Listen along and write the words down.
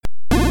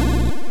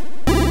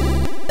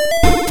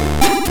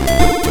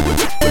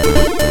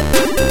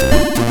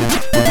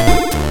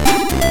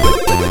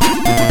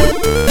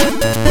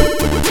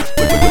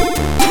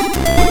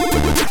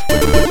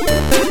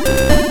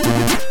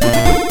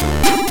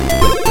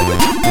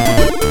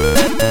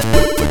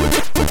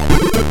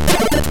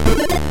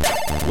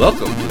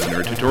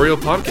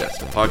Nerdio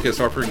Podcast, a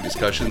podcast offering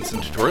discussions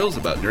and tutorials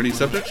about nerdy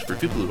subjects for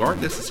people who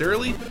aren't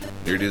necessarily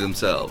nerdy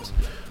themselves.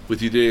 With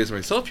you today is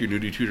myself, your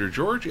nerdy tutor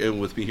George, and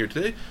with me here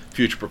today,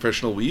 future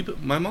professional weeb,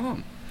 my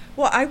mom.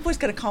 Well, I was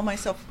going to call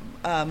myself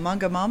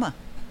Manga Mama.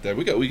 There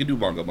we go, we can do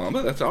Manga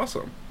Mama, that's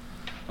awesome.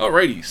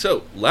 Alrighty,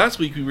 so last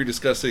week we were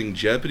discussing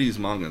Japanese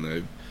manga, and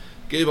I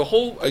gave a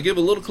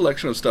little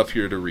collection of stuff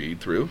here to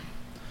read through.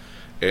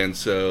 And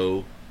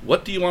so,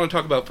 what do you want to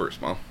talk about first,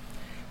 Mom?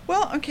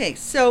 Well, okay,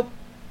 so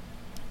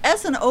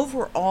as an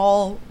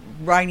overall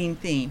writing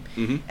theme,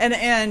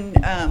 and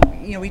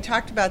we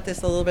talked about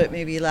this a little bit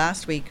maybe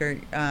last week,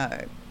 or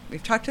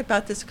we've talked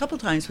about this a couple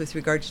times with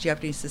regard to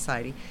Japanese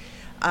society.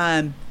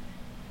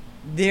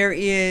 There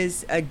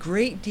is a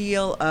great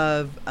deal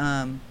of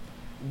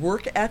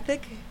work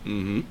ethic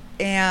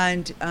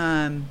and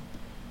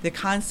the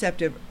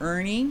concept of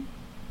earning.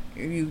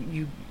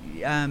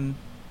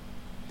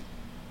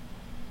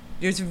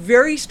 There's a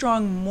very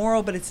strong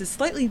moral, but it's a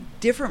slightly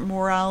different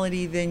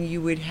morality than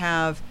you would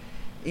have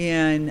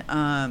in,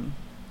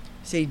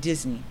 say,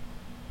 Disney.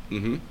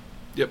 Mm-hmm.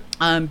 Yep.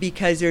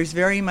 Because there's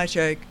very much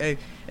a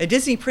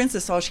Disney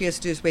princess, all she has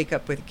to do is wake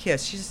up with a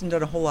kiss. She hasn't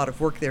done a whole lot of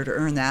work there to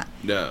earn that.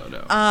 No.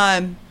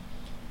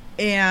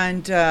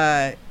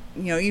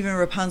 Even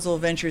Rapunzel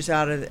ventures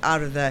out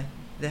of the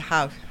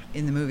house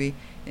in the movie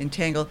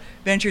Entangled,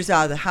 ventures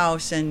out of the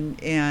house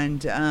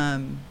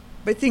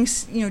but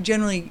things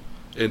generally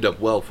end up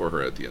well for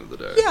her at the end of the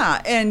day.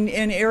 Yeah, and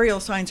Ariel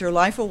signs her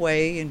life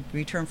away in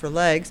return for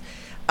legs,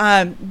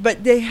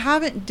 but they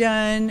haven't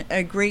done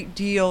a great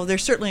deal.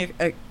 There's certainly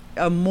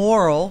a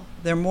moral,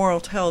 they're moral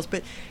tales,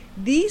 but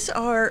these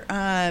are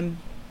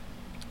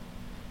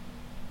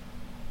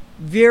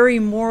very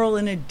moral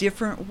in a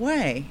different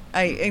way.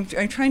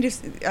 I'm trying to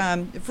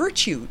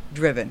virtue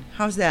driven.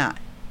 How's that?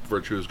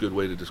 Virtue is a good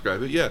way to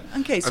describe it. Yeah.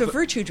 Okay, so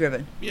virtue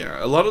driven.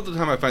 Yeah, a lot of the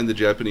time I find the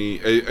Japanese,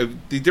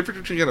 the difference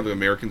between kind of an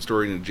American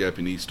story and a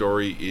Japanese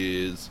story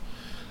is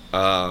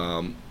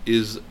a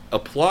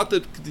plot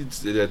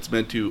that's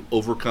meant to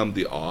overcome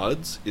the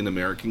odds in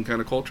American kind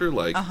of culture.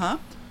 Like,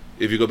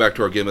 if you go back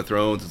to our Game of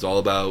Thrones, it's all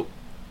about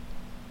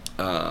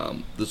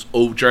this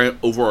giant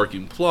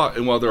overarching plot,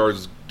 and while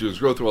there's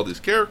growth through all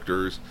these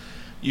characters,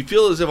 you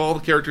feel as if all the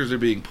characters are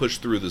being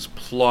pushed through this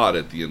plot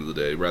at the end of the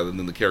day, rather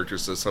than the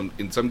characters,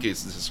 in some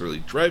cases, necessarily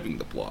driving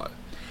the plot.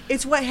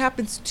 It's what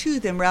happens to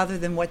them rather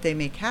than what they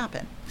make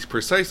happen.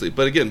 Precisely.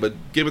 But Game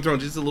of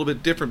Thrones is a little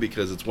bit different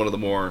because it's one of the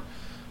more,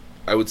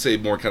 I would say,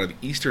 more kind of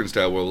Eastern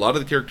style, where a lot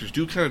of the characters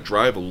do kind of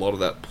drive a lot of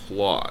that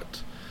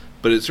plot.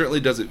 But it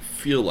certainly doesn't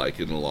feel like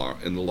it in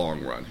the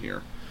long run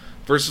here.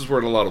 Versus where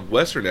in a lot of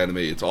Western anime,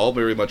 it's all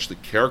very much the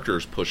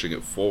characters pushing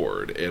it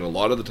forward. And a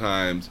lot of the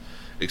times,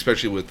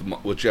 especially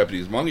with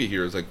Japanese manga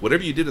here, is like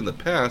whatever you did in the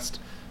past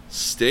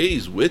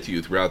stays with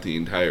you throughout the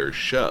entire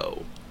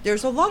show.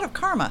 There's a lot of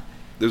karma.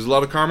 There's a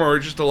lot of karma, or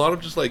just a lot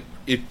of like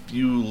if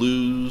you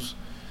lose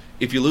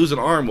an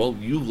arm, well,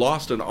 you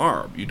lost an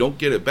arm. You don't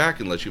get it back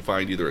unless you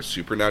find either a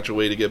supernatural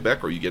way to get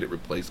back or you get it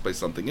replaced by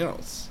something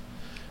else.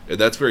 And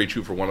that's very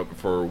true for one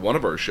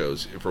of our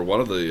shows. For one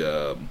of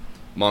the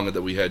manga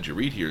that we had you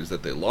read here, is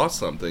that they lost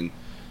something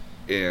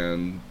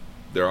and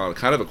they're on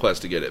kind of a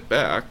quest to get it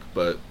back,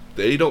 but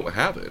they don't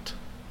have it.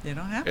 They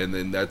don't have it. And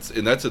then that's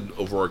an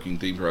overarching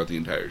theme throughout the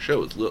entire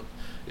show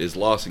is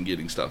loss and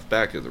getting stuff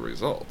back as a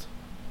result.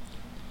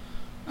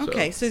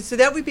 Okay, so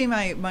that would be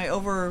my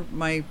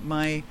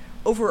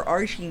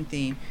overarching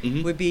theme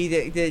would be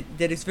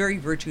that it's very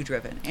virtue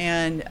driven,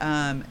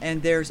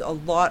 and there's a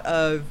lot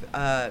of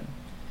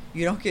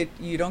you don't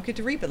get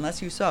to reap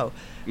unless you sow.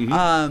 Well,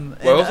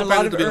 I also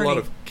find it to be a lot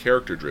of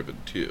character driven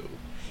too.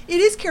 It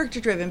is character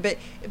driven, but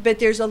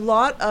there's a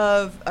lot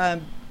of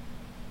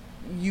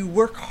you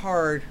work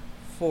hard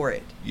for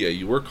it. Yeah,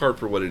 you work hard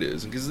for what it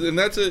is, and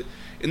that's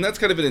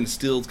kind of an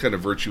instilled kind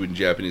of virtue in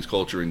Japanese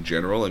culture in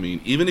general. I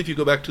mean, even if you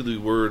go back to the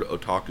word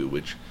otaku,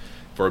 which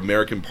for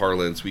American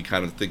parlance we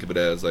kind of think of it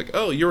as like,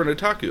 oh, you're an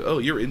otaku, oh,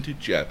 you're into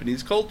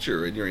Japanese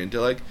culture and you're into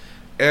like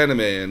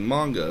anime and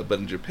manga. But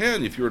in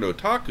Japan, if you're an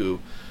otaku,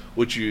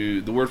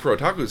 the word for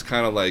otaku is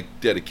kind of like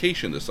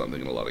dedication to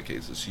something in a lot of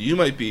cases. So you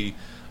might be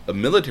a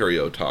military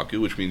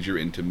otaku, which means you're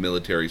into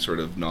military sort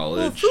of knowledge.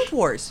 Well, Food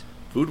Wars.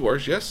 Food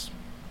Wars, yes.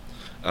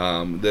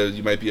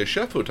 You might be a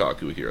chef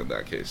otaku here in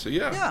that case. So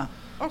yeah. Yeah.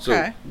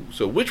 Okay.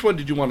 So which one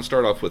did you want to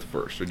start off with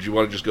first, or did you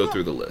want to just go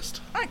through the list?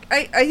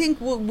 I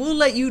think we'll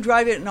let you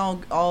drive it, and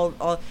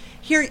I'll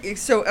here.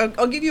 So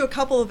I'll give you a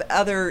couple of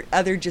other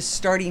just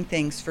starting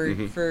things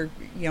for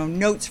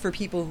notes for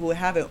people who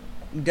haven't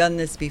done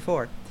this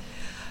before.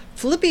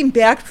 Flipping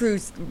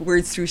backwards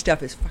through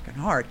stuff is fucking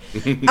hard.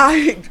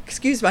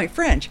 Excuse my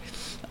French.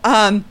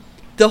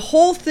 The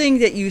whole thing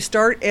that you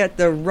start at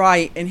the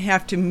right and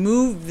have to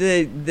move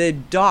the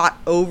dot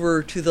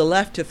over to the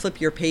left to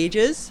flip your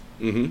pages,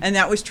 and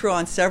that was true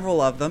on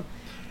several of them.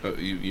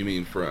 You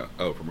mean from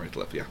right to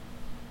left? Yeah.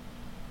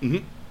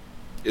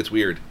 It's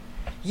weird.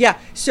 Yeah,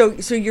 so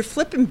you're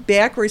flipping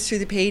backwards through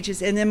the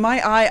pages, and then my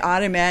eye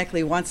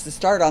automatically wants to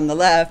start on the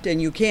left,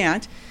 and you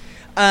can't.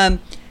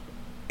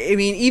 I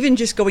mean, even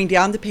just going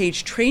down the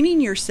page,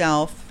 training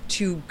yourself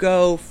to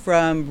go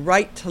from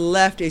right to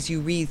left as you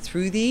read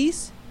through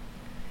these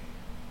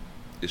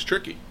It's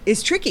tricky.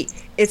 is tricky.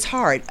 It's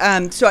hard.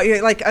 So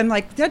I'm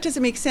like, that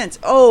doesn't make sense.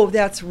 Oh,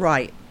 that's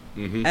right.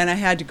 Mm-hmm. And I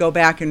had to go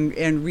back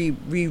and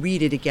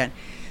reread it again.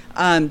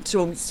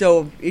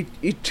 So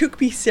it took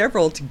me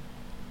several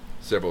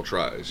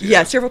tries.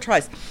 Yeah, several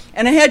tries,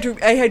 and I had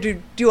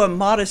to do a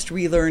modest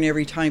relearn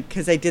every time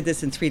because I did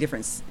this in 3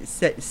 different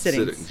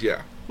sittings.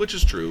 Yeah, which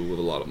is true with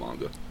a lot of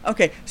manga.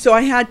 Okay, so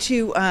I had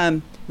to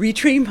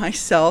retrain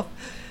myself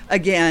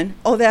again.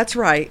 Oh, that's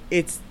right.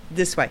 It's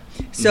this way.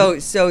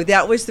 So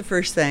that was the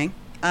first thing.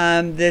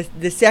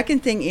 The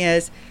second thing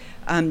is,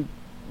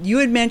 you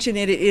had mentioned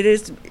it. It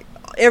is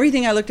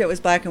everything I looked at was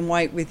black and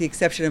white, with the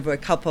exception of a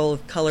couple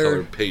of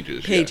color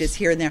pages yes.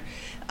 Here and there.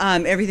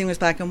 Everything was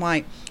black and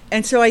white.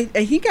 And so I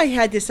think I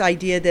had this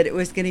idea that it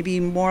was going to be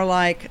more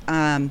like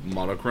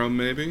monochrome,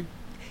 maybe.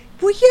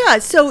 Well, yeah.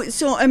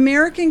 So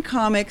American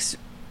comics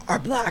are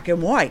black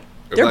and white.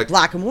 They're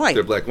black and white.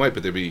 They're black and white,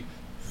 but they'd be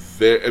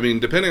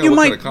depending on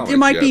what kind of comics. There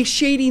might be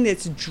shading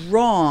that's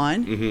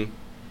drawn. Mm-hmm.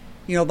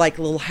 You know, like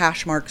little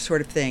hash mark sort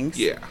of things.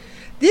 Yeah.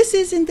 This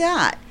isn't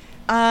that.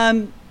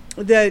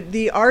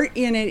 The art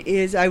in it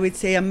is, I would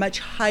say, a much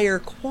higher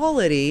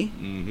quality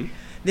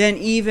than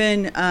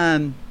even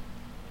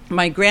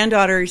my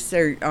granddaughters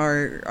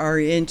are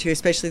into,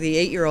 especially the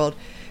 8-year-old,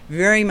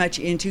 very much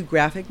into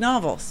graphic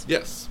novels.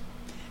 Yes.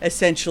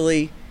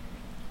 Essentially,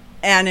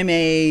 anime,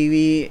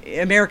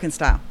 American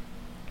style.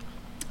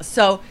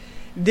 So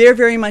they're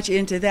very much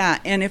into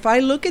that. And if I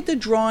look at the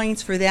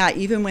drawings for that,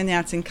 even when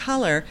that's in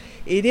color,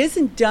 it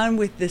isn't done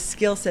with the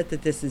skill set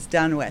that this is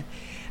done with.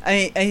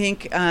 I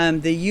think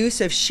the use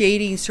of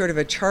shading, sort of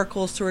a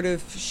charcoal sort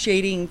of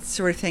shading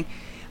sort of thing,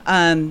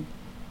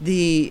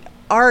 the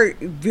art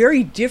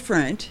very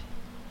different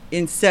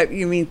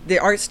the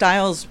art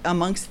styles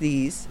amongst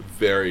these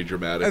very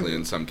dramatically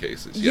in some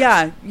cases.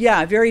 Yes.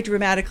 Yeah, very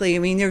dramatically. I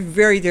mean,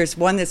 there's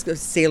one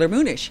that's Sailor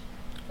Moonish.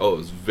 Oh, it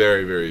was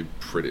very, very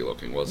pretty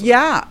looking, wasn't it?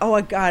 Yeah.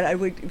 Oh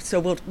God, so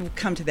we'll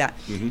come to that.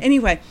 Mm-hmm.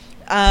 Anyway,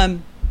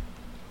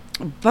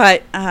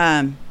 but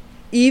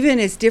even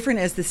as different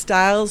as the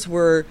styles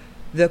were,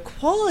 the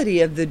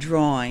quality of the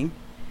drawing,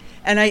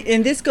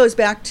 and this goes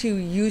back to,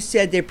 you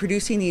said they're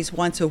producing these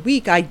once a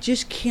week. I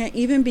just can't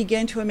even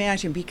begin to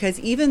imagine, because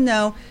even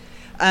though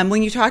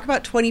when you talk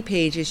about 20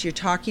 pages, you're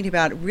talking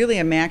about really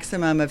a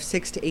maximum of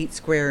 6 to 8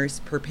 squares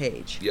per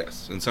page.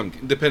 Yes, and some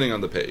depending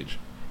on the page.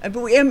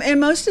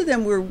 And most of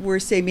them were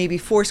say maybe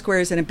 4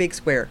 squares and a big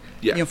square.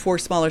 Yeah. 4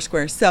 smaller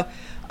squares. So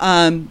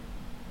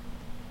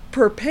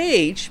per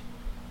page,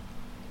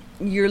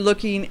 you're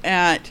looking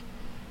at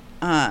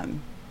 5,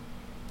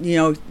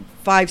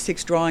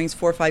 6 drawings,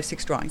 4, 5,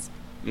 6 drawings.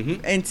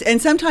 Mm-hmm. And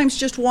sometimes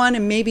just one,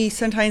 and maybe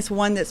sometimes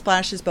one that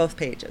splashes both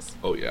pages.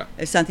 Oh, yeah.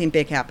 If something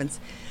big happens.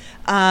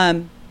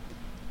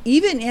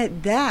 Even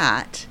at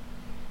that,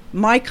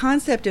 my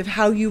concept of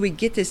how you would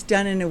get this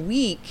done in a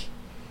week,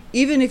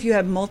 even if you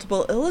have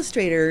multiple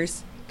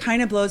illustrators,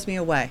 kind of blows me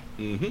away.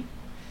 Mm-hmm.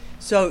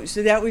 So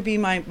that would be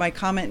my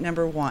comment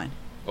number 1.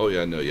 Oh,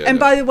 yeah, no, yeah. And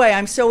by the way,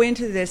 I'm so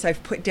into this,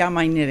 I've put down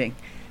my knitting.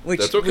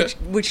 That's okay.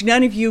 Which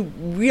none of you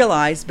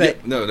realize, but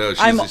yeah, no,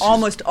 I'm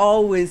almost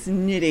always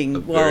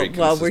knitting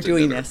while we're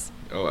doing knitter. this.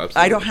 Oh,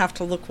 absolutely. I don't have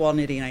to look while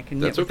knitting. I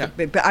can knit with that.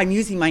 But I'm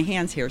using my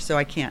hands here, so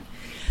I can't.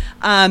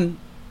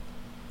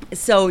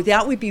 So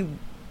that would be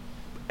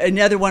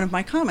another one of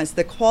my comments.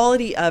 The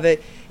quality of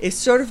it is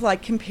sort of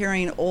like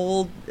comparing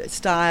old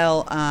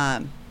style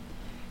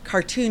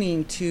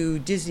cartooning to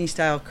Disney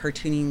style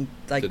cartooning,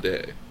 like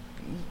today.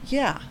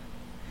 Yeah.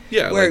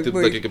 Yeah, like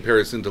a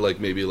comparison to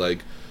maybe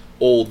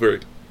old, very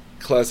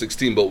classic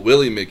Steamboat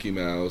Willie Mickey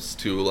Mouse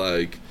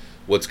to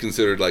what's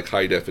considered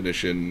high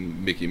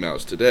definition Mickey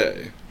Mouse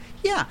today.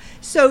 Yeah.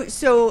 So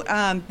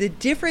the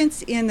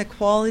difference in the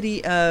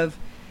quality of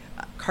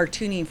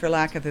cartooning, for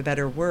lack of a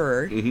better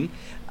word,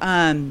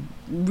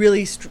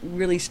 really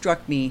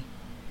struck me.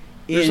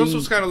 There's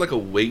also kind of a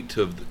weight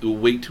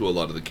to a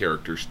lot of the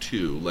characters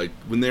too. Like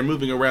when they're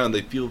moving around,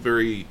 they feel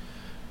very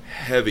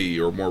heavy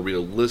or more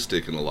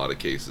realistic in a lot of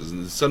cases,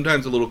 and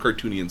sometimes a little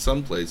cartoony in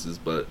some places,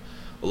 but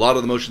a lot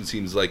of the motion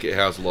seems like it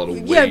has a lot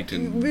of weight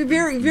and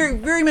very, very,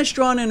 very much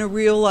drawn in a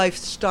real life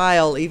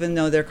style, even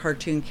though they're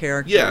cartoon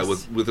characters. Yeah,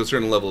 with a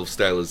certain level of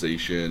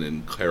stylization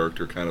and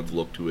character kind of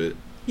look to it.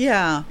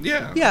 Yeah.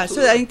 Yeah. Yeah.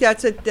 Absolutely. So I think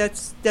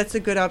that's a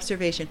good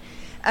observation,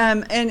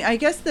 and I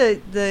guess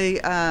the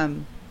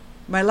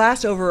my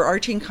last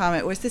overarching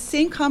comment was the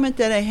same comment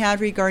that I had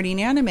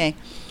regarding anime,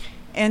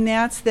 and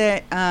that's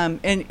that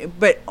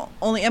but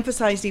only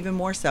emphasized even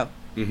more so.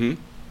 Mm-hmm.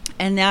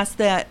 And that's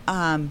that.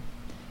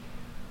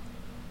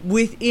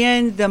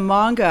 Within the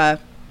manga,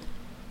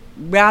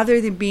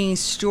 rather than being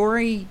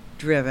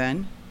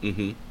story-driven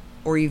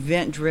or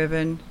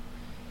event-driven,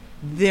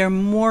 they're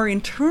more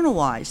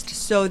internalized.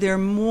 So they're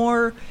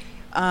more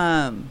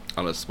on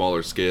a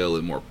smaller scale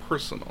and more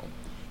personal.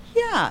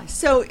 Yeah.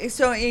 So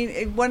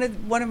in one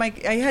of my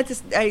I had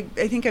this I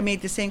think I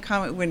made the same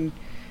comment when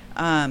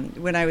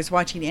I was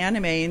watching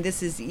anime, and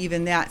this is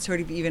even that sort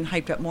of even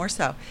hyped up more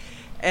so.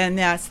 and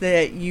that's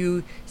that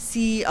you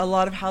see a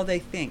lot of how they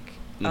think.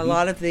 A Mhm.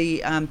 lot of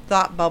the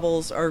thought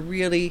bubbles are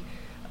really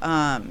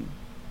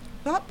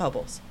thought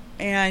bubbles,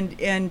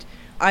 and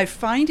I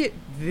find it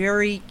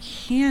very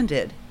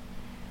candid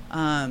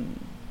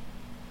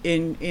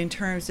in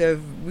terms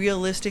of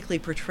realistically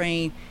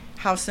portraying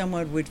how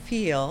someone would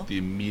feel. The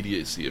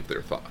immediacy of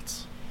their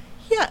thoughts.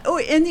 Yeah. Oh,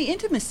 and the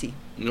intimacy.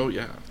 Oh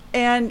yeah.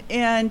 And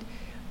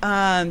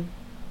I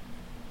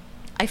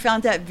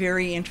found that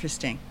very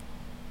interesting.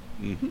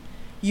 Hmm.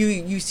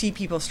 You see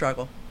people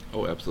struggle,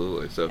 Oh,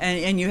 absolutely. So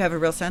and you have a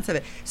real sense of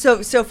it.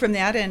 So from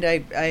that end,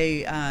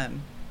 I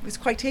was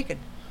quite taken.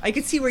 I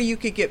could see where you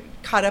could get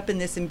caught up in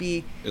this and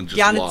be And just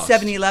down lost.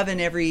 at 7-Eleven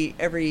every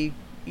every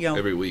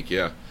week,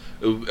 yeah.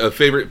 A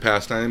favorite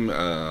pastime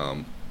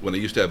when I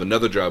used to have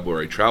another job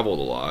where I traveled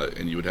a lot,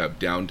 and you would have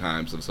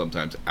downtimes and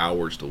sometimes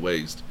hours to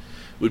waste,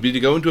 would be to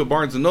go into a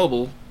Barnes and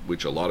Noble,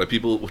 which I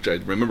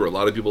remember a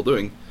lot of people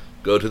doing,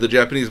 go to the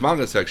Japanese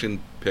manga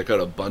section, pick out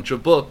a bunch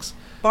of books.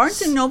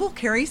 Barnes and Noble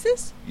carries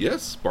this.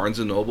 Yes, Barnes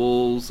and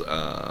Nobles,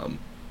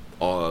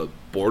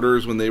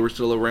 Borders when they were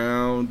still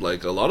around.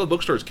 Like, a lot of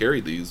bookstores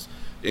carried these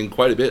in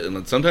quite a bit,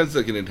 and sometimes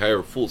like an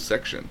entire full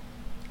section.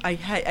 I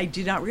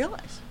did not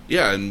realize.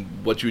 Yeah,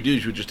 and what you would do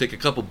is you would just take a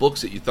couple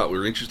books that you thought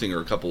were interesting,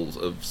 or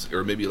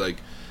maybe like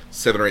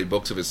 7 or 8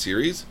 books of a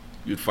series.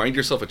 You'd find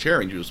yourself a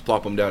chair and you just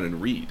plop them down and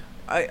read.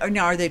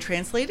 Now, are they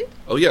translated?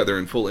 Oh yeah, they're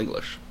in full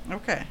English.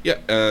 Okay. Yeah,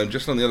 and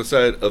just on the other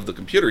side of the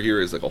computer here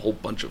is like a whole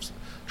bunch of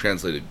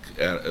translated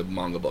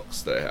manga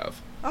books that I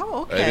have.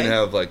 Oh, I okay. even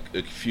have like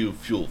a few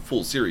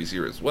full series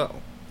here as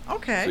well.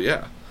 Okay. So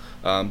yeah,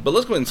 but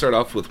let's go ahead and start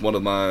off with one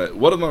of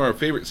our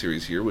favorite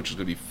series here, which is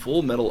going to be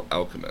Full Metal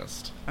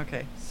Alchemist.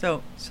 Okay.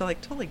 So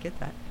like totally get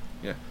that.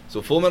 Yeah.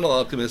 So Full Metal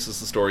Alchemist is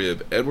the story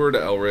of Edward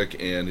Elric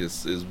and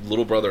his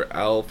little brother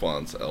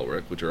Alphonse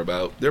Elric, which are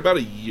about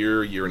a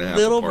year and a half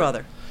Little apart.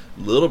 brother.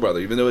 Brother,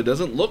 even though it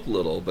doesn't look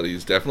little, but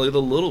he's definitely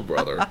the little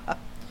brother.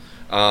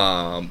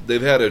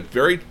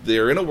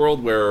 They're in a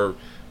world where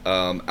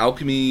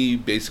alchemy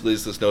basically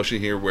is this notion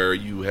here where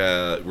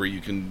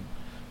you can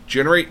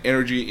generate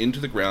energy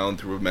into the ground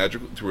through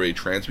a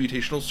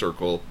transmutational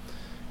circle,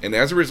 and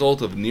as a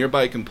result of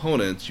nearby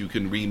components, you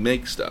can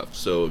remake stuff.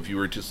 So if you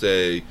were to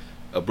say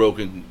a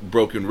broken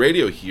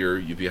radio here,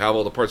 if you have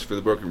all the parts for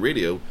the broken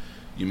radio,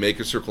 you make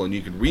a circle and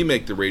you can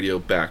remake the radio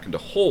back into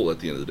whole at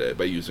the end of the day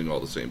by using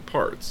all the same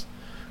parts.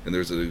 And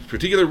there's a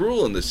particular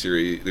rule in this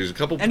series. There's a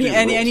couple particular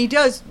rules. And he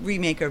does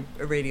remake a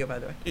radio, by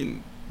the way.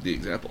 In the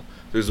example,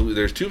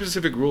 there's 2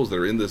 specific rules that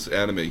are in this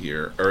anime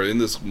here, or in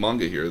this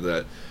manga here,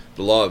 that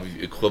the law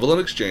of equivalent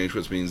exchange,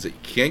 which means that you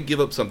can't give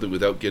up something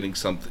without getting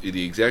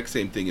the exact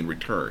same thing in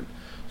return.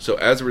 So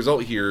as a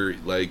result here,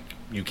 like,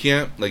 you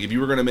can't, like, if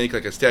you were going to make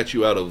like a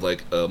statue out of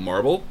like a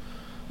marble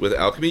with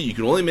alchemy, you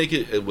can only make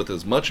it with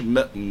as much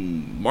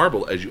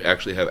marble as you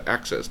actually have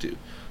access to.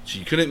 So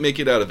you couldn't make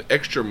it out of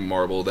extra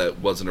marble that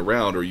wasn't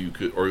around, or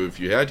if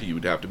you had to, you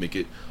would have to make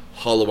it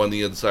hollow on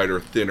the inside or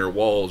thinner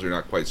walls or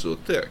not quite so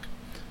thick.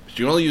 But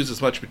you can only use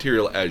as much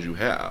material as you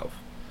have.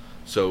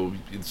 So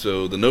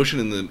the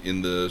notion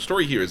in the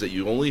story here is that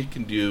you only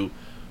can do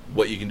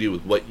what you can do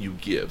with what you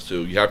give.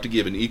 So you have to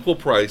give an equal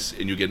price,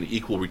 and you get an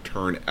equal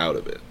return out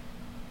of it.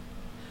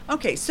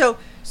 Okay, so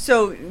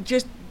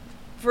just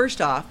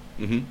first off,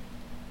 Mm-hmm.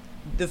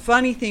 the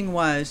funny thing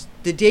was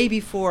the day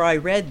before I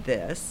read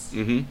this,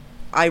 Mm-hmm.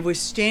 I was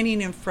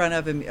standing in front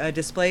of a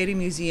display at a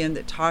museum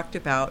that talked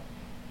about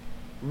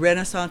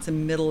Renaissance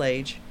and Middle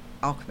Age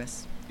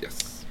alchemists.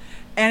 Yes.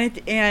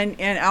 And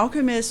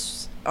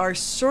alchemists are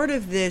sort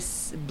of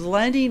this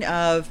blending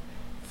of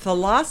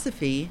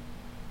philosophy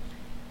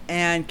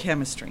and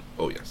chemistry.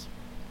 Oh yes.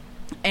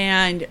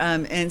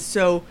 And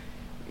so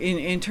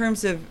in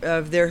terms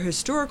of their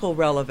historical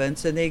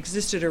relevance, and they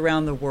existed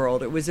around the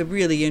world, it was a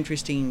really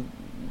interesting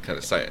Kind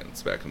of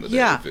science back in the day.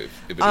 Yeah. If it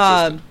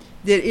existed.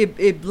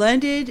 That it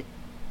blended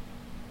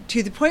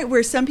to the point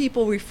where some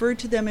people referred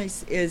to them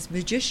as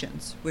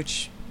magicians,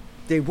 which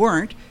they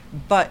weren't,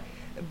 but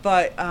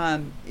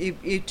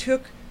it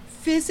took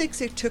physics,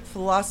 it took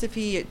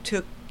philosophy, it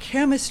took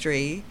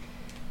chemistry,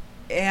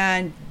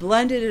 and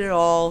blended it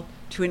all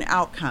to an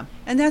outcome.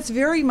 And that's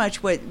very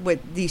much what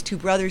these 2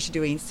 brothers are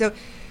doing.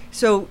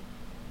 So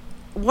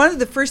one of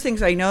the first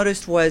things I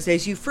noticed was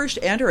as you first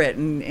enter it,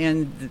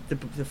 and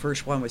the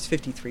first one was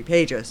 53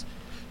 pages.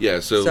 Yeah,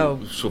 so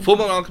Full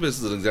Metal Alchemist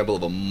is an example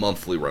of a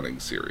monthly running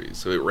series.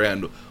 So it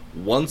ran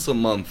once a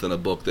month in a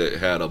book that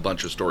had a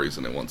bunch of stories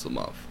in it once a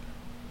month.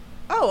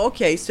 Oh,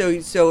 okay. So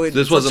it's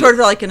This wasn't sort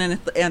of like an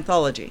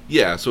anthology.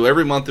 Yeah, so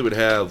every month it would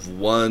have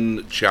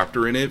one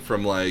chapter in it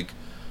from like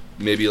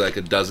maybe like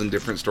a dozen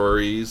different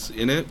stories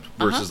in it,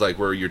 versus like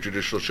where your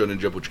traditional Shonen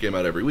Jump, which came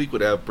out every week,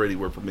 would have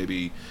anywhere from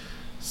maybe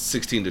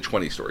 16 to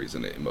 20 stories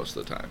in it most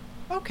of the time.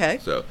 Okay.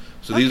 So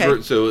these were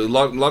a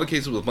lot of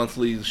cases with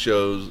monthly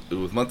shows,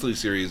 with monthly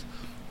series.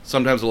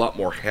 Sometimes a lot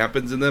more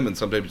happens in them, and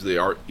sometimes the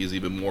art is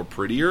even more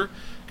prettier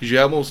because you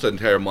have almost an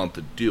entire month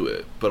to do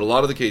it. But a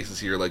lot of the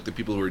cases here, like the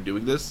people who are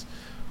doing this,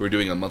 who are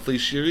doing a monthly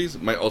series,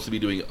 might also be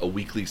doing a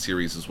weekly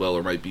series as well,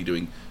 or might be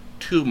doing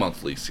 2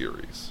 monthly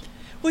series.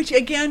 Which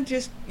again,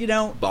 just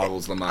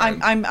boggles the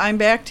mind. I'm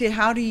back to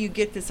how do you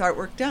get this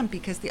artwork done,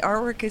 because the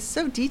artwork is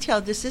so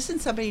detailed. This isn't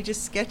somebody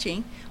just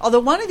sketching.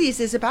 Although one of these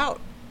is about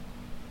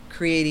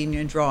creating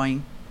and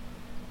drawing.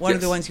 One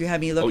of the ones you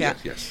have me look at.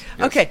 Yes.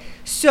 Okay,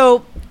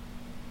 so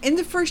in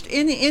the first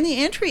in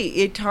the entry,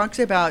 it talks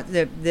about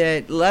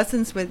the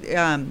lessons with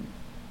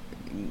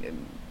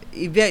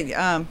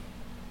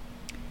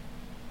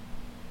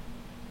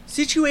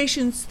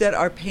situations that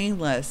are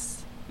painless.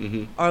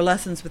 Mm-hmm. Are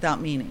lessons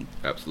without meaning.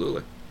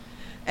 Absolutely.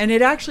 And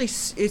it actually,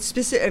 it's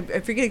specific.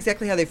 I forget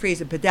exactly how they phrase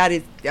it, but that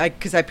is,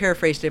 because I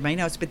paraphrased it in my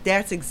notes, but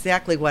that's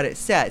exactly what it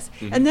says.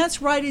 Mm-hmm. And that's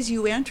right as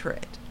you enter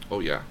it. Oh,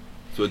 yeah.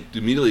 So it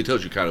immediately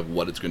tells you kind of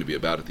what it's going to be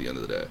about at the end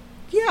of the day.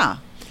 Yeah.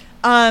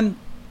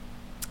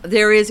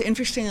 There is,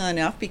 interestingly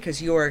enough,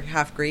 because you're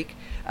half Greek,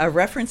 a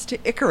reference to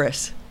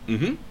Icarus.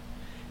 Mm-hmm.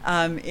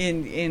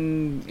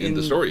 In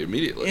the story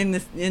immediately.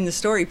 In the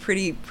story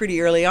pretty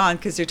early on,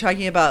 because they're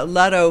talking about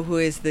Leto, who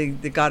is the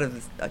god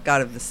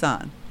of the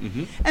sun.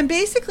 Mm-hmm. And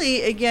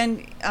basically,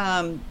 again,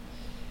 the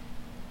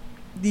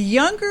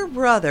younger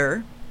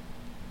brother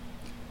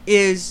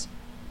is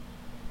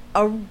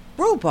a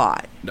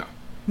robot.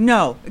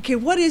 No. Okay,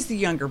 what is the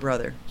younger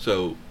brother?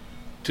 So,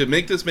 to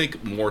make this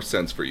make more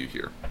sense for you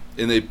here,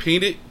 and they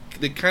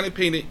kind of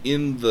paint it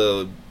in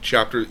the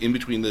chapter in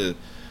between the.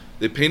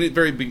 They paint it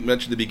very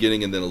much in the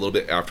beginning and then a little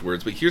bit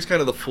afterwards, but here's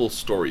kind of the full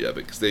story of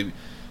it, because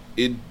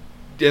it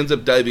ends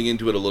up diving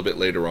into it a little bit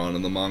later on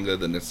in the manga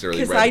than necessarily.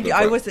 Because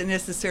I wasn't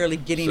necessarily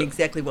getting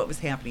exactly what was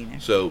happening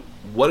there. So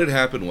what had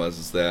happened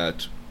was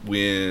that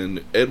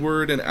when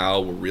Edward and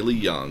Al were really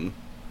young,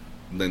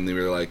 then they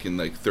were like in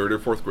like 3rd or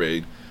 4th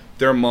grade,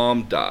 their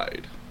mom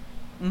died.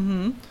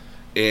 Mm-hmm.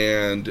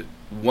 And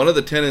one of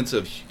the tenets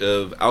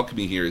of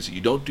alchemy here is that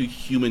you don't do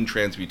human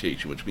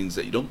transmutation, which means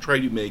that you don't try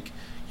to make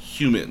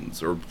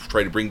humans or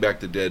try to bring back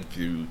the dead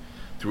through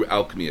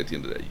alchemy at the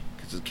end of the day,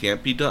 because it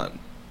can't be done.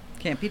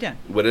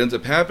 What ends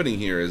up happening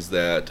here is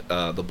that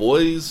the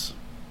boys,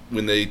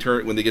 when they get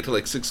to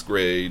like 6th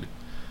grade,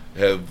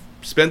 have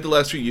spent the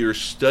last few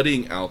years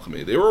studying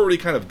alchemy. They were already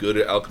kind of good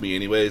at alchemy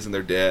anyways, and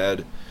their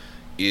dad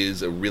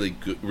is a really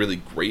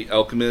great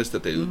alchemist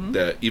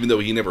that even though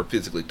he never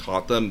physically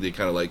taught them, they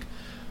kind of like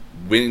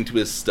went into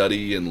his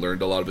study and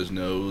learned a lot of his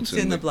notes.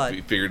 It's in the blood.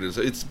 Figured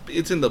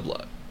it's in the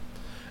blood.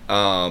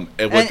 And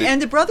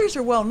the brothers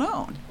are well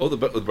known. Oh, the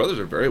brothers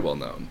are very well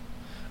known.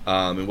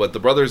 And what the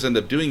brothers end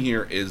up doing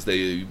here is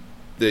they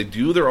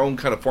do their own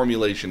kind of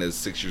formulation, as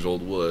 6 years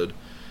old would,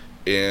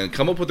 and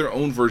come up with their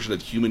own version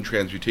of human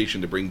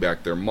transmutation to bring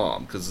back their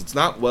mom, because it's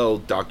not well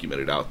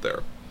documented out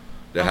there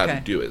how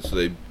to do it. So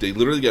they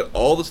literally get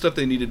all the stuff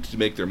they needed to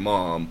make their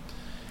mom,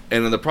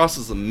 and in the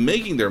process of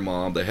making their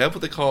mom, they have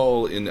what they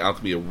call in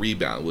alchemy a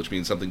rebound, which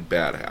means something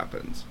bad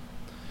happens.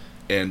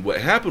 And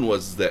what happened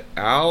was that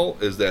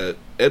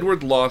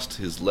Edward lost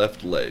his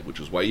left leg, which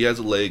is why he has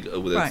a leg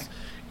with right.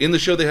 In the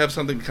show, they have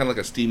something kind of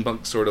like a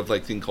steampunk sort of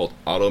like thing called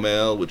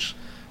automail, which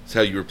is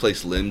how you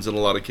replace limbs in a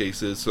lot of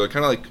cases. So they're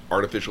kind of like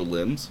artificial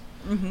limbs,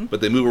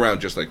 but they move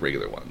around just like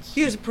regular ones.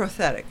 He has a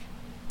prosthetic.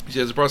 He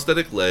has a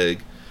prosthetic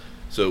leg.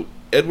 So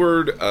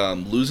Edward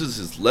loses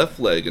his left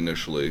leg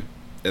initially,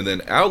 and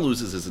then Al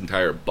loses his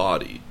entire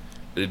body.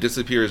 And it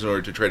disappears in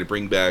order to try to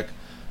bring back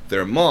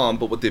their mom,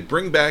 but what they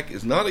bring back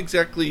is not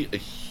exactly a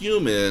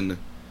human.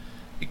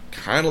 It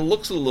kind of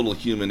looks a little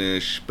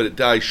humanish, but it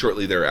dies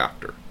shortly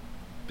thereafter.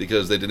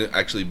 Because they didn't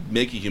actually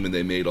make a human,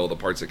 they made all the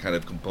parts that kind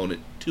of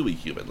component to a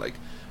human, like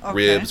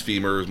ribs,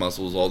 femurs,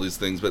 muscles, all these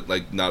things, but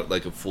like not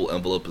like a full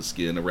envelope of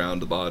skin around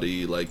the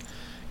body. Like,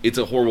 it's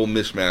a horrible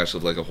mishmash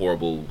of like a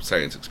horrible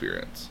science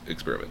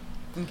experiment.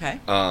 Okay.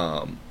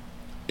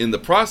 In the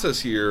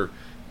process here,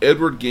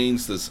 Edward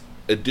gains this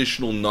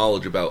additional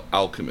knowledge about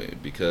alchemy,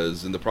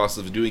 because in the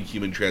process of doing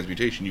human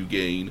transmutation, you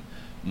gain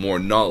more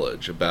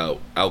knowledge about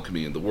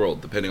alchemy in the world,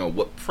 depending on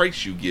what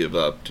price you give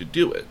up to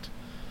do it.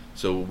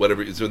 So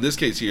in this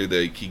case here,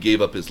 he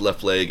gave up his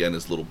left leg and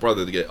his little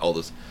brother to get all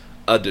this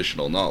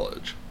additional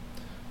knowledge.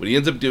 What he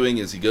ends up doing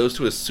is he goes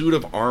to a suit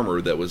of armor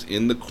that was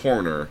in the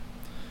corner,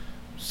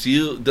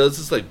 does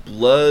this like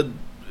blood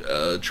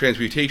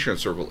transmutation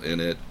circle in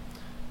it,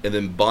 and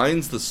then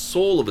binds the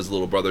soul of his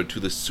little brother to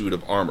this suit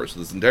of armor. So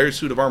this entire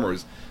suit of armor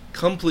is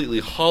completely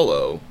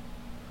hollow,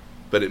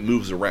 but it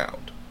moves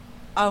around.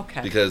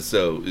 Okay. Because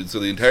so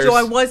the entire. So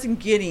I wasn't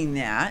getting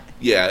that.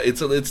 Yeah,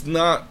 it's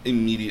not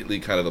immediately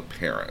kind of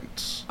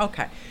apparent.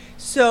 Okay,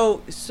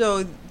 so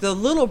the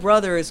little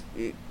brother is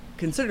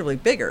considerably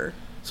bigger.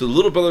 So the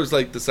little brother is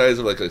like the size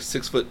of like a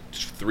 6'3",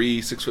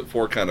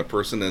 6'4" kind of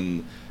person,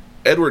 and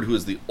Edward, who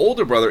is the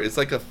older brother, is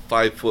like a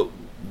 5'1",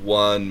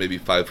 maybe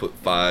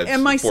 5'5".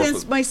 And my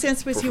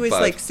sense was he was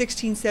like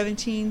 16,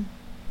 17.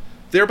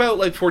 They're about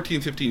like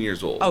 14, 15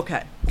 years old.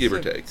 Okay, give or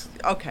take.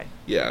 Okay.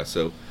 Yeah.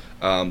 So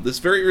this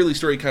very early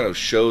story kind of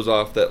shows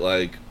off that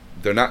like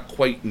they're not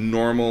quite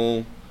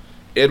normal.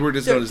 Edward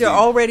is known as they're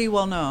already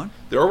well known.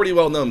 They're already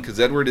well known because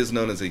Edward is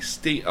known as a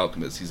state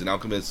alchemist. He's an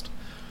alchemist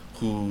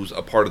who's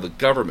a part of the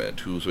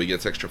government, so he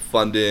gets extra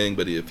funding,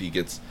 but if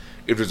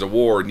there's a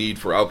war or need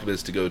for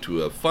alchemists to go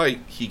to a fight,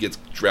 he gets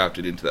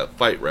drafted into that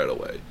fight right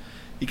away.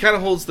 He kind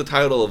of holds the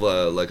title of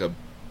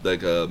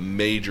a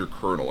major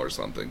colonel or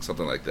something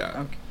like that.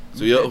 Okay.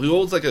 So he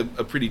holds like a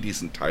pretty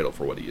decent title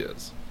for what he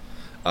is.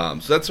 So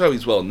that's how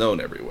he's well known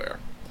everywhere.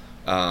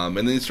 And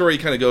then the story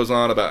kind of goes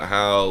on about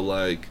how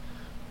like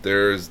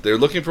they're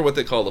looking for what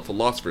they call the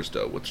Philosopher's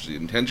Stone, which the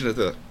intention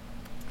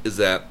is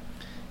that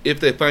if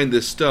they find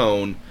this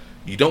stone,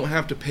 you don't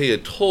have to pay a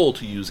toll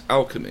to use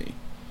alchemy.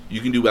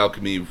 You can do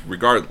alchemy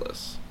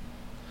regardless.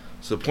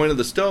 So the point of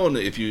the stone,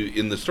 if you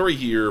in the story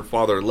here,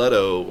 Father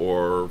Leto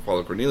or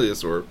Father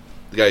Cornelius or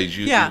the guy who's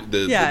using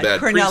the bad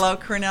Cornello.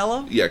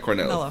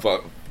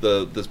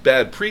 This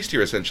bad priest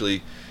here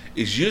essentially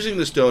is using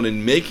the stone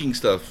and making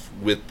stuff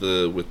with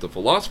the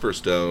Philosopher's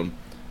Stone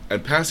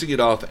and passing it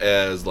off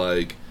as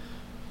like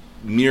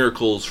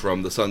miracles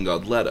from the sun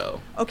god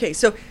Leto. Okay,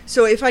 so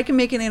if I can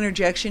make an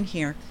interjection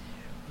here,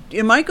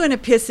 am I going to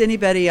piss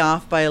anybody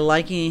off by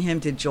likening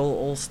him to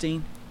Joel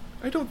Osteen?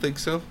 I don't think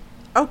so.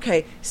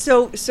 Okay,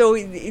 so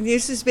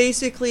this is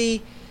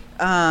basically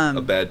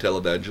A bad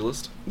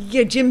televangelist.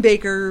 Yeah, Jim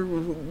Baker.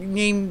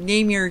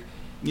 Name your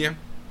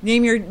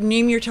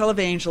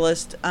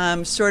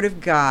televangelist sort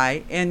of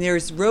guy. And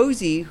there's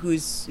Rosie,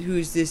 who's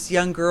this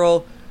young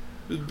girl,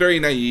 very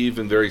naive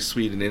and very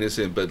sweet and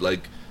innocent, but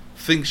like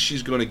thinks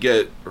she's going to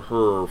get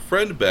her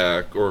friend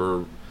back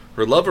or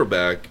her lover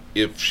back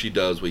if she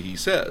does what he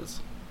says.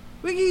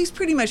 Well, he's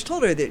pretty much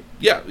told her that.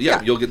 Yeah.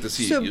 You'll get to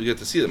see. So you'll get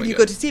to see them again. You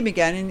go to see him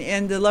again,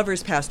 and the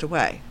lover's passed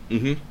away.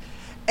 Mm-hmm.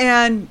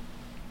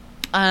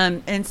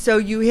 And so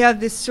you have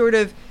this sort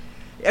of,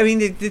 I mean,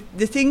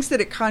 the things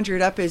that it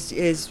conjured up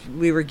as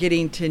we were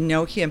getting to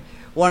know him.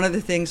 One of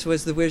the things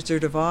was the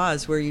Wizard of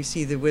Oz, where you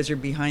see the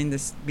wizard behind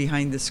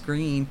the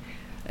screen,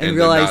 and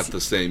realize they're not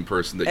the same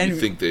person that you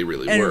think they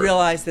really were, and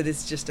realize that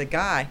it's just a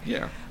guy.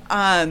 Yeah.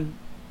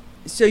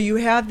 So you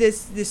have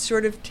this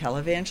sort of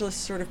televangelist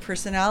sort of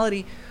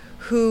personality,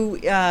 who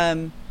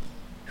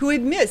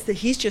admits that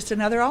he's just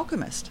another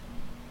alchemist.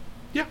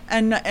 Yeah.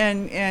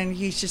 And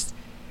he's just.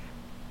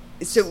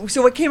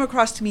 So what came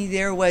across to me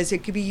there was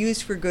it could be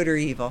used for good or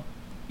evil.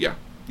 Yeah.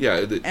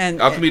 Yeah. And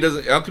alchemy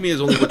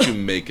is only what you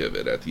make of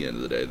it at the end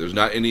of the day. There's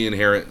not any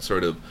inherent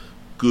sort of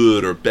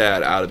good or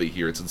bad out of it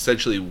here. It's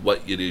essentially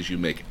what it is you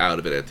make out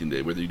of it at the end of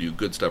the day, whether you do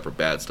good stuff or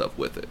bad stuff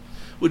with it.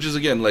 Which is,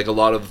 again, like a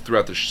lot of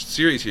throughout the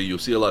series here, you'll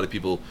see a lot of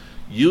people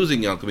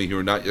using alchemy who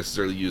are not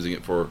necessarily using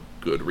it for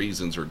good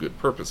reasons or good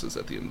purposes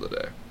at the end of the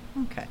day.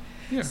 Okay.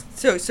 Yeah.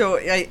 So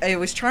I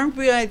was charmed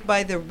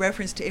by the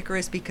reference to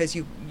Icarus because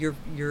your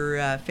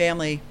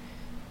family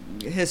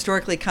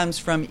historically comes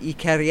from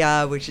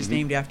Icaria, which is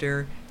named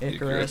after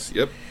Icarus.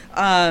 Yep.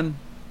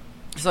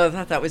 So I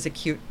thought that was a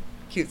cute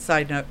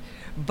side note.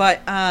 But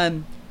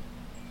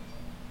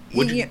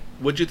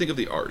what'd you think of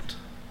the art?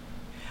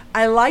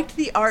 I liked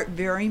the art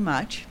very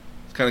much.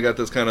 It's kind of got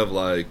this kind of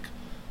like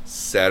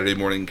Saturday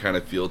morning kind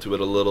of feel to it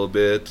a little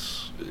bit.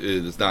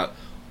 It's not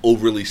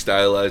overly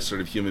stylized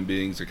sort of human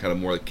beings. They're kind of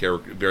more like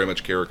very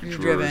much caricatures.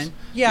 Driven.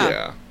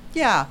 Yeah.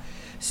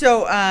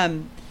 So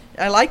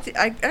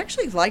I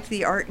actually liked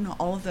the art in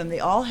all of them. They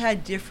all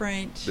had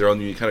different, their own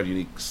kind of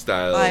unique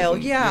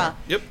styles. Yeah.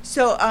 Yep.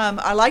 So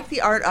I liked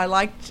the art. I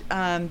liked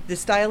the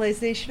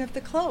stylization of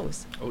the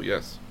clothes. Oh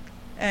yes.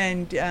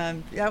 And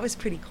that was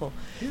pretty cool.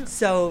 Yeah.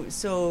 So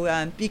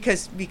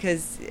because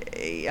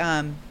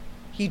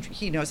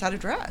he knows how to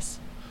dress.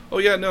 Oh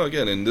yeah, no,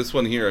 again, in this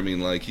one here, I mean,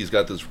 like, he's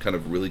got this kind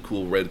of really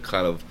cool red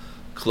kind of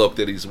cloak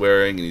that he's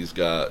wearing, and he's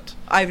got...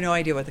 I have no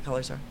idea what the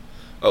colors are.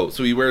 Oh,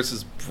 so he wears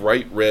this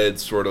bright red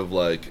sort of,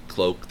 like,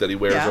 cloak that he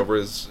wears over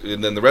his...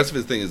 And then the rest of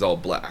his thing is all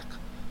black.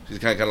 He's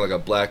kind of like a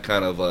black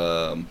kind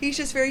of... He's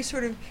just very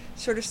sort of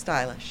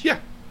stylish. Yeah.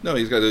 No,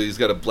 he's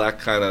got a black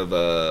kind of...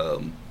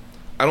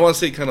 I don't want to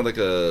say kind of like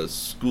a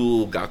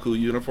school Gaku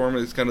uniform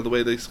is kind of the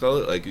way they call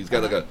it. Like, he's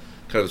got like a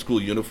kind of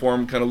school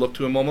uniform kind of look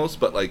to him almost,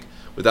 but like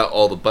without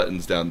all the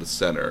buttons down the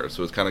center.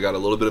 So it's kind of got a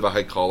little bit of a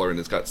high collar and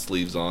it's got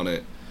sleeves on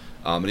it.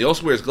 And he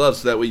also wears gloves,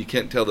 so that way you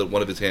can't tell that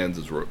one of his hands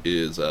is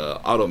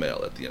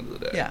automail at the end of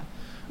the day. Yeah.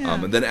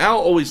 And then Al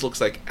always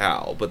looks like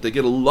Al, but they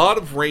get a lot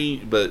of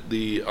range. But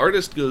the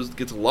artist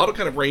gets a lot of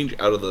kind of range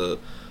out of the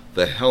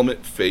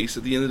helmet face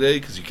at the end of the day,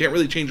 because you can't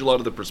really change a lot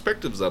of the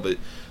perspectives of it.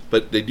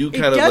 But they do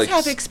kind of like... It does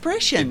have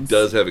expressions. It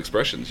does have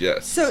expressions,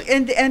 yes. So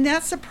and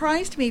that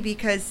surprised me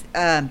because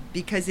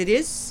it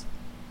is,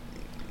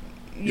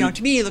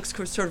 to me it looks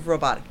sort of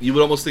robotic. You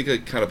would almost think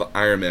like kind of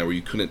Iron Man, where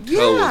you couldn't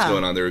tell what's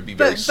going on there. It would be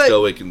very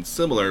stoic and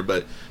similar,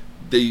 but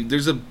they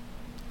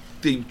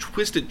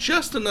twist it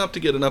just enough to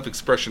get enough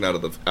expression out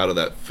of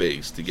that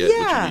face to get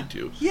what you need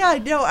to. Yeah,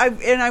 no,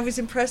 I was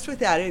impressed with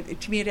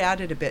that. To me, it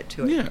added a bit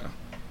to it. Yeah.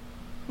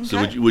 Okay.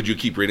 So would you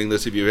keep reading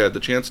this if you had the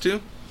chance to?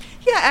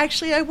 Yeah,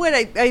 actually, I would.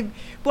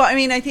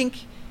 I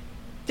think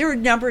there were a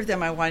number of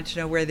them I wanted to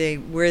know where they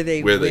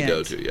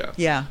go to. Yeah.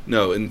 Yeah.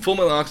 No, and Full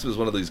Metal Alchemist was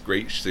one of these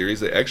great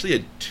series. They actually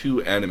had 2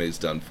 animes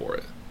done for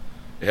it.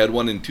 It had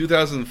one in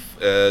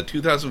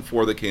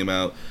 2004 that came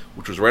out,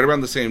 which was right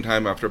around the same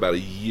time after about a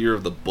year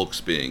of the books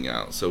being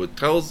out. So it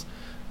tells...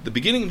 The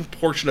beginning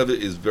portion of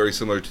it is very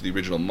similar to the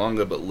original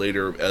manga, but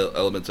later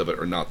elements of it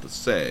are not the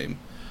same.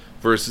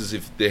 Versus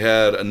if they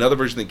had another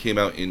version that came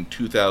out in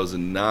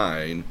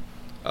 2009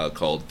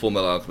 called Full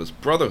Metal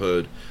Alchemist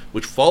Brotherhood,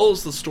 which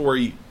follows the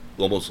story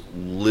almost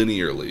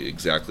linearly,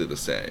 exactly the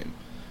same.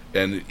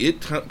 And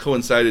it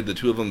coincided, the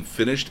two of them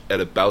finished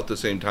at about the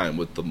same time,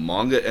 with the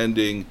manga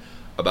ending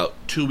about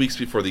 2 weeks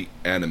before the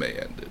anime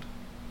ended.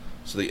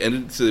 So they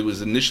ended. So it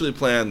was initially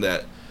planned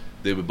that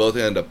they would both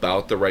end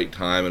about the right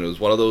time, and it was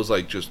one of those,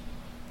 like, just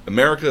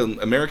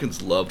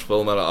Americans loved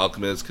Full Metal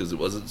Alchemist because it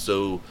wasn't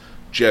so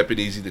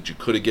Japanesey that you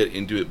couldn't get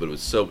into it, but it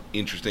was so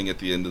interesting at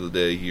the end of the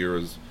day here.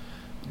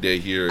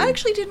 I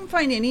actually didn't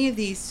find any of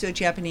these so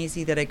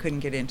Japanesey that I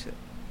couldn't get into.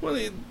 Well,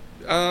 I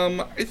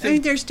think... I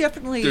mean, there's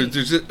definitely...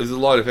 There's a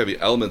lot of heavy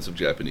elements of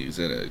Japanese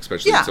in it,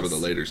 especially in some of the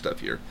later stuff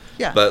here.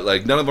 Yeah. But,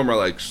 like, none of them are,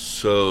 like,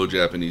 so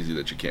Japanesey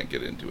that you can't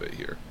get into it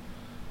here.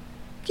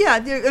 Yeah,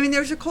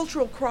 there's a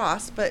cultural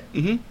cross, but...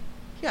 Mm-hmm.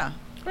 Yeah.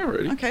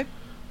 Alrighty. Okay.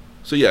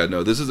 So yeah,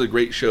 no, this is a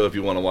great show if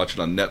you want to watch it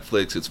on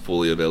Netflix. It's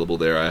fully available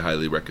there. I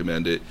highly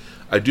recommend it.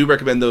 I do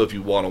recommend, though, if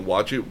you want to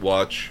watch it,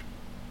 watch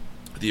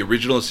the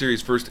original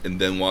series first and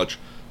then watch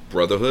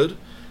Brotherhood.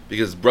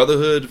 Because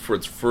Brotherhood, for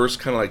its first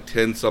kind of like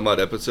 10 some odd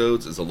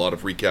episodes, is a lot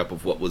of recap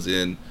of what was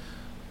in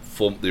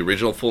the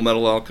original Full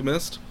Metal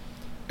Alchemist.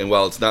 And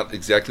while it's not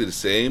exactly the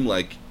same,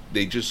 like,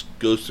 they just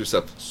goes through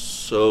stuff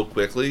so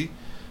quickly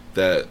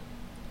that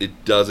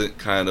it doesn't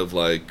kind of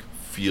like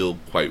feel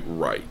quite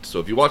right. So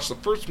if you watch the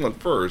first one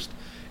first,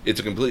 it's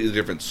a completely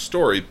different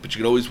story, but you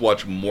can always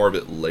watch more of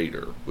it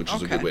later, which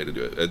is a good way to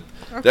do it.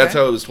 That's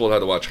how I was told how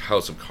to watch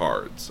House of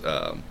Cards.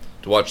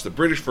 To watch the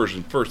British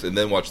version first and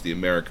then watch the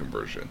American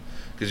version.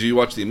 Because if you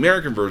watch the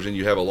American version,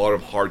 you have a lot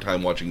of hard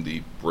time watching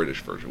the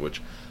British version,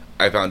 which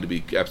I found to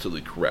be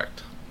absolutely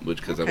correct,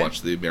 because I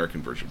watched the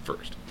American version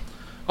first.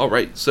 All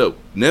right, so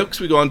next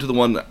we go on to the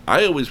one that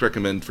I always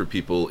recommend for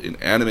people in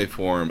anime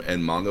form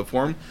and manga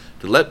form,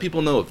 to let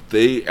people know if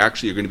they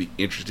actually are going to be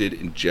interested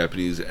in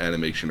Japanese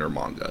animation or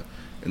manga.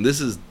 And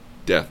this is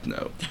Death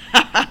Note.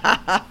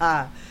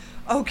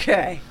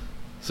 Okay.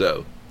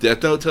 So,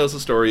 Death Note tells the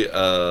story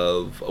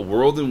of a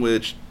world in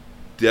which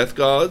death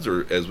gods,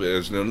 or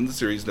as known in the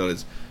series, known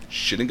as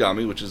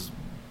Shinigami, which is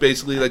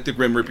basically like the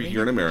Grim Reaper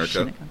here in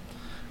America,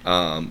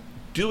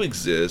 do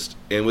exist,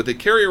 and what they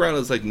carry around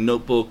is like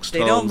notebooks. They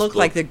don't look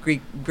like the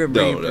Grim Reaper.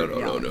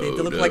 No. They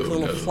look like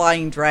little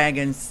flying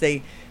dragons.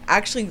 They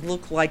actually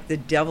look like the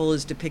devil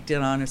is depicted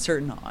on a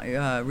certain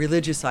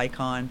religious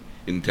icon.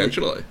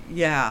 Intentionally.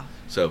 Yeah.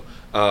 So,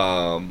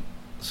 in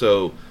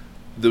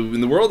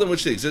the world in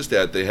which they exist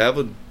at, they have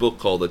a book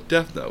called a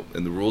Death Note,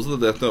 and the rules of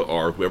the Death Note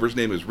are whoever's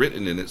name is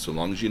written in it, so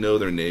long as you know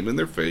their name and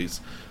their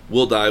face,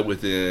 will die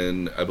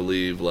within, I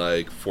believe,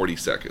 like 40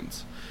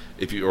 seconds.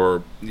 I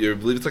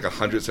believe it's like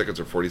 100 seconds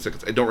or 40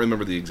 seconds. I don't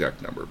remember the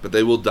exact number, but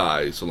they will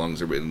die so long as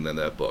they're written in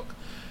that book.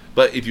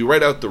 But if you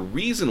write out the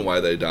reason why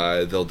they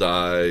die, they'll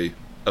die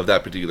of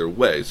that particular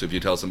way. So if you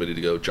tell somebody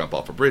to go jump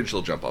off a bridge,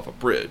 they'll jump off a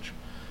bridge.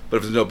 But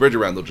if there's no bridge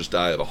around, they'll just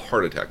die of a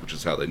heart attack, which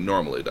is how they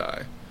normally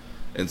die.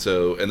 And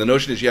the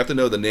notion is you have to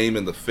know the name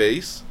and the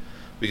face,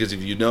 because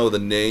if you know the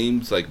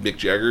names, like Mick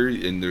Jagger,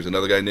 and there's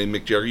another guy named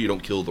Mick Jagger, you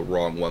don't kill the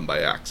wrong one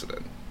by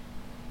accident.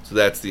 So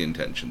that's the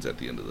intentions at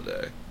the end of the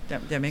day.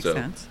 That makes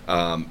sense.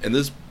 And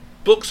these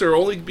books are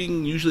only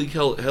being usually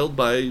held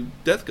by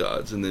death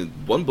gods, and then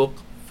one book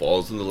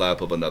falls in the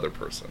lap of another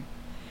person.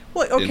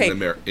 Well, okay.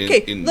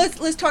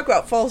 Let's talk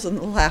about falls in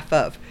the lap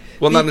of.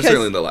 Well, not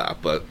necessarily in the lap,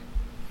 but.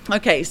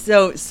 Okay,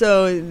 so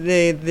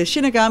the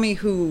Shinigami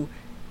who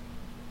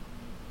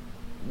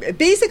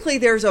basically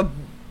there's a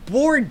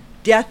bored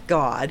death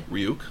god.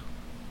 Ryuk.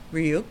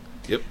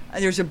 Yep.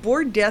 There's a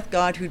bored death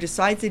god who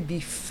decides it'd be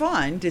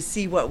fun to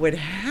see what would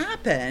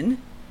happen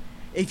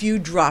if you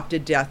dropped a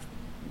death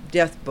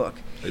book.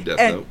 A Death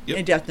Note. Yep.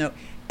 A Death Note.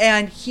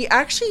 And he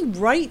actually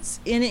writes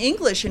in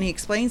English, and he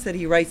explains that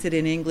he writes it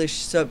in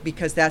English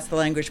because that's the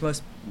language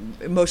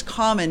most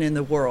common in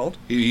the world.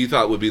 He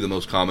thought would be the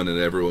most common,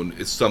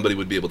 and somebody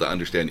would be able to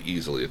understand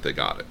easily if they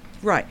got it.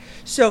 Right.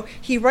 So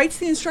he writes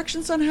the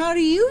instructions on how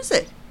to use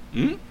it.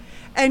 Mm-hmm.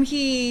 And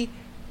he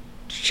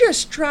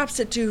just drops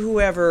it to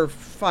whoever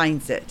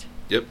finds it.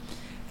 Yep.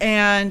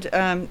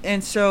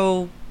 And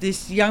so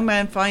this young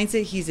man finds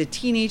it. He's a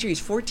teenager. He's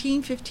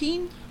 14,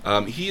 15?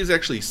 He is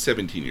actually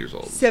 17 years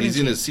old. 17. He's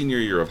in his senior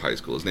year of high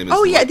school. His name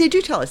is yeah, they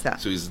do tell us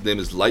that. So his name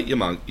is Light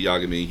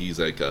Yagami. He's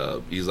like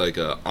a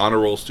honor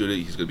roll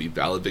student. He's going to be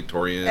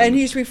valedictorian. And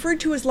he's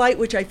referred to as Light,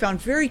 which I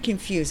found very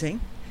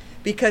confusing,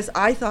 because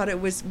I thought it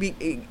was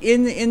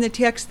in the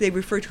text they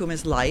refer to him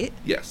as Light.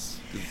 Yes.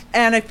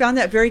 And I found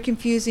that very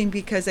confusing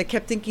because I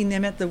kept thinking they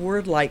meant the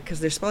word light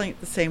because they're spelling it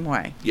the same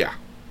way. Yeah.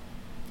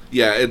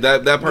 Yeah,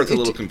 that part's a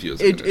little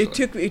confusing.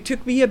 It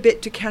took me a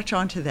bit to catch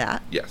on to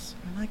that. Yes.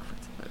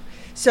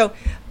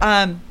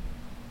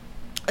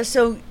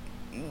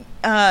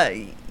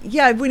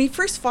 when he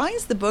first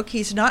finds the book,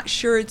 he's not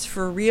sure it's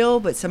for real,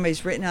 but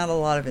somebody's written out a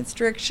lot of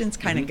instructions.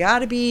 Kind of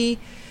gotta be.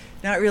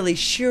 Not really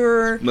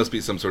sure. Must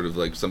be some sort of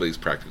like somebody's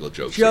practical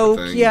joke sort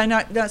of thing. Yeah,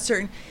 not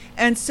certain.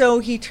 And so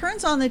he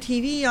turns on the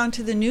TV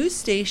onto the news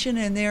station,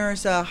 and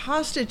there's a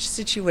hostage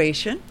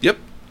situation. Yep.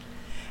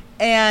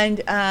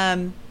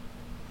 And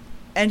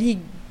he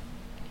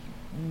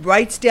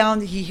writes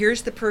down. He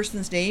hears the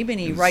person's name, and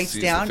he writes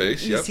down.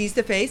 He sees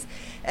the face,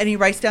 and he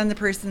writes down the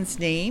person's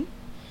name.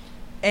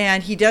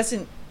 And he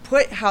doesn't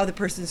put how the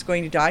person's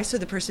going to die, so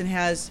the person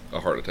has a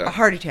heart attack. A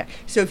heart attack.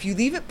 So if you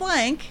leave it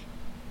blank,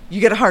 you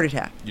get a heart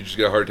attack. You just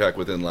get a heart attack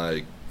within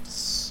like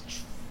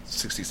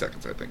 60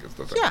 seconds, I think is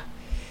the thing. Yeah.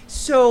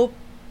 So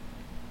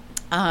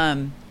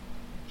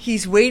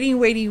he's waiting,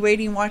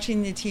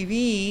 watching the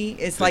TV.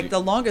 It's like the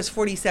longest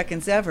 40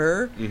 seconds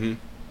ever. Mm-hmm.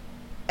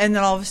 And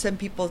then all of a sudden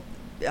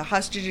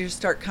hostages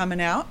start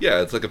coming out.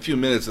 Yeah, it's like a few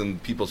minutes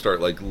and people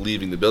start like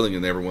leaving the building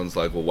and everyone's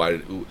like, well,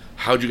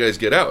 how'd you guys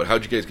get out?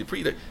 How'd you guys get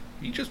free?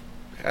 He just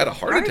had a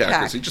heart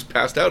attack. So he just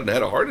passed out and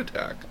had a heart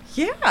attack.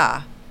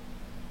 Yeah.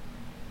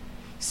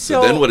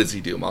 So then what does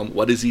he do, Mom?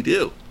 What does he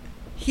do?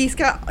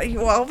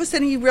 All of a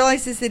sudden he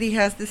realizes that he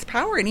has this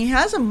power, and he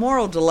has a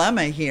moral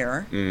dilemma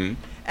here. Mm-hmm.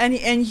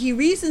 And he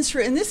reasons for,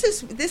 and this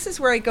is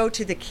where I go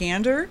to the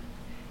candor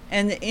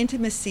and the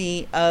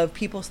intimacy of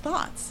people's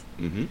thoughts,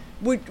 mm-hmm.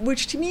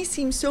 which to me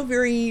seems so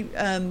very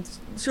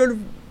sort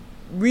of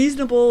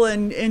reasonable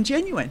and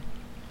genuine.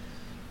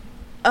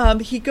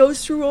 He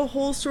goes through a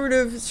whole sort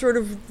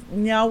of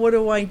now what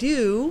do I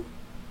do?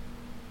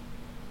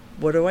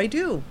 What do I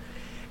do?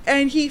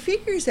 And he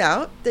figures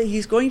out that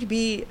he's going to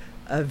be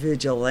a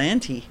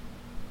vigilante.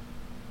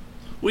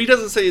 Well, he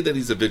doesn't say that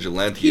he's a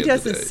vigilante. He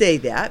doesn't say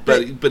that.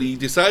 But he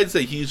decides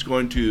that he's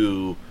going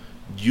to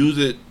use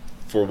it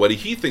for what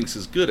he thinks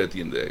is good at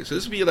the end of the day. So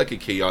this would be like a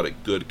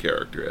chaotic good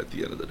character at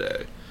the end of the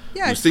day.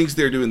 Yeah. Who thinks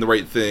they're doing the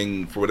right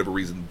thing for whatever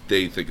reason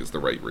they think is the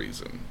right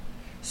reason.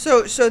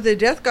 So the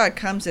death god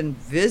comes and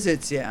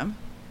visits him.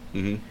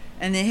 Mm-hmm.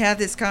 And they have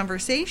this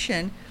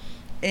conversation,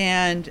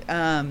 and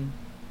the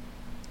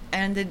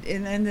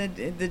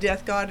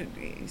death god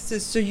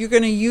says, "So you're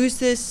going to use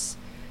this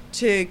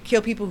to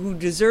kill people who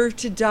deserve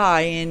to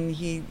die?" And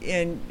he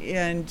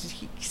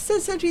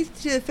says something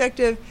to the effect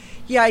of,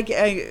 "Yeah,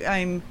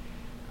 I'm."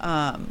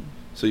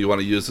 So you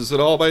want to use this at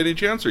all by any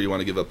chance, or you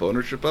want to give up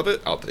ownership of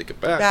it? I'll take it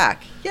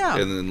back. Yeah.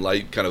 And then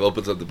Light kind of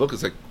opens up the book.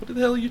 It's like, what the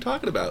hell are you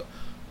talking about?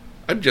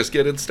 I'm just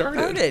getting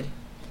started.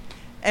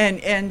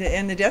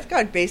 And the death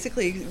god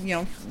basically,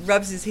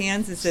 rubs his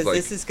hands and says,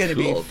 "This is going to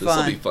be fun. This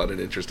will be fun and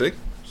interesting."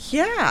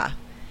 Yeah.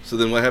 So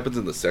then what happens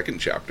in the second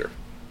chapter?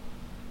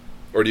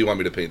 Or do you want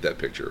me to paint that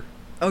picture?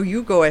 Oh,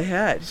 you go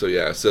ahead.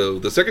 So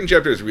the second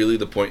chapter is really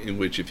the point in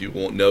which if you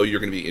won't know you're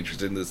going to be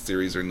interested in this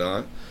series or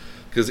not.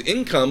 Because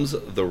in comes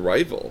the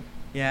rival.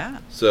 Yeah.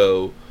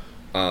 So,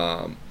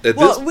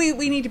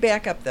 we need to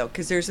back up, though,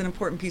 because there's an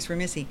important piece we're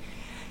missing.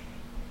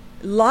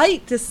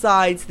 Light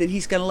decides that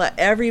he's going to let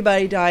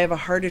everybody die of a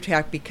heart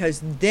attack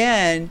because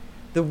then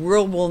the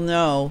world will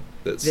know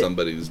that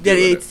somebody's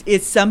doing it.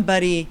 It's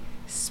somebody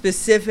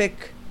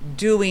specific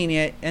doing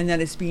it, and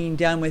that it's being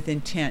done with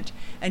intent.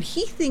 And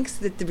he thinks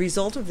that the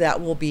result of that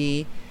will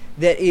be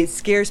that it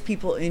scares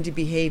people into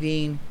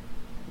behaving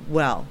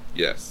well.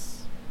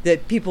 Yes.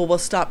 That people will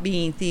stop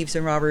being thieves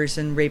and robbers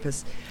and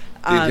rapists.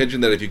 The intention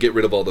that if you get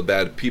rid of all the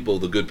bad people,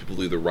 the good people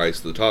will either rise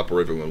to the top,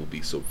 or everyone will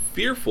be so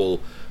fearful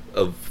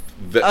of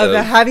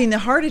having the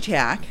heart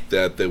attack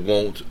that they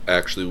won't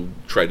actually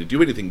try to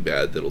do anything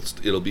bad.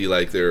 It'll be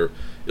like their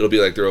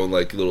own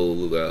like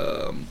little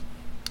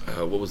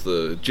what was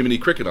the Jiminy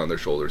Cricket on their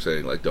shoulder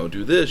saying like, "Don't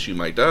do this, you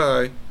might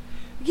die."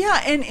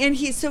 Yeah, and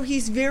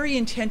he's very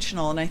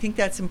intentional, and I think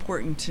that's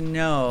important to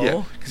know.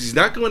 Yeah, because he's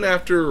not going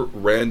after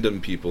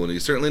random people, and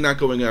he's certainly not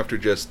going after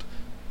just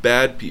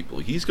bad people.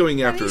 He's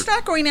going after. And he's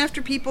not going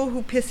after people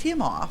who piss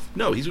him off.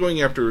 No, he's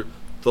going after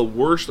the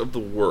worst of the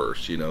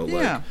worst.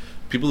 Like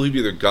people who've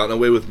either gotten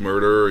away with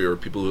murder, or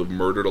people who have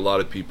murdered a lot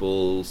of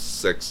people,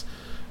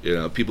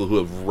 people who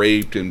have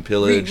raped and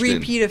pillaged,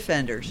 repeat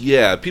offenders.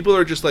 Yeah, people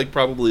are just like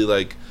probably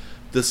like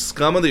the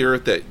scum of the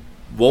earth that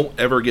won't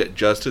ever get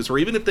justice, or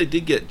even if they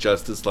did get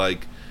justice,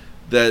 like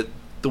that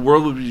the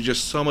world would be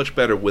just so much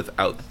better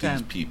without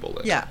these people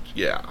in it.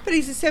 Yeah. But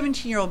he's a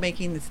 17-year-old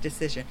making this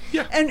decision.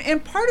 Yeah.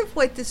 And part of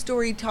what the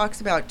story talks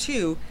about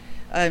too,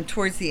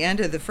 towards the end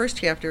of the first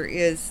chapter,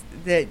 is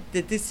that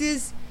this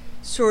is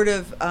sort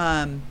of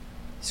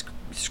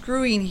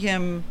screwing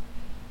him.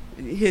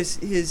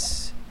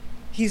 He's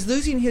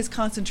losing his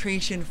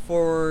concentration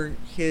for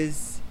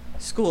his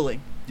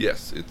schooling.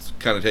 Yes, it's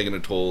kind of taking a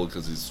toll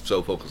because he's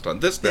so focused on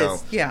this now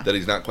that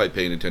he's not quite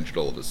paying attention to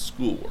all of his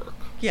schoolwork.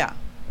 Yeah.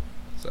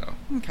 So.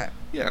 Okay.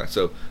 Yeah,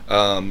 so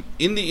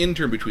in the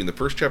interim between the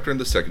first chapter and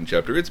the second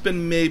chapter, it's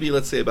been maybe,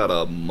 let's say, about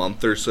a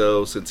month or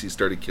so since he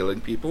started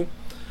killing people.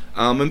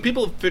 And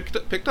people have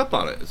picked up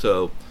on it.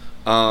 So,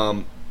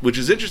 which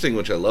is interesting,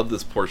 which I love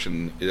this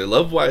portion. I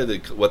love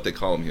what they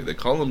call him here. They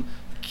call him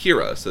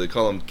Kira. So they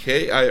call him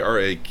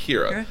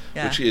Kira,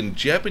 yeah. which in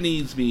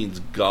Japanese means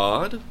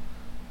God.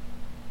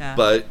 Yeah.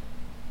 But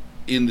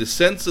in the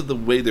sense of the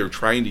way they're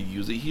trying to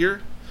use it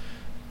here,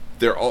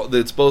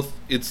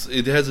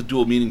 it has a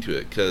dual meaning to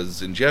it,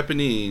 because in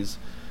Japanese,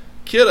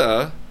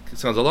 Kira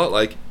sounds a lot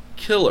like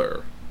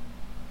killer.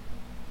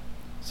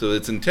 So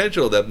it's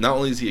intentional that not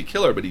only is he a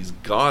killer, but he's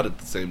God at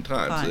the same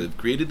time. Fine. So they've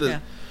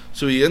created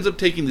so he ends up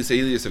taking this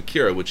alias of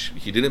Kira, which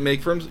he didn't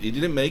make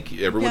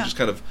everyone just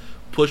kind of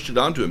pushed it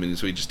onto him, and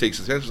so he just takes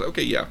his hands and says,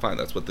 okay, yeah, fine,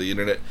 that's what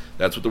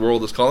the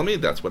world is calling me,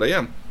 that's what I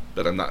am.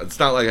 But I'm not. It's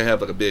not like I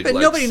have like a big. But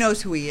nobody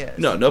knows who he is.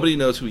 No, nobody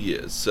knows who he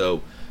is.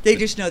 So they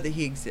just know that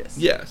he exists.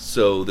 Yeah.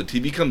 So the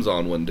TV comes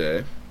on one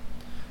day,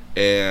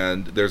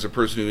 and there's a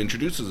person who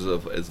introduces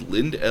himself as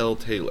Lind L.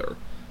 Taylor.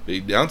 He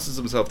announces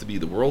himself to be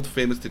the world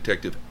famous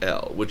detective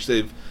L, which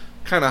they've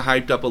kind of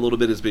hyped up a little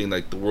bit as being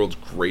like the world's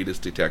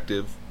greatest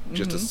detective,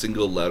 just a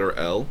single letter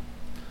L.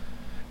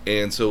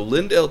 And so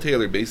Lind L.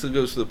 Taylor basically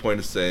goes to the point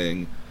of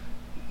saying,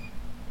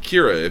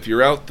 Kira, if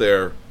you're out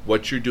there,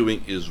 what you're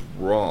doing is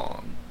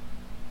wrong.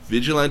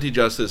 Vigilante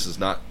justice is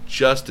not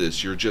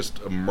justice. You're just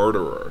a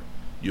murderer.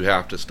 You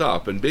have to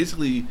stop. And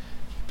basically, he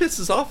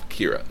pisses off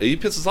Kira. He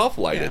pisses off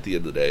Light at the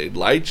end of the day.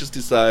 Light just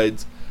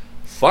decides,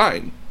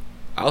 fine,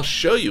 I'll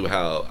show you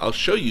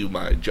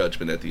my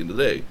judgment at the end of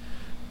the day.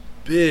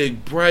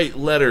 Big, bright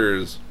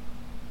letters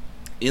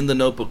in the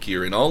notebook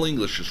here, in all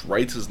English, just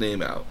writes his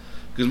name out.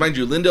 Because, mind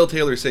you, Lind L.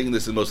 Taylor is saying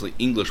this in mostly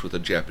English with a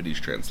Japanese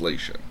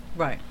translation.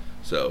 Right.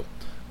 So,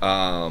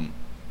 and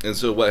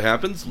so what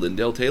happens? Lind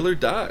L. Taylor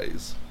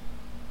dies.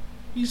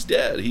 He's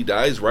dead. He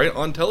dies right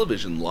on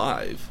television,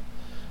 live.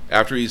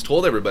 After he's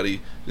told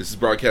everybody, this is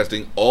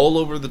broadcasting all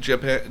over the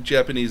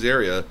Japanese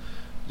area,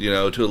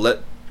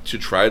 to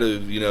try to,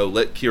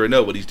 let Kira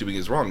know what he's doing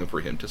is wrong and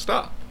for him to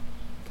stop.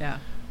 Yeah.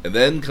 And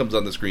then comes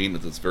on the screen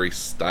with this very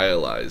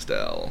stylized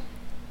L.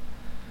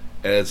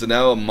 And it's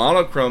now a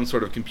monochrome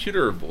sort of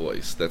computer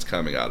voice that's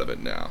coming out of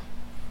it now.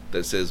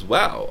 That says,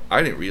 wow,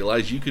 I didn't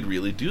realize you could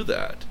really do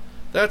that.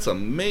 That's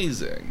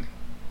amazing.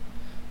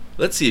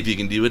 Let's see if you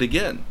can do it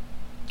again.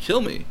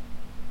 Kill me.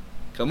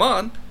 Come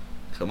on.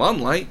 Come on,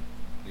 Light.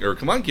 Or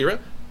come on, Kira.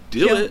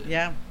 Do it.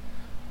 Yeah.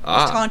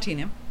 Taunting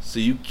him. So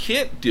you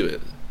can't do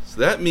it. So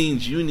that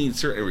means you need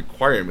certain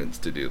requirements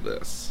to do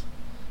this.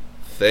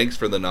 Thanks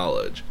for the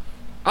knowledge.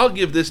 I'll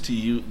give this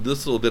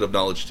little bit of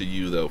knowledge to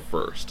you, though,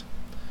 first.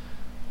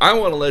 I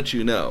want to let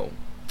you know,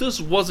 this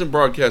wasn't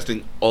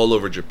broadcasting all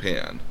over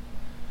Japan.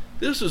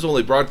 This was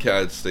only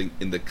broadcasting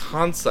in the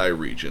Kansai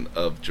region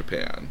of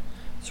Japan.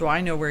 So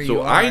I know where you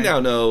are. So I now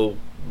know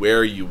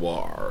where you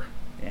are.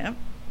 Yeah.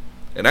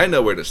 And I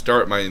know where to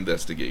start my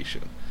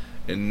investigation.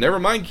 And never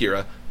mind,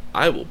 Kira,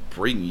 I will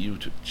bring you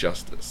to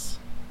justice.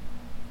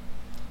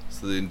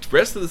 So the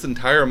rest of this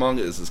entire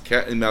manga is this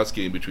cat and mouse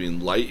game between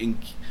Light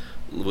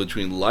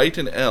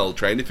and L,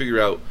 trying to figure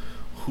out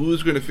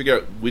who's going to figure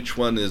out which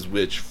one is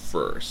which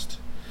first.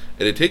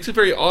 And it takes a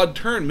very odd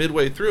turn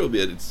midway through,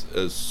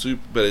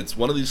 but it's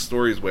one of these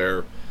stories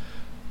where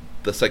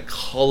the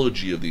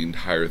psychology of the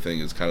entire thing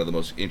is kind of the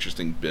most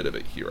interesting bit of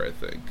it here, I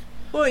think.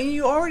 Well,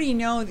 you already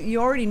know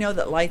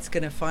that Light's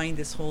going to find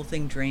this whole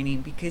thing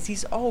draining because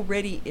he's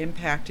already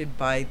impacted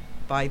by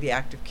the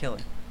act of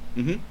killing.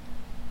 Mm-hmm.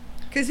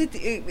 Because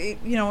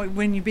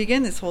when you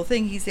begin this whole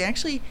thing, he's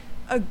actually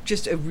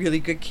just a really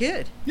good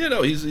kid. Yeah,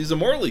 no, he's a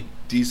morally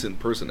decent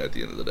person at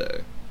the end of the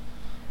day,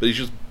 but he's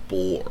just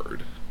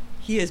bored.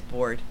 He is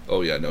bored.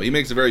 Oh yeah, no, he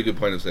makes a very good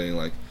point of saying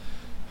like,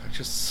 I'm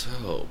just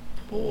so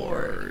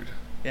bored.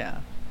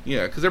 Yeah.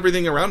 Yeah, because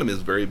everything around him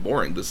is very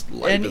boring. This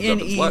life is up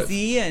its life. And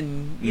easy,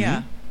 and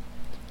yeah,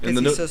 because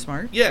he's so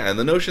smart. Yeah, and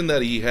the notion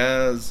that he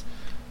has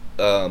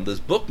this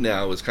book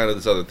now is kind of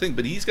this other thing,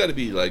 but he's got to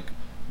be like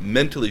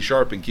mentally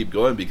sharp and keep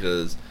going,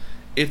 because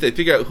if they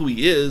figure out who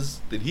he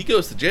is, then he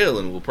goes to jail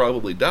and will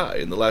probably die.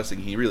 And the last thing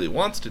he really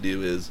wants to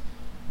do is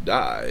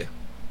die.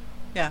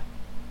 Yeah.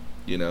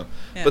 Yeah.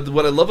 But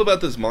what I love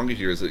about this manga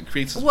here is it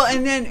creates... Well,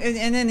 and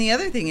then the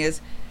other thing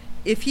is,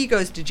 if he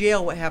goes to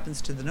jail, what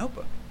happens to the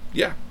notebook?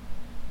 Yeah.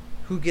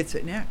 Who gets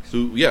it next?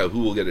 Who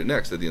will get it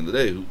next at the end of the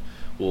day?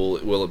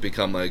 Will it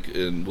become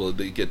will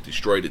it get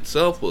destroyed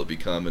itself? Will it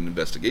become an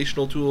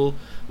investigational tool?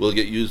 Will it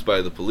get used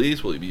by the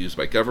police? Will it be used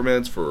by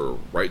governments for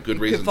good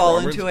reasons? Could fall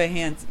into a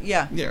hands.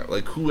 Yeah. Yeah,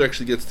 like who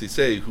actually gets to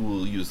say who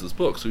will use this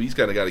book? So he's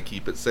kind of got to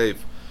keep it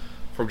safe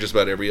from just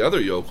about every other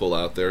yokel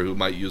out there who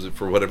might use it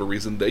for whatever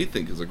reason they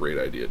think is a great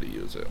idea to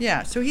use it.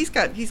 Yeah. So he's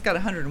got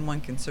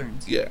 101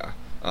 concerns. Yeah.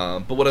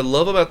 But what I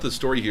love about the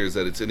story here is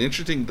that it's an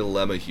interesting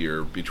dilemma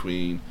here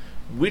between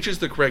which is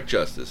the correct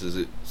justice. Is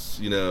it,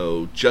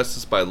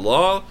 justice by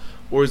law,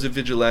 or is it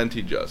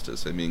vigilante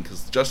justice? I mean,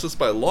 because justice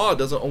by law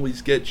doesn't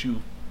always get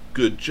you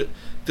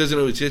doesn't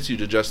always get you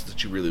to justice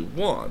that you really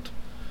want.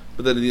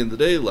 But then at the end of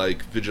the day,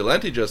 like,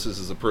 vigilante justice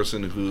is a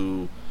person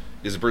who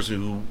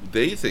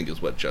they think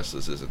is what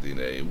justice is at the end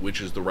of the day,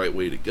 which is the right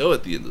way to go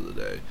at the end of the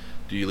day.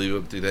 Do you leave it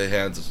up to the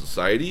hands of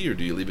society, or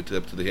do you leave it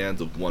up to the hands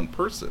of one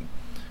person?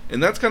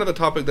 And that's kind of a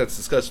topic that's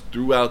discussed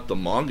throughout the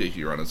manga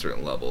here on a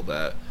certain level,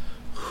 that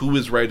who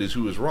is right is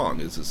who is wrong.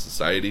 Is it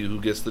society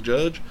who gets to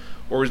judge,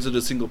 or is it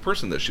a single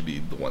person that should be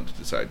the one to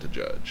decide to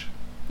judge?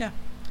 Yeah.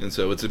 And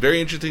so it's a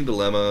very interesting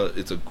dilemma.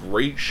 It's a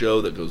great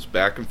show that goes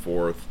back and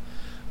forth.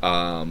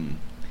 And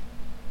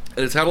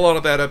it's had a lot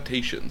of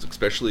adaptations,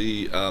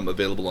 especially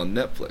available on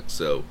Netflix.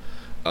 So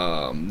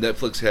so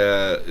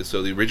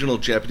the original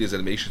Japanese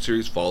animation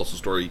series follows the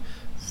story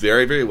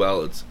very, very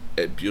well. It's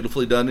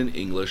beautifully done in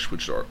English,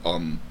 which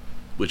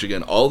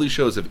again, all these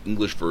shows have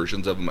English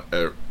versions of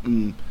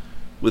them,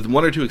 with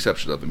one or two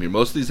exceptions of them here.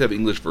 Most of these have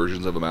English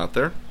versions of them out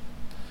there.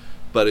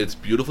 But it's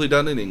beautifully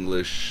done in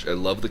English. I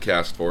love the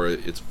cast for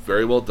it. It's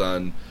very well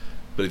done.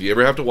 But if you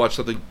ever have to watch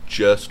something,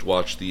 just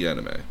watch the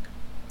anime.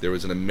 There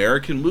was an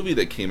American movie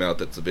that came out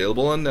that's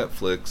available on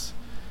Netflix.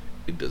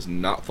 It does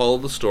not follow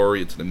the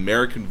story. It's an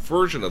American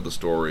version of the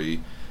story.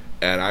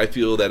 And I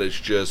feel that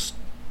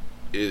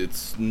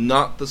it's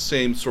not the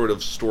same sort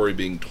of story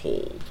being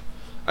told.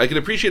 I can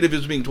appreciate if it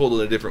was being told in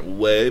a different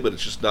way, but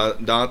it's just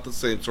not the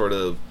same sort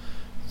of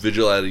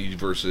vigilante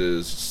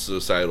versus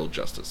societal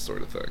justice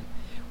sort of thing.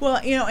 Well,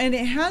 and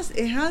it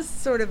has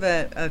sort of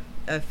a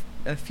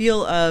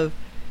feel of,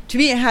 to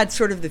me, it had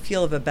sort of the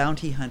feel of a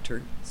bounty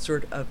hunter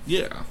sort of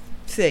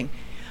thing,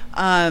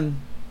 and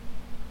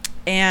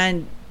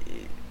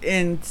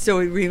so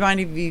it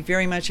reminded me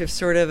very much of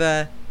sort of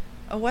a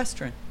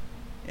Western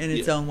in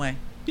its own way.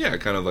 Yeah,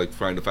 kind of like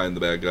trying to find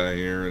the bad guy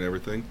here and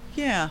everything.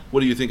 Yeah.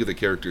 What do you think of the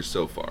characters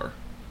so far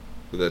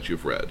that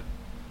you've read?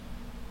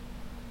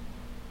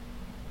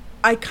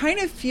 I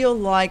kind of feel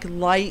like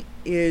Light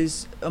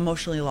is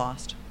emotionally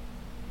lost.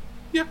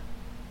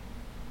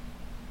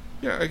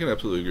 Yeah, I can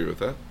absolutely agree with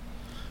that.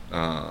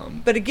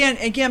 But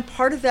again,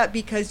 part of that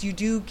because you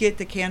do get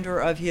the candor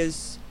of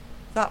his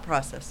thought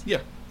process.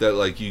 Yeah, that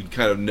like you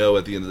kind of know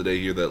at the end of the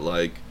day here that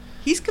like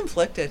he's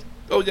conflicted.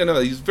 Oh yeah, no,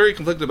 he's very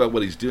conflicted about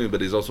what he's doing,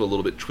 but he's also a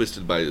little bit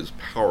twisted by his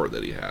power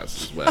that he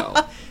has as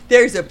well.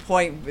 There's a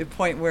point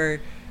where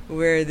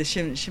the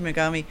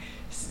Shimigami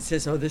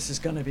says, "Oh, this is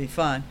going to be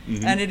fun,"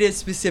 and it is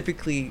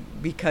specifically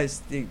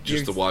because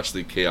just to watch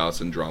the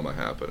chaos and drama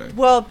happening.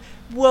 Well,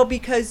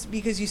 because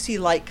you see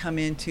Light come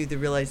into the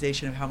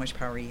realization of how much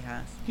power he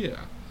has.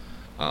 Yeah,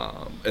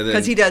 and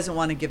because he doesn't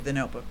want to give the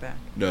notebook back.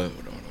 No.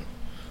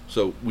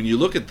 So when you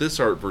look at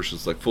this art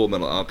versus like Full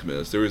Metal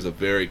Alchemist, there is a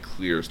very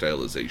clear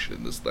stylization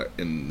in this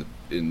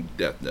in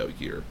Death Note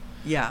here.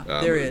 Yeah,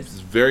 there is. It's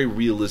a very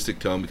realistic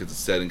tone because it's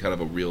set in kind of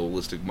a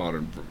realistic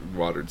modern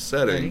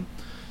setting,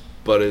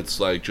 but it's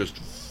like just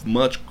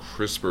much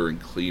crisper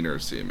and cleaner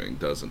seeming,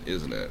 isn't it?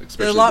 Especially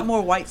there's a lot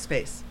more white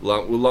space. A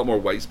lot more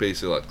white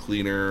space, a lot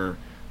cleaner.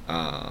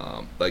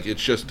 Like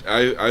it's just,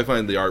 I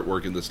find the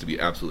artwork in this to be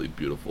absolutely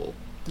beautiful.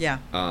 Yeah,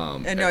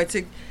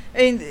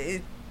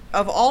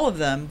 of all of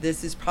them,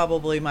 this is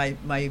probably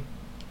my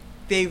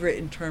favorite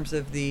in terms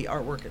of the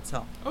artwork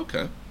itself.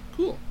 Okay,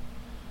 cool.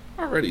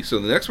 Alrighty, so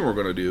the next one we're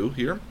going to do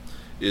here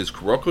is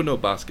Kuroko no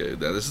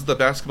Basket. Now, this is the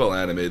basketball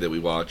anime that we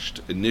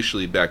watched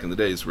initially back in the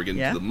day, so we're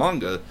getting to the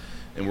manga,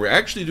 and we're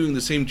actually doing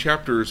the same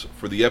chapters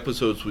for the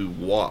episodes we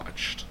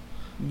watched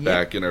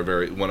back in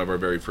one of our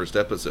very first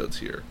episodes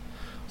here.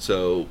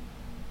 So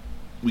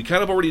we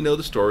kind of already know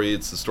the story.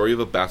 It's the story of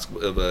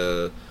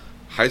a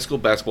high school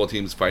basketball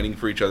teams fighting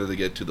for each other to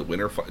get to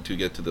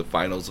the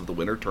finals of the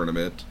winter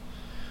tournament,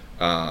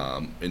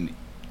 and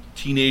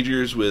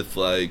teenagers with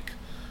like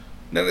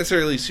not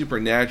necessarily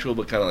supernatural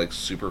but kind of like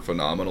super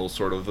phenomenal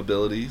sort of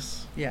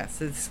abilities.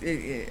 Yes, it's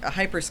a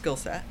hyper skill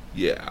set.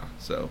 Yeah,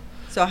 so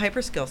a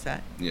hyper skill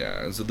set.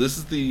 Yeah, and so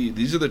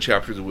these are the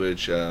chapters in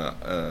which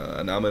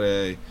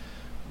Anamane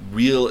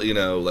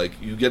like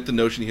you get the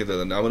notion here that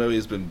Anamane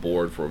has been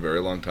bored for a very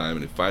long time,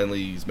 and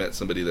finally he's met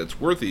somebody that's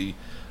worthy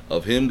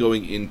of him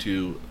going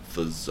into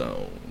the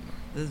zone.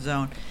 The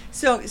zone.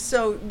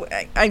 So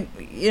I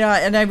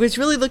and I was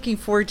really looking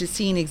forward to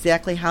seeing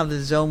exactly how the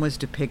zone was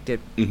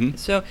depicted. Mm-hmm.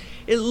 So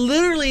it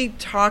literally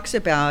talks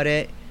about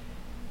it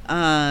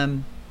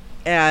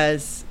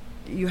as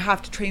you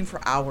have to train for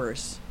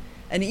hours.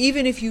 And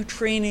even if you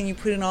train and you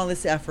put in all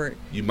this effort,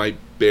 you might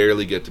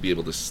barely get to be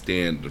able to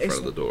stand in front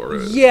of the door.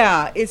 Right?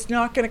 Yeah, it's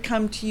not going to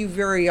come to you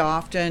very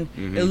often.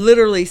 Mm-hmm. It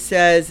literally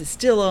says it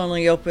still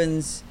only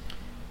opens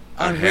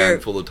a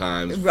handful of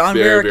times, on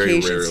very, rare very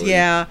occasions. rarely.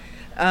 Yeah,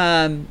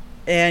 and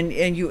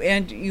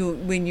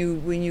when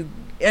you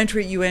enter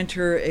it, you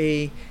enter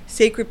a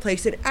sacred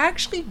place that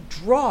actually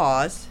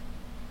draws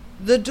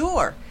the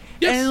door.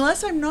 Yes. And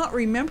unless I'm not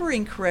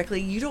remembering correctly,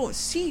 you don't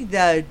see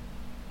the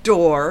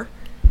door.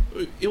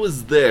 It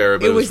was there.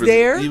 But It was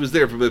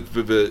there,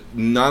 but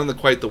not in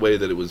quite the way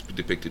that it was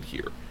depicted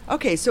here.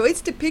 Okay, so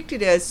it's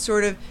depicted as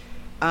sort of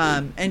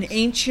an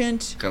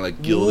ancient kind of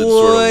like gilded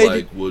sort of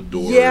like wood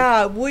door.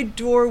 Yeah, wood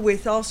door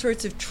with all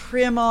sorts of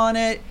trim on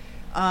it.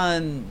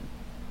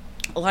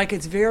 Like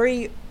it's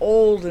very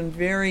old and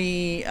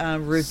very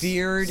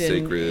revered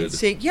sacred.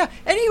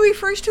 And he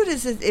refers to it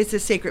as it's a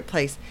sacred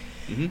place.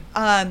 Mm-hmm.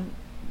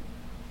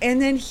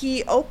 And then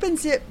he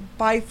opens it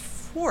by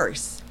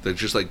force. They're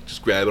just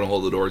grabbing a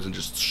hold of the doors and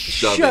just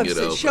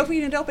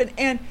shoving it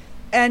open.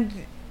 And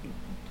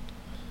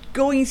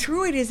going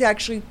through it is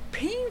actually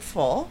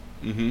painful.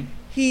 Mm-hmm.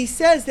 He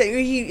says that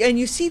and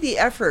you see the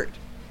effort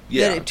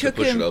that it took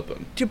to push him it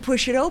open. to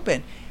push it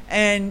open.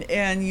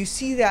 and you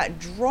see that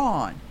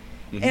drawn.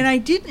 Mhm. And I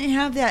didn't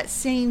have that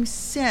same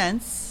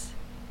sense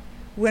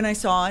when I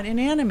saw it in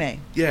anime.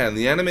 Yeah, in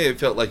the anime, it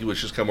felt like it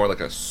was just kind of more like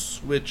a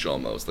switch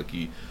almost. Like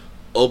he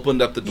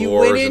opened up the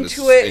doors You went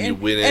into it, and you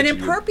went and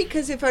into in part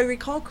because if I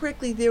recall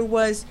correctly, there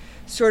was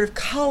sort of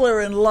color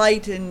and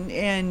light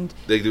and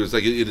like there was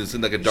like it is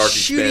in like a dark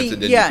shooting, expanse,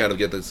 and then yeah. you kind of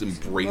get this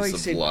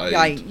embrace of light.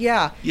 Light,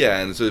 yeah. Yeah,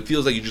 and so it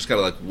feels like you just kind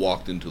of like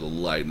walked into the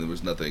light, and there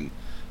was nothing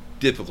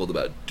difficult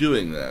about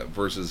doing that.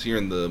 Versus here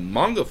in the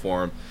manga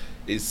form,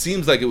 it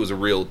seems like it was a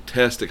real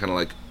test to kind of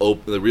like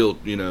open the real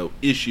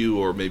issue,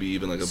 or maybe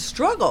even like a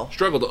struggle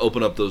to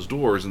open up those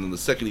doors. And then the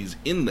second he's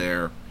in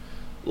there,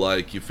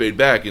 like you fade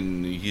back,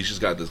 and he's just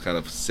got this kind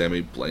of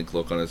semi-blank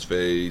look on his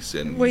face,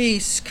 and well,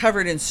 he's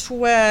covered in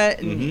sweat,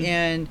 and, Mhm.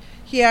 and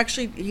he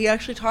actually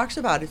talks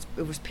about it.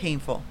 It was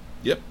painful,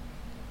 yep.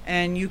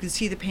 and you can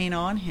see the pain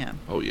on him.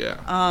 Oh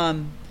yeah.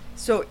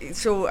 So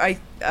I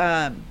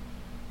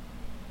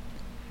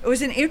it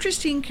was an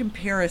interesting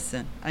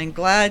comparison. I'm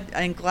glad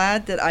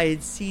that I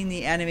had seen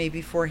the anime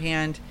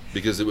beforehand.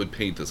 Because it would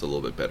paint this a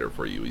little bit better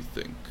for you, we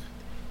think.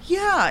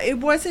 Yeah, it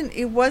wasn't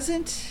in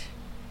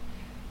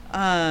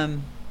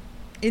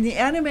the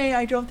anime,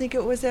 I don't think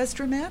it was as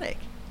dramatic.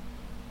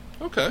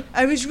 Okay.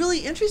 I was really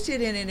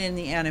interested in it in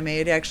the anime.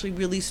 It actually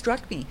really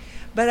struck me.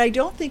 But I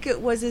don't think it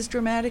was as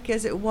dramatic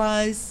as it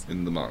was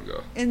In the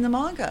manga. in the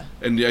manga.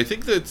 And I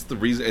think that's the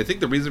reason. I think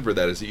the reason for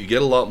that is that you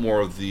get a lot more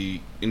of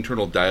the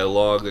internal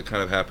dialogue that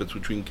kind of happens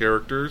between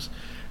characters,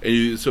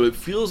 and so it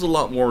feels a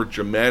lot more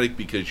dramatic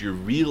because you're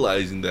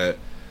realizing that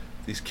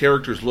these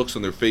characters' looks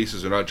on their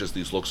faces are not just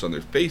these looks on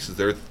their faces.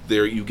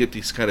 They're you get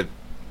these kind of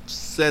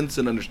sense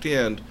and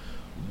understand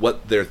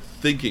what they're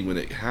thinking when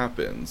it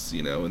happens,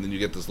 and then you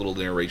get this little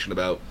narration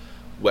about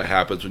what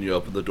happens when you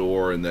open the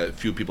door, and that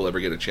few people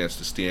ever get a chance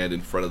to stand in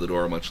front of the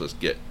door, much less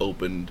get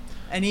opened.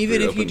 And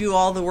even if you do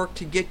all the work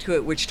to get to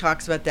it, which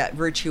talks about that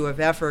virtue of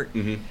effort,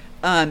 Mm-hmm.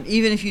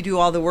 even if you do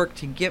all the work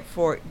to get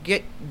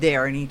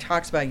there, and he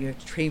talks about you have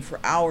to train for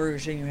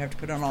hours and you have to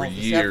put on all For this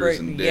years effort,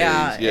 and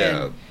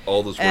days,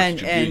 all this work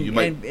that you do, you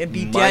might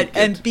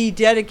be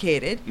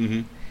dedicated.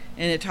 Mm-hmm.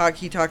 And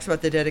he talks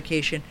about the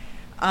dedication.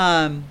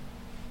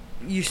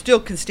 You still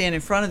can stand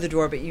in front of the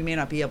door, but you may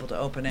not be able to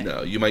open it.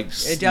 No, you might.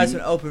 It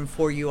doesn't open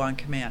for you on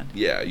command.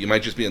 Yeah, you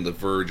might just be on the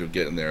verge of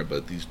getting there,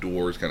 but these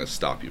doors kind of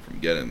stop you from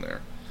getting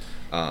there.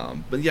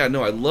 But yeah,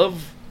 no,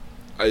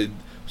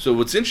 So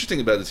what's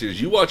interesting about this here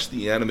is you watched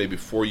the anime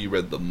before you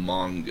read the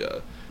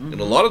manga. Mm-hmm. In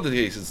a lot of the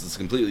cases, it's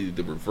completely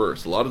the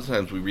reverse. A lot of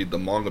times we read the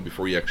manga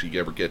before you actually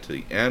ever get to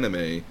the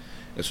anime,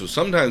 and so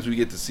sometimes we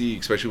get to see,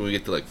 especially when we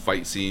get to like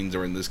fight scenes,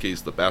 or in this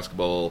case the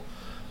basketball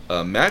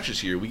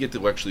matches here, we get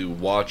to actually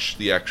watch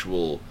the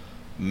actual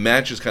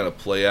matches kind of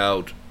play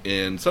out,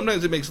 and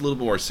sometimes it makes a little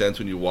bit more sense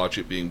when you watch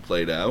it being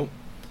played out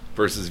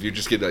versus if you're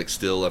just getting like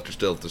still after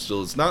still after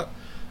still. It's not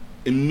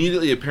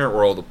immediately apparent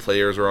where all the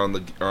players are on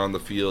the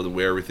field and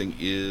where everything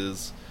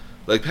is.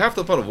 Like half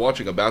the fun of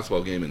watching a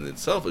basketball game in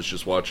itself is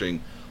just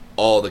watching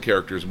all the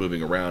characters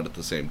moving around at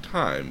the same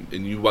time.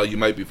 And while you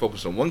might be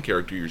focused on one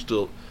character,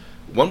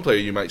 one player,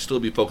 you might still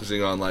be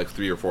focusing on like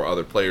 3 or 4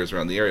 other players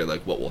around the area,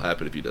 like what will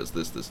happen if he does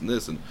this, this, and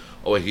this, and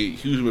he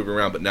was moving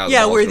around, but now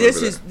yeah, where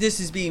this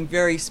is being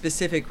very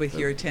specific with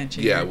your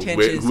attention. Yeah, your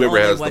attention is whoever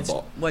only has the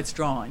ball, what's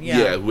drawn.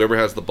 Yeah, whoever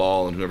has the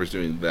ball and whoever's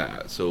doing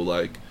that. So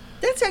like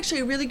that's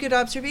actually a really good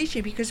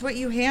observation because what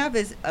you have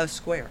is a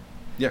square.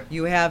 Yeah,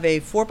 you have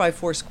a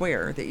 4x4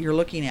 square that you're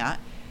looking at.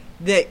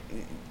 That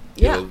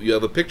you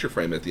have a picture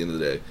frame at the end of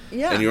the day.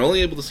 Yeah, and you're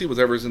only able to see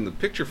whatever's in the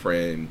picture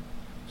frame,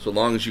 so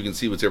long as you can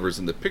see whatever's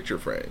in the picture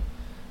frame.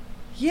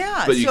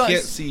 Yeah, but you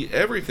can't see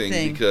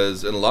everything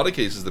because in a lot of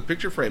cases the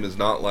picture frame is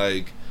not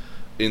like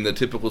in the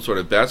typical sort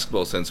of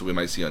basketball sense that we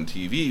might see on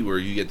TV, where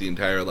you get the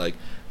entire like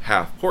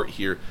half court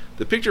here.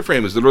 The picture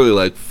frame is literally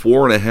like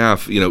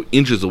 4.5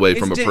 inches away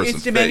from a person's face.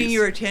 It's demanding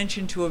your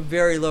attention to a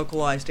very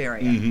localized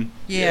area. Mm-hmm.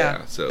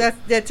 Yeah, so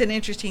that's an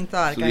interesting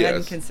thought. I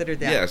hadn't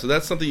considered that. Yeah, so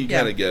that's something you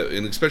kind of get,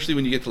 and especially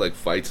when you get to like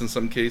fights in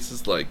some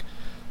cases, like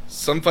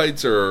some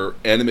fights are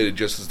animated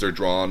just as they're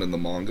drawn in the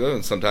manga,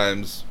 and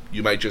sometimes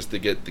you might just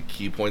get the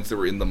key points that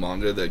were in the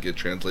manga that get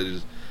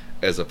translated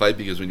as a fight,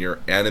 because when you're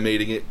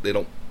animating it, they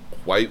don't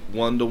quite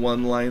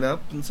one-to-one line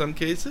up in some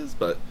cases,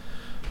 but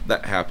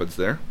that happens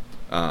there.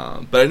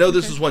 But I know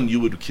this is one you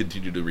would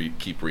continue to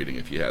keep reading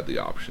if you had the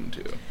option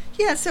to.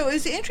 Yeah, so it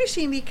was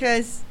interesting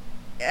because,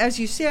 as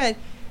you said,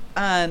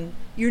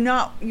 you're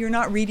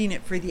not reading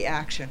it for the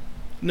action.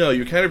 No,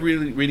 you're kind of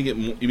reading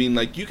it. I mean,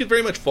 like, you could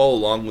very much follow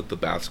along with the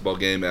basketball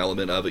game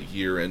element of it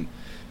here and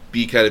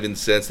be kind of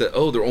incensed that,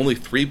 they're only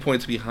 3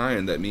 points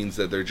behind. That means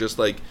that they're just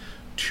like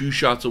 2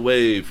 shots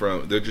away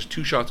they're just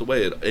 2 shots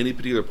away at any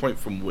particular point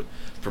from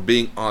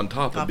being on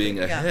top and being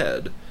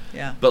ahead.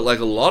 Yeah. But like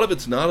a lot of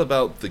it's not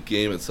about the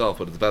game itself,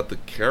 but it's about the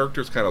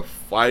characters kind of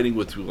fighting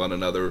with one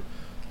another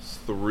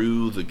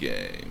through the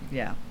game.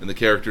 Yeah. And the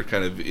character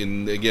kind of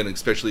again,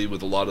 especially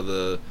with a lot of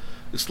the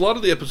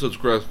episodes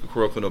of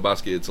Kuroko no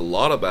Basket, it's a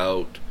lot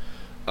about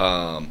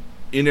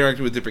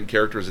interacting with different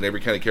characters and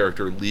every kind of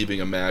character leaving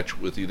a match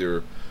with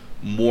either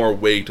more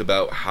weight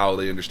about how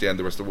they understand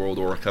the rest of the world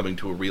or coming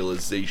to a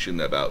realization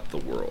about the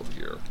world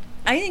here.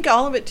 I think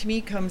all of it to me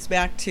comes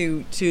back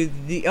to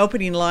the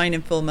opening line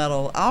in Full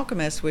Metal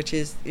Alchemist, which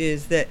is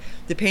that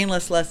the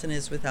painless lesson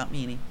is without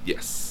meaning.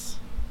 Yes.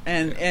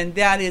 And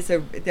that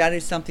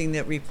is something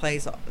that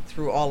replays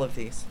through all of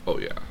these. Oh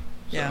yeah.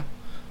 Yeah.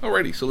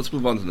 Alrighty, so let's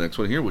move on to the next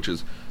one here, which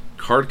is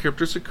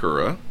Cardcaptor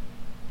Sakura.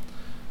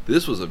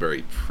 This was a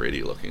very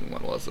pretty looking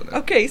one, wasn't it?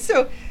 Okay,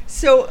 so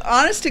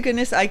honest to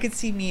goodness, I could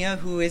see Mia,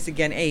 who is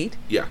again 8,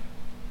 Yeah.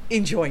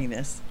 enjoying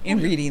this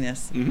and reading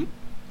this. Mm-hmm.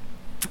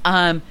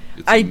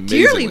 It's I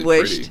dearly amazingly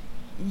wished. pretty.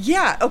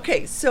 Yeah.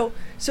 Okay. So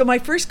my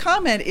first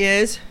comment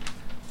is,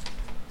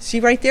 see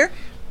right there,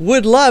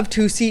 would love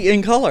to see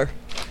in color.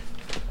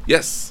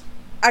 Yes.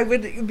 I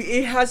would.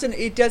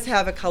 It does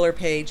have a color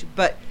page,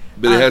 but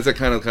But it has that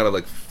kind of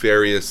like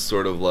various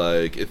sort of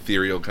like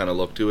ethereal kind of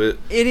look to it.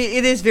 It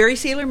is very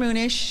Sailor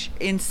Moonish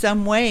in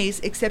some ways,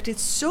 except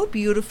it's so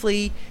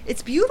beautifully.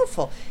 It's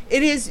beautiful.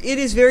 It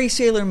is very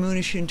Sailor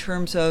Moonish in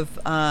terms of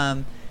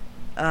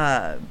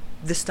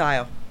the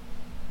style.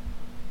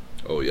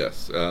 Oh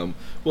yes.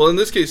 Well, in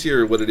this case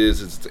here, what it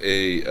is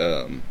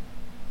a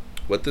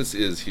what this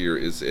is here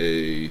is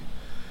a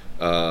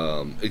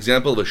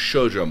example of a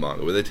shoujo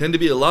manga, where they tend to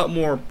be a lot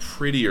more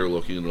prettier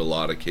looking in a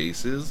lot of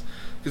cases.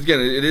 Because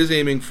again, it is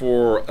aiming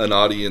for an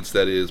audience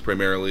that is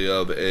primarily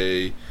of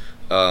a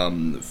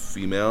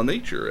female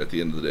nature at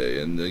the end of the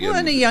day, and again, Well,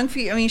 and a young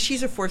I mean,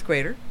 she's a 4th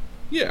grader.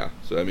 yeah.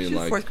 So I mean, She's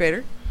like, a 4th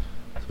grader.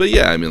 but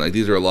yeah, I mean, like,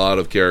 these are a lot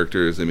of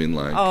characters. I mean,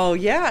 like, Oh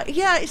yeah.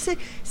 And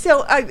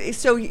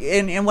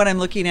what I'm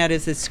looking at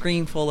is a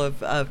screen full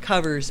of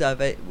covers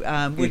of it,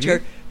 which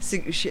are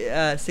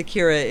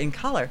Sakura in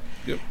color.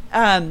 Yep.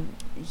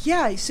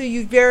 Yeah. So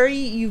you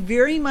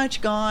very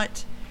much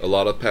got. a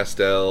lot of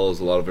pastels,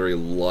 a lot of very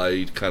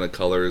light kind of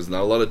colors,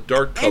 not a lot of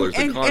dark colors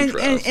in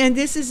contrast. And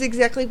this is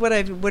exactly what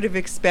I would have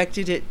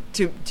expected it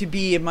to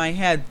be in my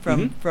head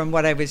from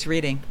what I was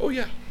reading. Oh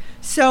yeah.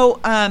 So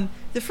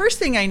the first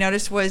thing I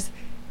noticed was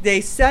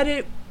they set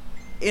it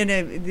in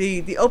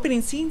the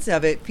opening scenes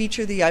of it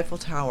feature the Eiffel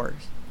Tower,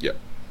 Yeah.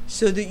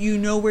 so that you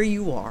know where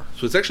you are.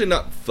 So it's actually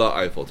not the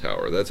Eiffel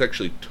Tower. That's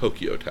actually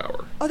Tokyo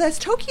Tower. Oh, that's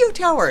Tokyo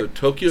Tower. So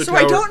Tokyo So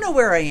Tower. I don't know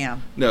where I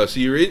am. No, so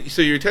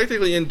you're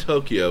technically in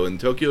Tokyo, and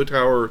Tokyo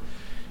Tower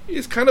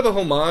is kind of a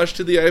homage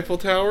to the Eiffel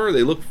Tower.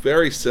 They look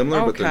very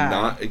similar, but they're Okay.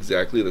 not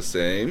exactly the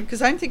same.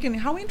 Because I'm thinking,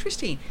 how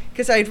interesting.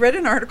 Because I'd read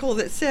an article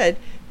that said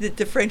that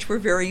the French were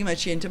very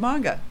much into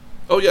manga.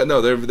 Oh yeah,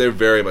 no, they're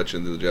very much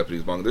into the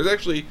Japanese manga. There's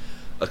actually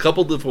a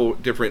couple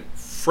different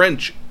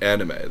French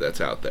anime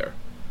that's out there.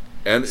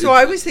 And So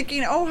I was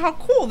thinking, oh, how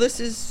cool this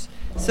is.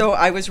 So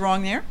I was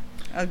wrong there.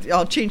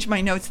 I'll change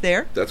my notes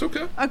there. That's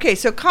okay. Okay,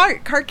 so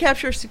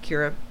Cardcaptor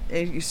Sakura.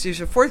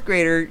 She's a 4th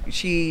grader.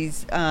 She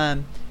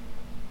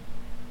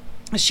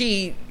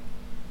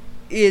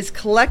is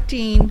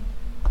collecting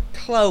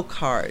Clo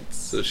cards.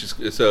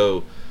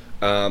 So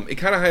it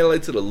kind of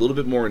highlights it a little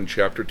bit more in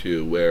chapter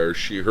 2, where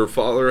her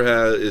father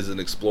is an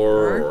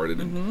explorer or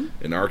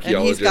an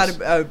archaeologist. And he's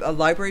got a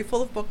library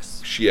full of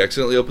books. She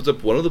accidentally opens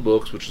up one of the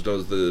books, which is known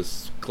as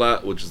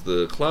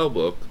the Clow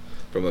book,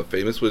 from a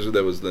famous wizard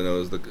that was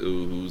known as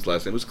whose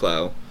last name was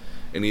Clow,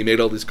 and he made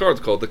all these cards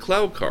called the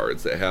Clow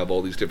cards that have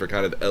all these different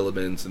kind of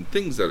elements and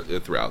things that are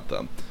throughout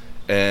them.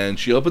 And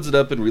she opens it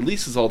up and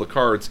releases all the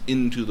cards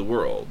into the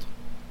world.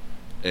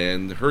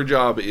 And her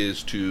job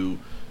is to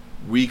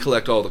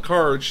recollect all the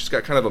cards. She's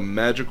got kind of a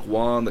magic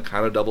wand that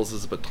kind of doubles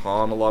as a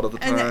baton a lot of the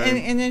time.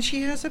 And then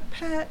she has a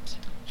pet.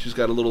 She's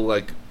got a little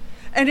like.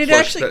 And it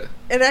plush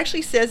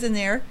actually says in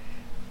there,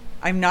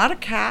 I'm not a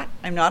cat,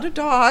 I'm not a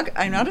dog,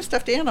 I'm not a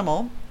stuffed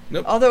animal.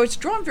 Nope. Although it's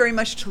drawn very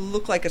much to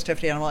look like a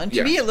stuffed animal. And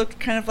to me it looked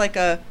kind of like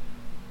a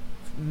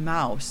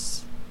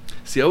mouse.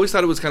 See, I always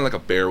thought it was kind of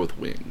like a bear with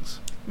wings.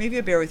 Maybe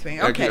a bear with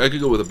wings. Okay. I could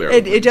go with a bear.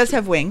 It does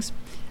have wings.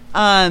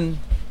 Yeah.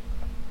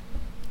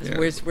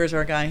 Where's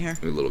our guy here?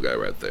 The little guy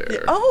right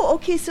there. Oh,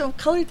 okay. So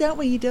colored that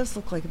way, he does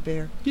look like a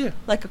bear. Yeah.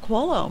 Like a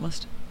koala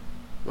almost.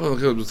 Well,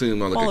 I was thinking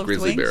more like Koala a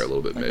grizzly with bear a wings?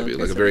 little bit, Like a maybe. Like a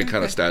grizzly very bear?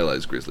 kind of Okay.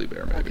 stylized grizzly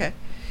bear, maybe. Okay.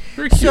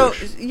 Very cute. So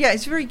yeah,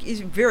 it's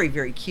very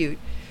very cute.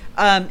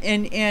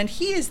 And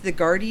he is the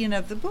guardian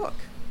of the book.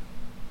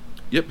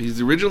 Yep,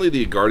 he's originally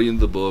the guardian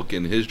of the book,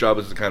 and his job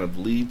is to kind of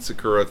lead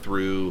Sakura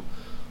through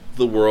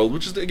the world,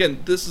 which is, again,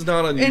 this is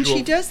not unusual. And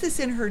she does this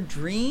in her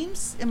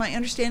dreams. Am I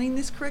understanding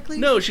this correctly?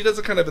 No, she does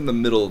it kind of in the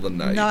middle of the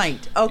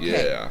night.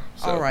 Okay. Yeah.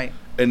 All right.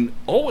 And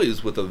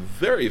always with a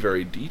very,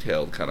 very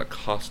detailed kind of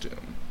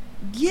costume.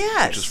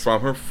 Yes. Which is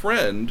from her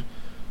friend,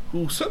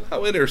 who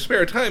somehow in her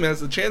spare time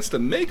has the chance to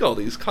make all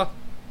these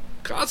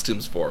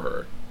costumes for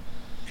her.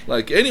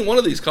 Like, any one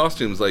of these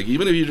costumes, like,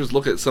 even if you just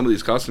look at some of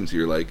these costumes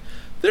here, like,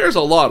 there's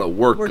a lot of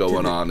work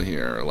going on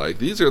here. Like,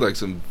 these are, like,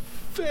 some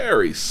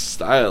very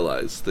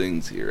stylized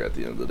things here at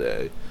the end of the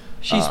day.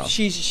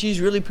 She's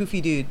really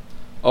poofy dude.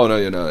 Oh,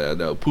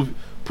 no.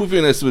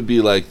 Poofiness would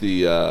be, like,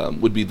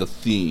 the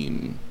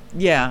theme.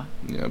 Yeah.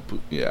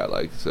 Yeah,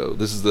 like, so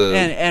this is the...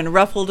 And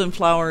ruffled and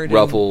flowered.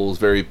 Ruffles,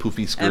 very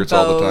poofy skirts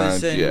all the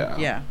time.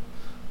 Yeah.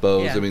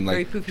 bows. Yeah, I mean,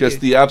 very like poofy just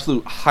dude. the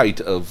absolute height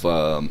of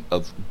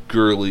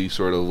girly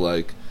sort of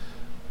like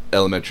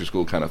elementary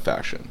school kind of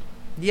fashion.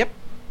 Yep.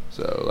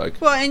 So like,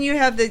 Well, and you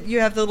have the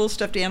little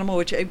stuffed animal,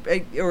 which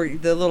or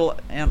the little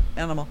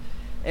animal,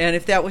 and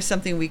if that was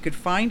something we could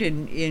find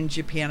in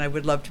Japan, I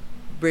would love to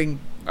bring.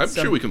 I'm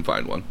sure we can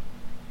find one.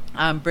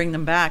 Bring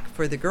them back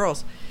for the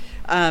girls,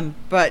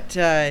 but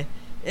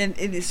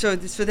and so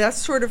that's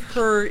sort of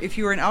her. If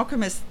you were an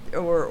alchemist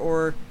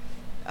or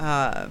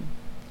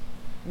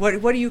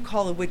what do you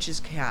call a witch's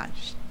cat?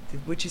 The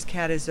witch's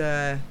cat is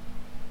a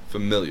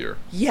Familiar.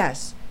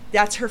 yes.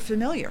 That's her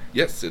familiar.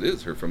 Yes, it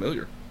is her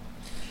familiar.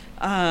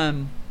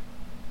 And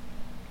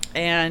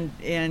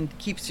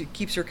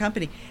keeps her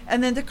company.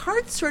 And then the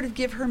cards sort of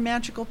give her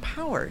magical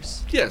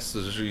powers. Yes,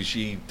 so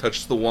she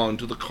touches the wand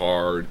to the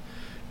card,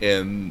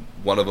 and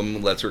one of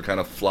them lets her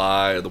kind of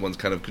fly. The ones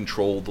kind of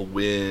control the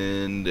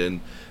wind, and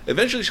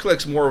eventually she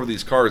collects more of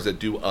these cards that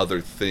do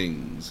other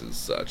things and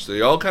such. So they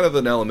all kind of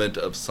an element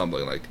of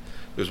something. Like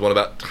there's one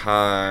about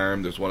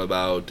time. There's one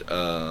about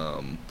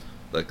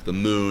like the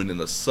moon and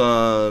the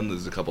sun.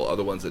 There's a couple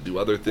other ones that do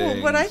other things.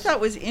 Well, what I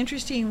thought was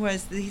interesting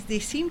was they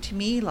seemed to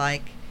me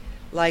like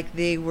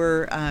they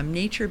were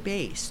nature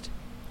based.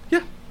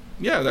 Yeah,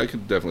 I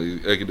could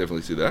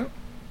definitely see that.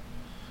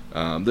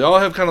 They all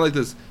have kind of like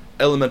this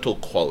elemental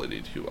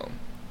quality to them.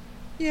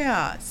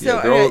 Yeah. So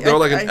Yeah, they're all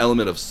like an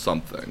element of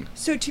something.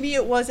 So to me,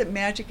 it wasn't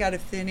magic out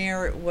of thin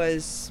air. It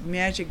was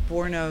magic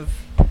born of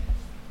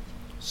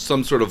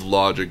Some sort of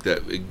logic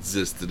that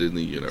existed in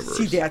the universe.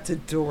 See, that's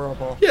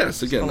adorable.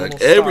 Yes, again, Just like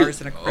little every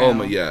stars and a oh my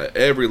crown. yeah,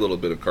 every little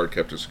bit of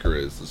Cardcaptor Sakura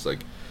is this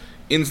like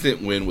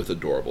instant win with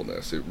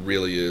adorableness. It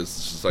really is.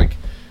 It's just like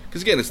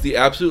because again, it's the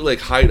absolute like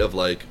height of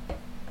like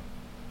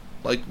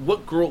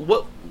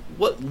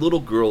what little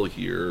girl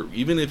here,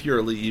 even if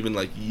you're even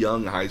like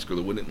young high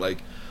schooler, wouldn't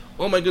like,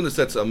 oh my goodness,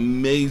 that's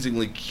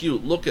amazingly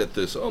cute. Look at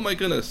this. Oh my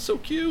goodness, so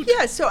cute.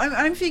 Yeah. So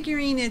I'm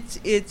figuring it's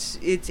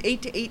 8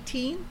 to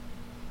 18.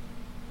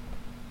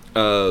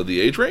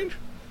 The age range?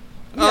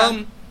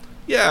 Yeah.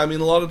 Yeah, I mean,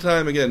 a lot of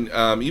time, again,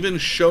 even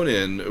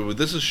shonen,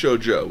 this is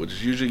shoujo, which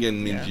is usually,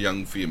 again, means Yeah.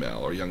 young female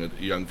or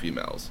young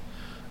females.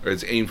 Or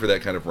it's aimed for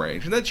that kind of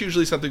range. And that's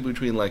usually something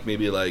between, like,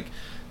 maybe, like,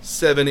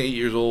 7, 8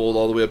 years old,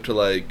 all the way up to,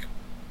 like,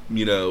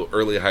 you know,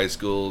 early high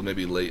school,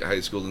 maybe late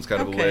high school in this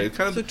kind of a way.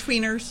 Kind of, so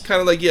tweeners. kind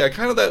of like, yeah,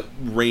 kind of that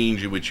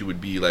range in which you would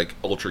be, like,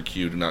 ultra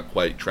cute and not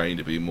quite trying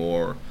to be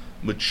more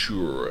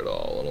mature at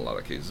all in a lot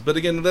of cases. But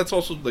again, that's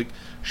also like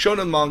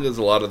shonen manga is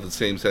a lot of the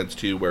same sense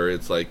too, where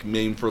it's like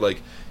aimed for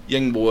like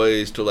young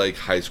boys to like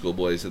high school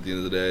boys at the end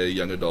of the day,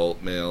 young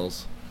adult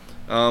males.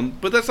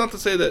 But that's not to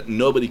say that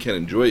nobody can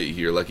enjoy it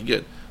here. Like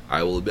again,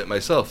 I will admit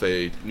myself,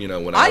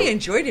 when I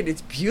enjoyed it.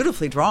 It's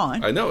beautifully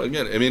drawn. I know,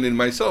 again, I mean in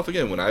myself,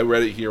 again, when I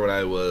read it here when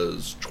I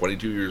was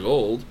 22 years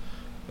old,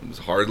 I was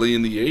hardly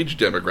in the age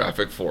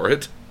demographic for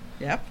it.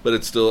 Yep. But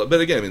it's still, but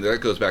again, I mean,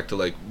 that goes back to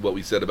like what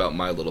we said about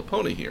My Little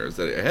Pony here, is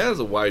that it has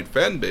a wide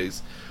fan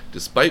base,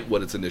 despite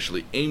what it's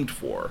initially aimed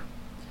for.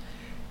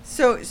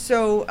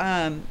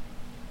 And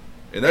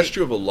And that's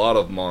true of a lot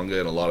of manga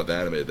and a lot of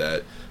anime,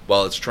 that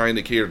while it's trying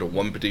to cater to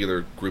one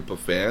particular group of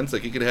fans,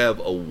 like it could have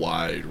a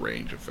wide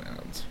range of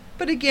fans.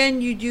 But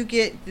again, you do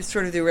get the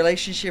sort of the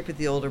relationship with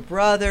the older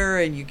brother,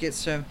 and you get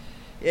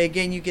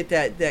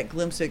that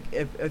glimpse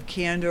of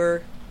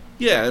candor.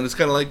 Yeah, and it's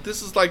kind of like,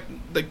 this is like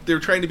they're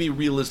trying to be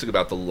realistic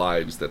about the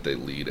lives that they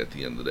lead at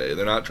the end of the day.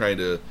 They're not trying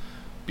to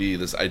be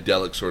this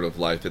idyllic sort of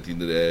life at the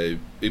end of the day,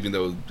 even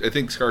though I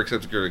think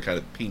Cardcaptor Sakura kind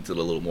of paints it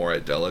a little more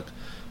idyllic.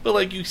 But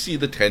like you see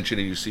the tension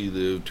and you see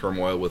the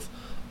turmoil with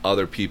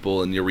other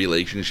people, and your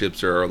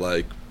relationships are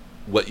like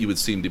what you would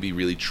seem to be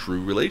really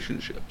true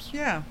relationships.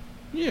 Yeah.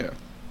 Yeah.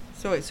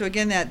 So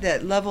again,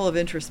 that level of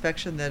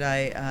introspection that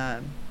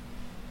I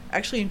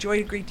actually enjoyed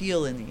a great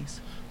deal in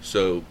these.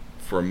 So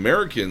for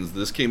Americans,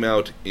 this came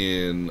out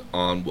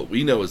on what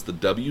we know as the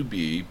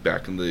WB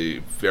back in the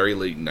very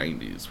late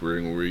 90s, where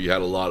you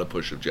had a lot of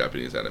push of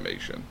Japanese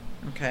animation.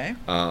 Okay.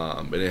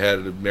 And it had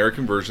an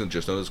American version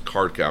just known as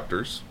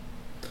Cardcaptors.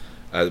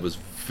 It was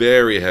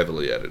very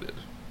heavily edited.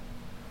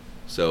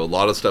 So a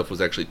lot of stuff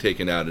was actually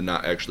taken out and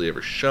not actually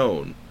ever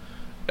shown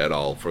at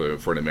all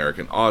for an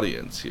American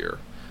audience here.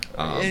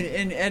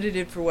 And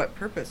edited for what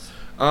purpose?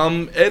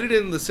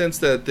 Edited in the sense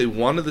that they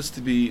wanted this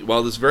to be,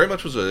 while this very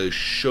much was a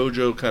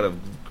shoujo kind of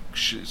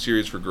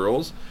series for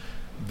girls,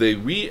 they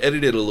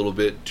re-edited it a little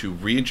bit to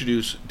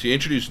introduce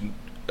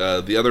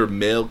the other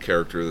male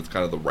character that's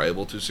kind of the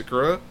rival to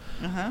Sakura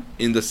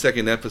in the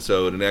second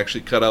episode, and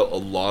actually cut out a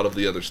lot of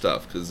the other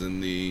stuff, because in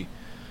the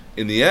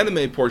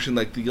anime portion,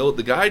 like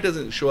the guy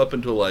doesn't show up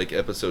until like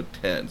episode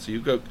 10, so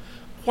you've got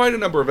quite a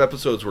number of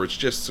episodes where it's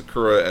just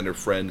Sakura and her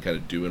friend kind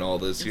of doing all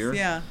this here.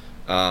 Yeah.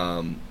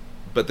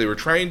 But they were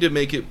trying to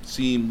make it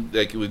seem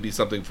like it would be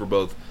something for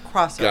both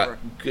Crossover.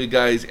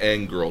 guys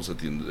and girls at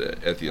the end of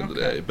the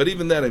day. But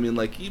even then, I mean,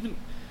 I think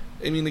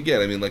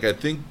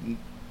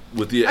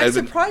with the I'm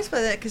surprised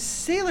by that, because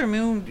Sailor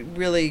Moon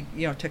really,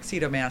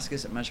 Tuxedo Mask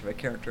isn't much of a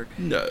character.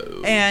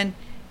 no, And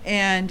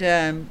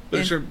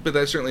But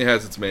that certainly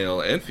has its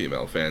male and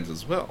female fans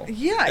as well.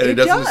 Yeah, and it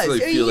does.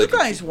 You like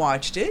guys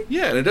watched it.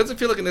 Yeah, and it doesn't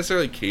feel like it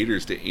necessarily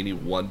caters to any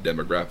one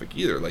demographic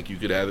either. Like, you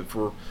could have it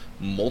for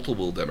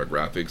multiple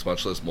demographics,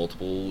 much less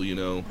multiple,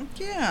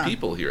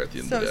 people here at the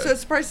end of the day. So it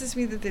surprises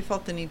me that they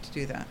felt the need to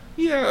do that.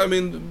 Yeah, I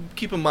mean,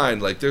 keep in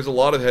mind, like, there's a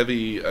lot of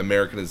heavy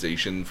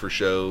Americanization for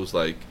shows.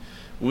 Like,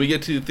 when we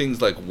get to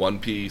things like One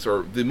Piece,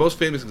 or the most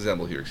famous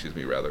example here,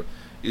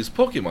 is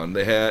Pokemon.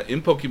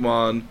 In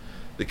Pokemon,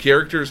 the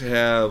characters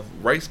have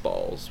rice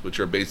balls, which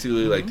are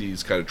basically like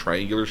these kind of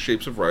triangular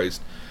shapes of rice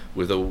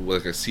with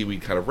a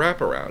seaweed kind of wrap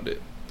around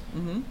it.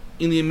 Mm-hmm.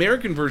 In the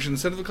American version,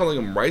 instead of calling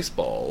them rice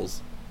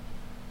balls,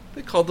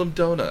 they called them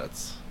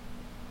donuts.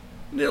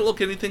 And they don't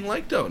look anything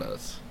like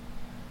donuts.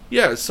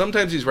 Yeah,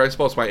 sometimes these rice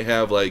balls might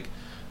have like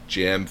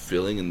jam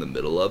filling in the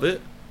middle of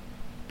it,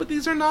 but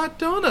these are not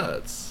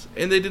donuts.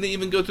 And they didn't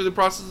even go through the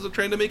process of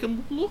trying to make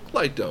them look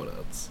like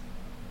donuts.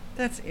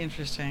 That's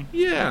interesting.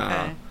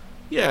 Yeah. Okay.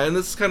 Yeah, and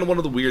this is kind of one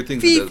of the weird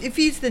things. It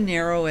feeds the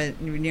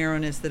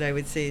narrowness that I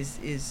would say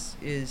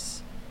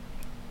is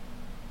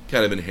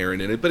kind of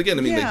inherent in it. But again,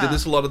 I mean, they did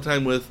this a lot of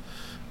time with,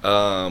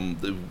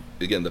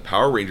 the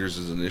Power Rangers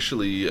is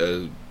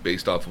initially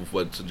based off of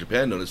what's in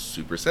Japan known as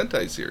Super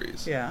Sentai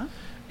series. Yeah.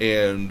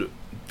 And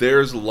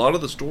there's a lot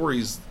of the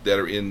stories that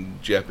are in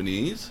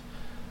Japanese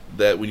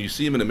that when you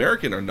see them in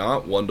American are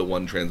not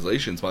one-to-one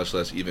translations, much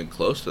less even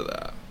close to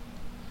that.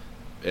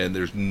 And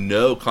there's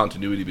no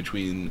continuity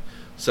between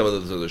some of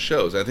those other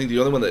shows. I think the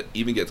only one that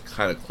even gets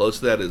kind of close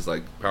to that is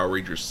like Power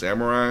Rangers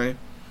Samurai,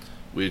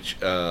 which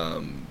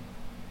I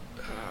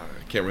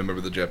can't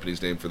remember the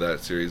Japanese name for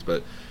that series,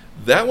 but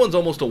that one's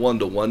almost a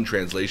one-to-one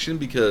translation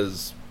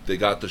because they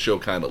got the show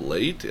kind of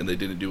late and they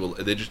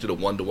just did a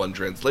one-to-one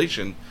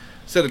translation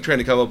instead of trying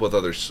to come up with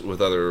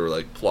other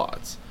like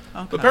plots.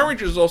 Okay. But Power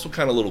Rangers is also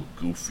kind of a little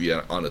goofy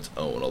on its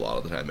own a lot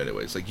of the time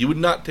anyways. Like, you would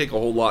not take a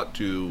whole lot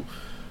to,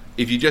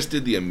 if you just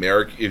did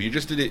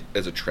it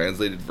as a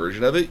translated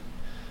version of it,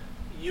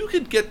 you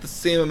could get the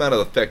same amount of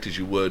effect as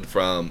you would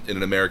from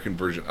an American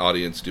version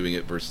audience doing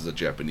it versus a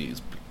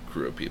Japanese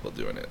crew of people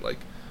doing it. Like,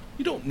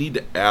 you don't need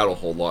to add a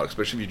whole lot,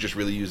 especially if you're just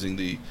really using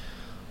the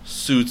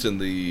suits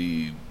and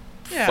the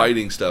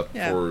fighting stuff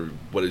for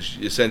what is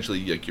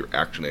essentially like your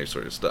actionary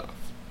sort of stuff.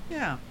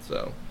 Yeah.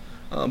 So,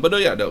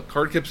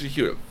 Card Captors are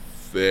cute.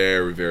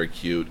 Very, very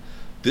cute.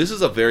 This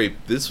is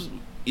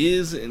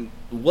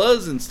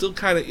was and still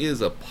kind of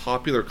is a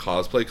popular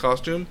cosplay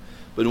costume,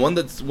 but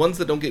ones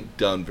that don't get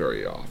done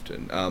very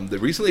often. They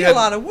recently had a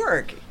lot of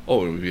work.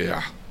 Oh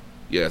yeah,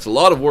 it's a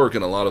lot of work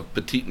and a lot of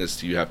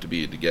petiteness you have to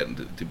be to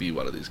get to be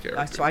one of these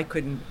characters. So I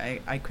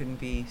couldn't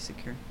be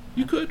secure.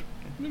 You could.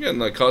 Again,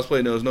 like,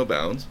 cosplay knows no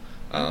bounds.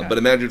 Okay. But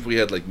imagine if we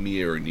had like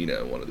Mia or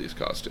Nina in one of these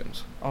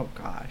costumes. Oh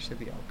gosh, that'd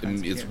be all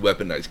kinds of It's cute.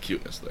 weaponized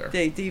cuteness there.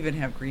 They even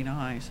have green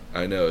eyes.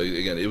 I know.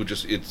 Again, it would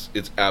just it's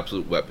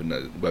absolute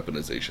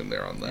weaponization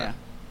there on that.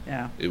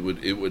 Yeah. It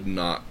would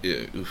not.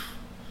 Oof.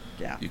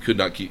 Yeah. You could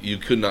not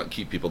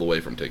keep people away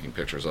from taking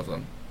pictures of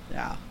them.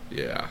 Yeah.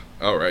 Yeah.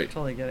 All right.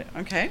 Totally get it.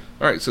 Okay.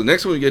 All right. So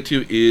next one we get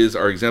to is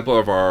our example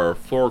of our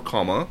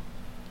 4-comma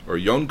or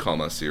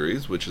Yon-comma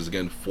series, which is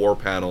again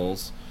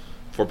 4-paneled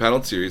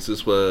series.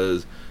 This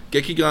was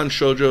Gekigan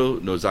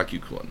Shoujo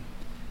Nozaki-kun.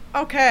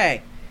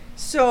 Okay.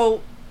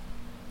 So,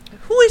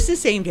 who is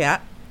this aimed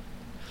at?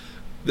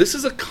 This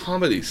is a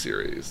comedy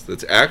series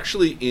that's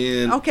actually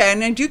in... Okay,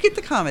 and I do get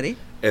the comedy.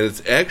 And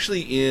it's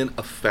actually in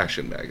a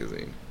fashion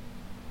magazine.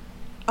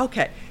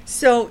 Okay.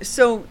 So,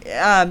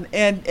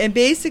 and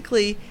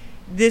basically,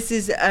 this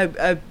is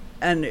a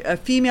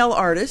female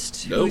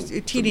artist who's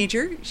a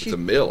teenager. It's a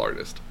male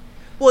artist.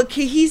 Well,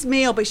 he's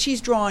male, but she's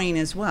drawing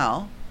as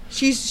well.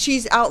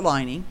 She's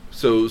outlining.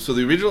 So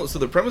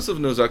the premise of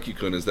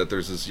Nozaki-kun is that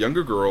there's this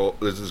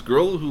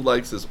girl who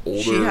likes this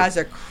older... She has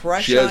a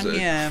crush on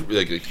him.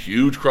 Like a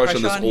huge crush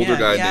on this older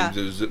guy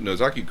named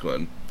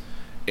Nozaki-kun.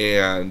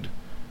 And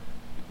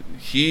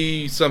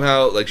he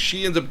somehow, like,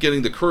 she ends up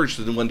getting the courage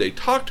to then one day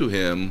talk to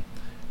him,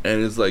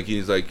 and he's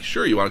like,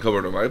 sure, you want to come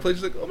over to my place?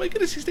 She's like, oh my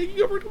goodness, he's taking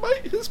you over to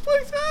his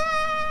place.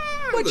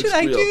 Ah! What should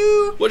I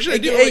do? What should I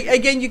do?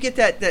 Again, you get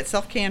that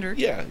self-candor.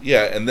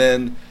 Yeah, and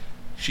then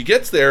she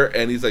gets there,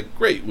 and he's like,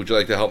 great, would you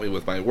like to help me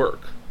with my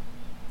work?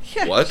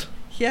 Yeah. What?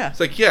 Yeah. It's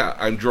like, yeah,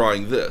 I'm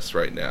drawing this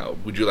right now.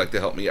 Would you like to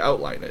help me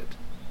outline it?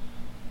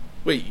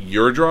 Wait,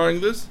 you're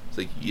drawing this? It's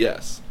like,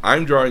 yes,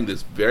 I'm drawing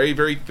this very,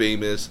 very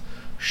famous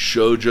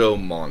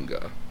shoujo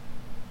manga.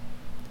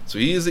 So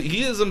he is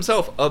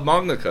himself a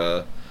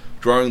mangaka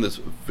drawing this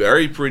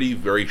very pretty,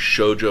 very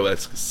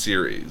shoujo-esque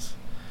series.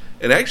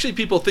 And actually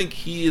people think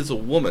he is a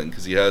woman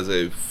because he has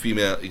a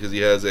female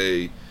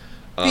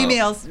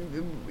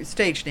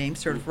stage name,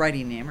 sort of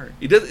writing name, or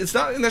it's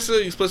not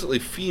necessarily explicitly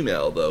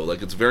female though.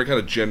 Like, it's very kind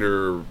of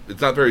gender.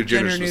 It's not very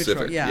gender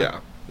specific.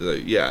 Neutral,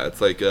 yeah. It's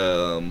like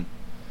I'm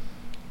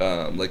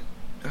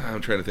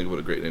trying to think of what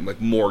a great name, like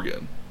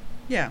Morgan.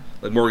 Yeah.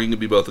 Like, Morgan could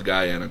be both a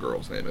guy and a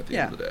girl's name at the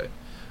end of the day.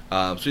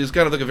 So he's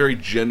kind of like a very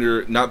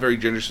not very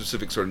gender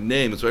specific sort of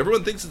name, and so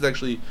everyone thinks it's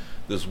actually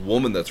this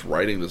woman that's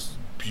writing this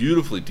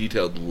beautifully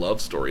detailed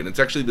love story, and it's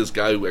actually this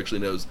guy who actually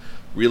knows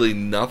really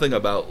nothing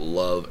about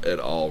love at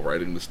all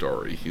writing the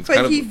story.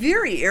 But he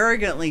very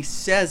arrogantly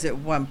says at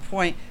one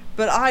point,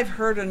 "But I've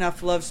heard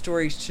enough love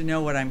stories to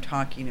know what I'm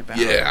talking about."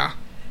 Yeah.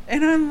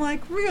 And I'm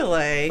like,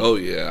 really? Oh,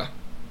 yeah.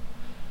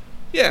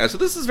 Yeah, so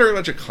this is very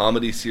much a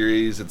comedy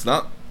series. It's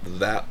not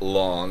that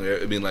long.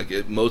 I mean, like,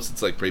 at most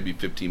it's like maybe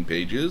 15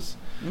 pages.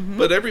 Mm-hmm.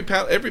 But every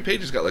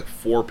page has got like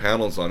 4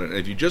 panels on it. And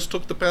if you just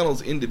took the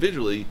panels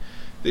individually,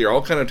 they are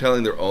all kind of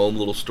telling their own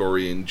little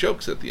story and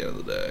jokes at the end of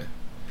the day.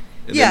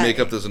 And they make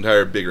up this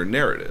entire bigger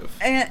narrative.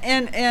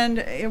 And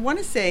I want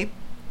to say,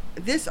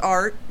 this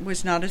art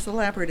was not as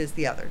elaborate as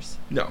the others.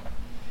 No.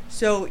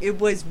 So it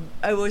was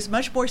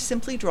much more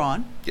simply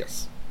drawn.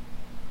 Yes.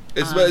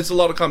 It's a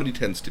lot of comedy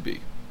tends to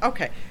be.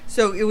 Okay,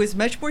 so it was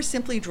much more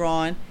simply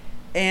drawn,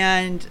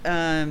 and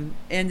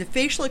the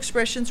facial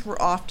expressions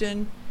were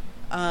often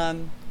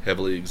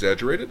heavily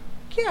exaggerated.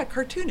 Yeah,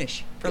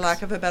 cartoonish, for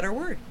lack of a better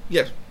word.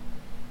 Yes.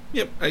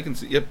 Yep, I can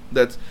see. Yep,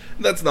 that's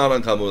not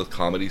uncommon with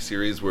comedy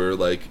series where,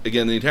 like,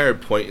 again, the entire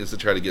point is to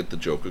try to get the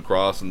joke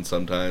across, and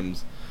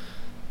sometimes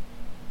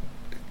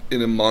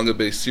in a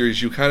manga-based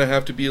series, you kind of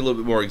have to be a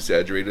little bit more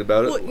exaggerated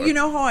about it. Well, you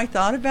know how I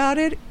thought about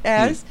it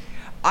as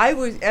I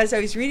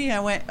was reading, I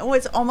went, "Oh,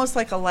 it's almost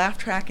like a laugh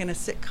track in a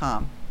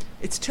sitcom.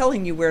 It's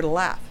telling you where to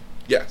laugh."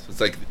 Yes,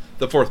 it's like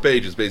the 4th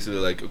page is basically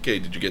like, okay,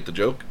 did you get the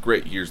joke?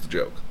 Great, here's the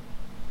joke.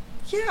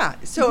 Yeah,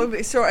 so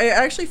I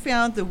actually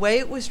found the way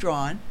it was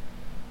drawn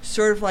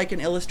sort of like an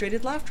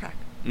illustrated laugh track.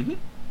 Mm-hmm.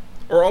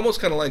 Or almost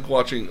kind of like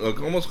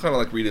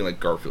reading like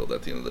Garfield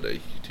at the end of the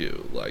day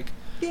too, like.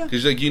 Yeah.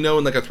 Because, like, in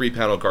like a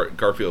 3-panel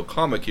Garfield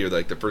comic here,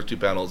 like the first 2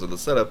 panels are the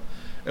setup,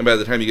 and by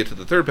the time you get to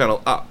the 3rd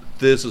panel,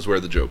 this is where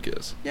the joke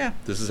is. Yeah.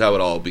 This is how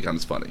it all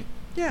becomes funny.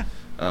 Yeah.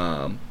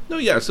 So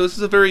this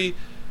is a very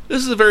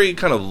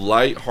kind of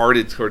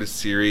light-hearted sort of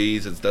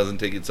series. It doesn't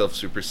take itself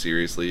super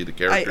seriously. The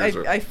characters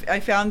I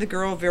found the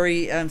girl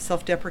very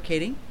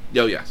self-deprecating.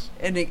 Oh, yes.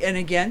 And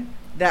again,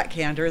 that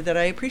candor that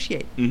I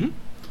appreciate. Mm-hmm.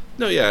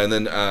 No, yeah, and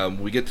then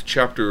we get to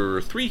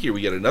chapter 3 here.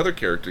 We get another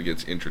character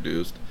gets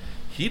introduced.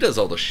 He does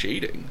all the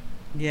shading.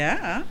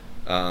 Yeah.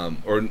 No,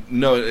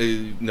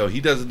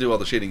 he doesn't do all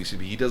the shading.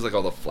 He does like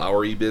all the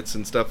flowery bits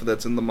and stuff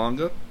that's in the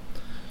manga.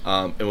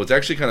 And what's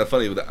actually kind of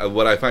funny,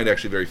 what I find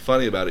actually very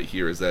funny about it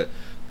here is that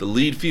the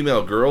lead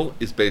female girl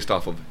is based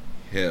off of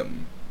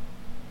him.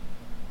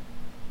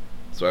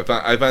 So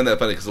I find that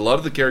funny because a lot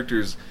of the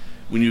characters,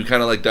 when you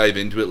kind of like dive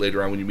into it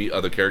later on, when you meet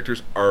other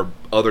characters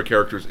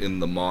in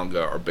the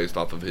manga are based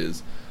off of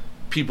his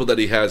people that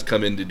he has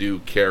come in to do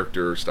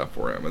character stuff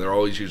for him, and they're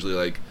always usually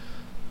like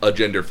a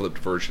gender flipped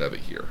version of it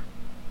here.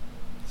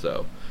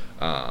 So,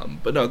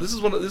 but no,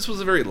 this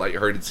was a very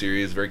lighthearted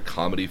series, very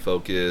comedy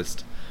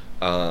focused.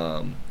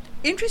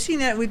 Interesting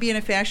that it would be in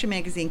a fashion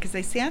magazine, because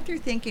I sat there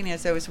thinking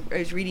as I was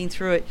reading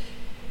through it,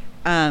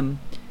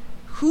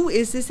 who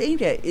is this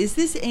aimed at? Is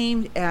this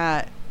aimed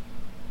at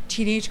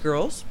teenage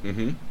girls?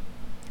 Mm-hmm.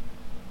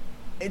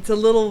 It's a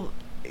little.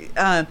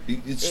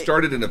 It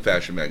started in a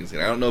fashion magazine.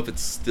 I don't know if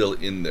it's still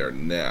in there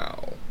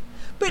now.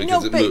 But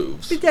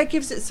moves. But that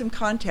gives it some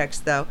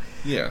context, though.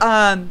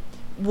 Yeah.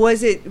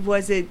 Was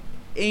it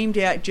aimed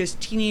at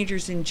just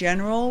teenagers in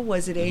general?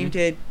 Was it aimed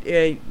at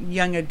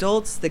young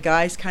adults? The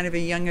guy's kind of a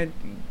young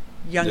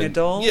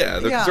adult. Yeah,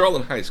 they're all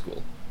in high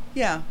school.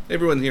 Yeah.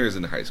 Everyone here is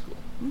in high school.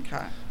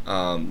 Okay.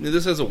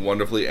 This has a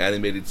wonderfully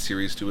animated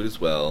series to it as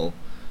well.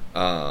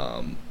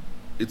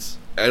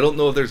 I don't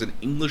know if there's an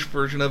English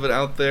version of it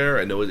out there.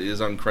 I know it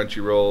is on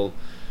Crunchyroll.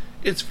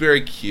 It's very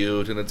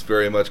cute, and it's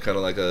very much kind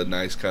of like a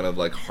nice kind of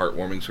like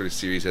heartwarming sort of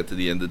series at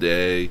the end of the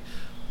day.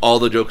 All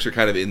the jokes are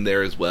kind of in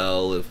there as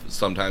well, if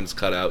sometimes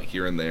cut out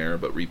here and there,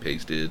 but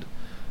repasted.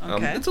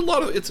 Okay. It's a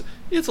lot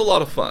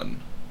of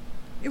fun.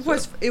 It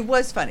was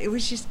fun. It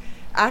was just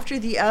after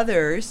the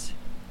others.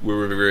 We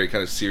were very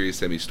kind of serious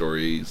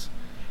semi-stories.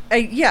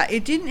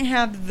 It didn't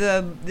have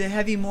the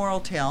heavy moral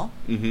tale.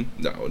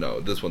 Mm-hmm. No,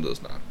 this one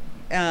does not.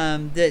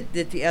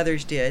 That the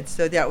others did.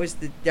 So that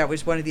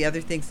was one of the other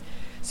things.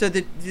 So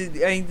the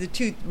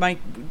two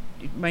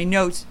my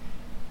notes,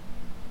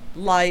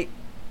 light,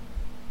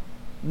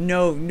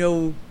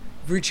 no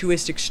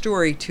virtuistic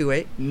story to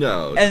it.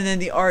 No. And then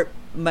the art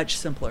much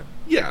simpler.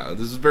 Yeah,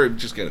 this is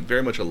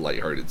very much a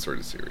lighthearted sort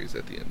of series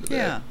at the end of the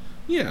day.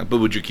 Yeah, but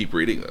would you keep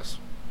reading this?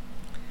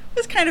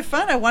 It's kind of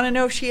fun. I want to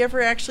know if she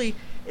ever actually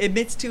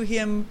admits to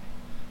him.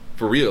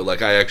 For real,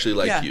 like, I actually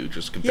like you,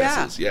 just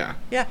confesses, yeah.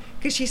 Yeah,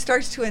 because she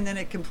starts to, and then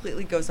it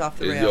completely goes off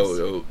the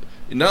rails.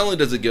 Not only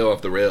does it go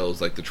off the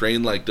rails, like, the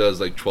train, like, does,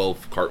 like,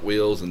 12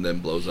 cartwheels and then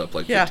blows up,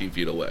 like, 15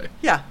 feet away.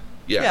 Yeah.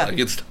 Yeah,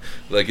 and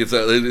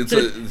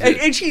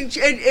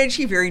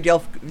she very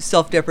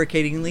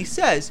self-deprecatingly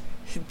says,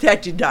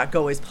 that did not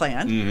go as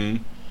planned.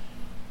 Mm-hmm.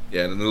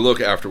 Yeah, and then the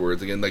look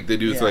afterwards, again, like, they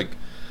do, like,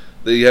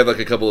 they have, like,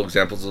 a couple of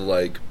examples of,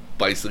 like,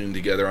 bicycling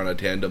together on a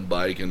tandem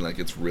bike, and, like,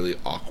 it's really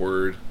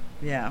awkward.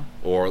 Yeah.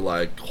 Or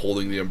like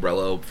holding the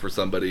umbrella for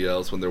somebody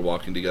else when they're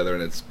walking together,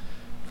 and it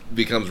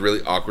becomes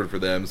really awkward for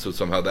them. So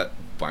somehow that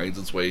finds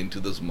its way into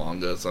this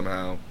manga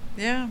somehow.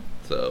 Yeah.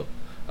 So,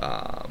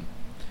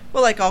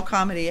 Well, like all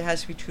comedy, it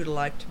has to be true to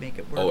life to make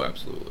it work. Oh,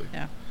 absolutely.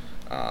 Yeah.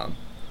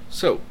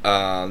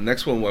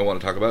 Next one I want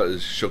to talk about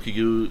is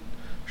Shokugeki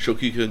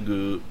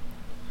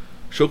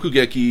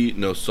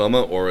no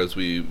Soma, or as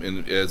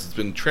it's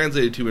been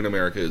translated to in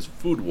America as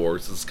Food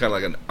Wars. This is kind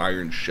of like an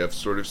Iron Chef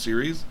sort of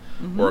series,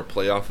 or a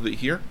play off of it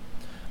here.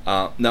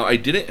 Now, I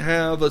didn't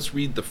have us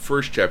read the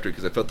first chapter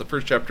because I felt the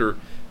first chapter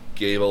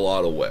gave a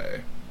lot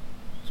away.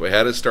 So I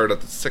had to start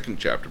at the second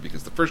chapter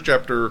because the first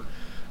chapter,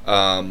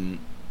 I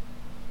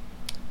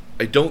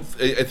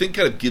think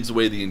kind of gives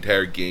away the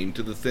entire game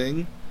to the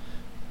thing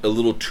a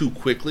little too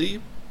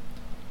quickly,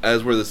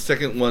 as where the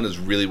second one is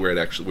really where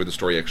the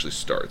story actually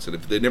starts. And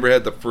if they never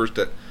had the first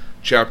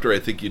chapter, I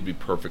think you'd be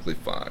perfectly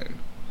fine.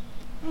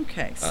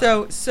 Okay,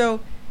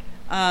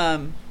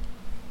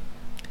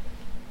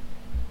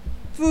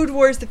 Food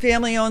Wars. The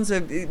family owns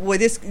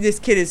this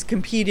kid has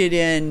competed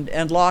in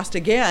and lost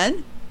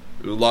again.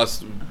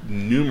 Lost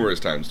numerous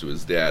times to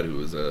his dad, who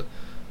was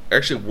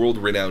actually a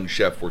world-renowned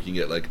chef working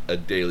at like a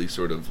daily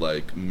sort of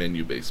like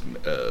menu-based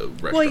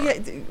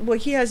restaurant. Well,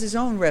 he has his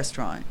own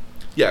restaurant.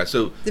 Yeah,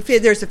 so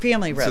there's a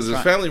family restaurant. So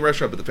there's a family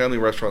restaurant, but the family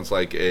restaurant's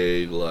like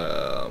a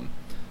kind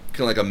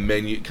of like a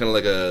menu, kind of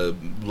like a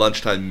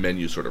lunchtime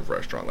menu sort of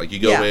restaurant. Like you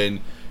go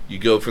in, you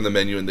go from the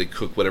menu, and they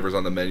cook whatever's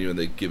on the menu, and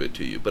they give it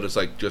to you. But it's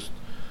like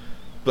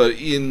but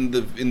in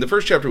the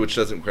first chapter, which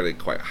doesn't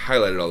quite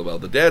highlight it all well,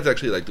 the dad's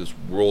actually like this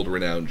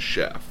world-renowned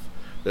chef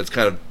that's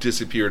kind of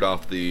disappeared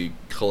off the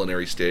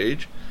culinary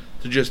stage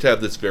to just have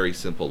this very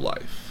simple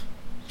life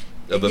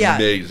of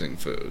amazing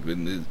food.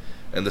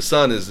 And the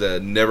son is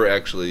never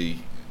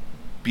actually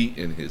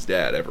beaten his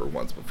dad ever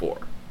once before.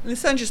 The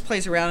son just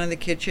plays around in the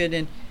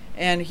kitchen,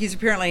 and he's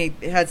apparently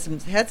had some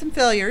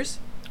failures.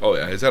 Oh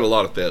yeah, he's had a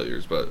lot of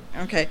failures, but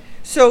okay.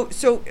 So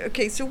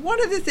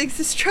one of the things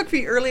that struck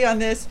me early on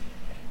this,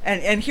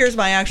 and here's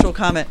my actual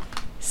comment: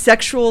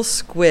 sexual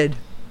squid.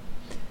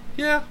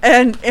 Yeah.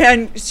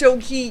 And so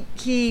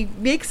he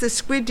makes a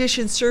squid dish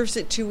and serves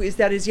it to, is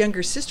that his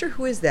younger sister?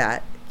 Who is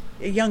that?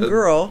 A young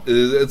girl.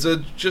 It's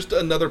just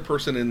another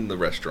person in the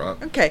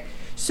restaurant. Okay,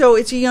 so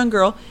it's a young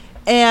girl,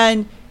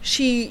 and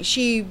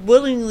she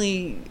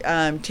willingly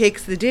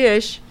takes the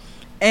dish,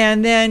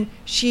 and then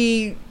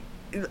she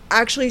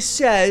actually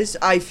says,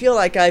 "I feel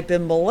like I've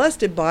been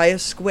molested by a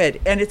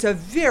squid," and it's a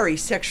very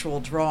sexual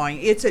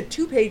drawing. It's a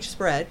 2-page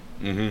spread.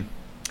 Mm-hmm.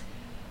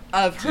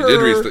 Of so her.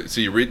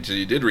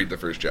 You did read the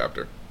first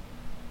chapter.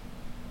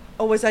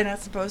 Oh, was I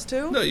not supposed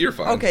to? No, you're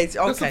fine. Okay.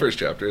 That's the first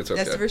chapter. It's okay.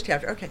 That's the first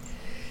chapter. Okay.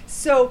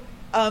 So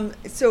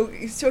it's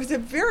a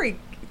very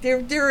there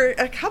are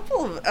a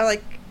couple of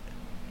like.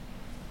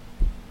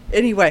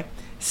 Anyway,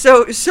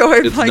 so I'm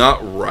it's like,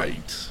 not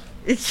right.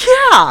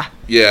 Yeah.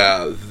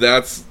 Yeah,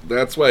 that's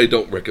why I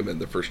don't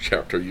recommend the first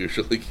chapter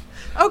usually.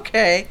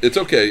 Okay. It's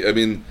okay. I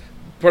mean,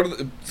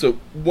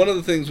 one of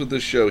the things with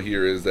this show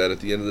here is that at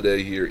the end of the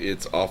day here,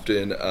 it's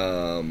often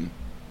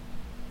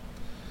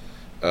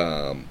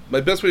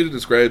my best way to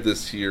describe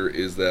this here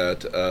is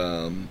that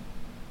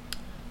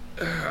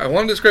I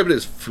want to describe it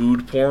as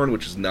food porn,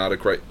 which is not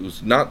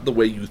the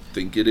way you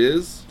think it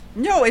is.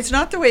 No, it's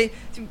not the way.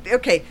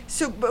 Okay,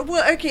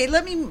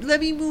 let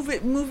me move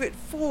it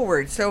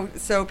forward. So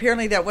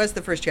apparently that was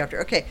the first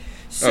chapter. Okay,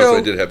 so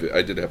I did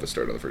have a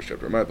start on the first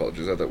chapter. My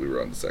apologies. I thought we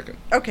were on the second.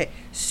 Okay,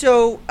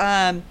 so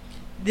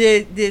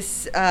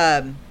this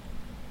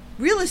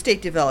real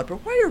estate developer.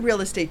 Why are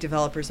real estate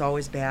developers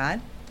always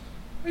bad?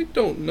 I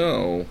don't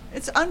know.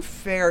 It's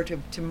unfair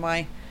to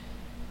my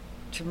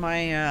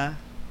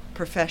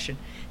profession.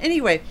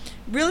 Anyway,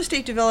 real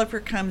estate developer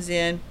comes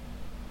in,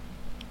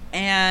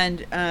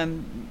 and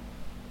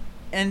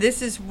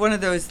this is one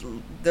of those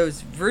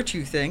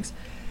virtue things.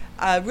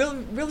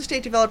 Real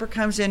estate developer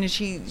comes in, and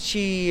she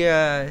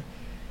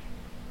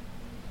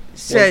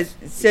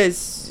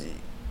says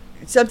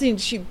something.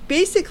 She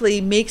basically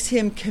makes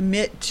him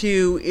commit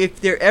to, if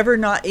they're ever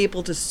not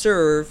able to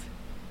serve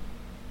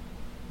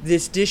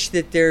this dish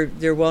that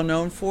they're well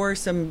known for,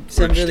 some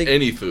really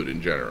any food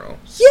in general.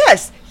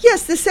 Yes,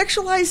 the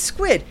sexualized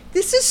squid.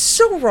 This is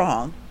so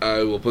wrong.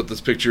 I will put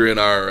this picture in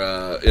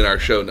our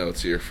show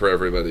notes here for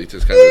everybody to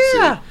kind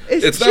of see.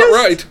 It's not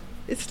right.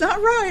 It's not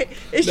right.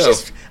 It's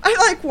just, I'm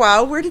like,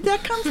 wow, where did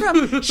that come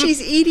from?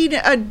 She's eating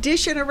a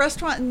dish in a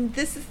restaurant, and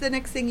this is the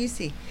next thing you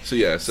see.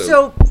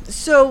 So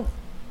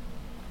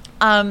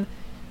the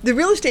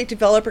real estate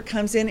developer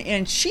comes in,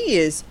 and she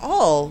is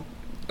all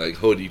like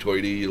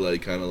hoity-toity,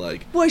 like kind of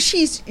like. Well,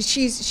 she's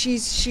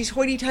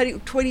hoity-toity,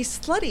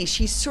 slutty.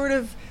 She's sort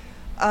of.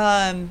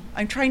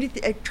 I'm trying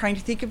to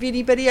think of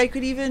anybody I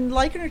could even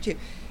liken her to.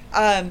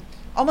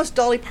 Almost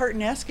Dolly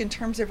Parton-esque in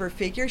terms of her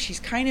figure. She's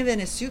kind of in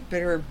a suit,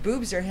 but her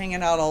boobs are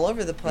hanging out all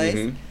over the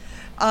place.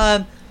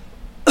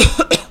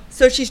 Mm-hmm.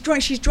 So she's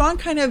drawn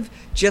kind of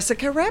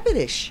Jessica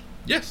Rabbit-ish.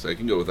 Yes, I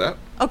can go with that.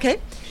 Okay,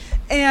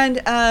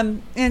 and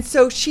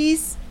so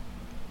she's.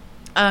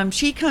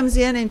 She comes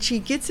in and she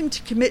gets him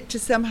to commit to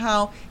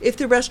somehow, if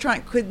the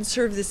restaurant couldn't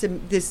serve this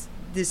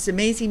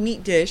amazing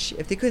meat dish,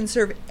 if they couldn't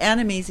serve an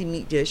amazing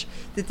meat dish,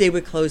 that they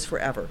would close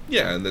forever.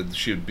 Yeah, and then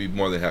she would be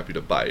more than happy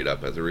to buy it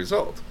up as a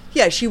result.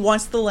 Yeah, she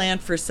wants the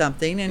land for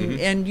something,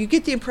 and you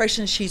get the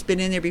impression she's been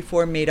in there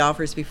before, made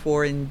offers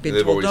before, and been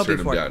They've told always no turned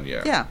them before. down,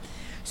 yeah. Yeah.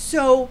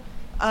 So,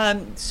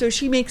 so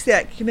she makes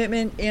that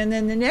commitment, and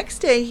then the next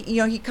day,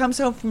 he comes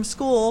home from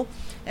school,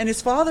 and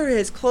his father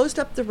has closed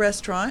up the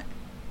restaurant,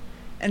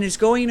 and is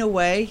going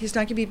away. He's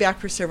not going to be back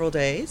for several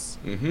days.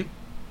 Mm-hmm.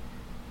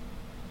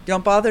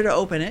 Don't bother to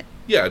open it.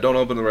 Yeah, don't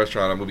open the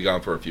restaurant. I'm going to be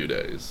gone for a few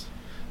days.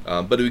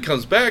 But he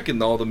comes back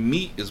and all the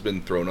meat has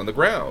been thrown on the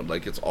ground,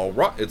 like it's all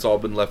it's all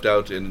been left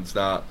out and it's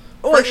not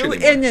fresh anymore.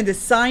 And then the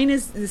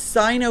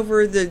sign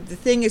over the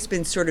thing has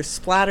been sort of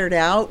splattered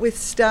out with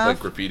stuff, like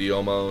graffiti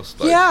almost.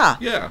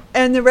 Yeah.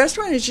 And the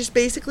restaurant has just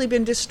basically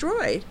been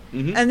destroyed.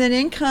 Mm-hmm. And then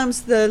in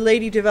comes the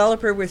lady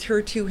developer with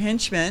her 2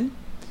 henchmen,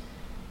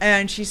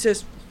 and she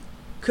says,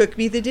 "Cook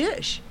me the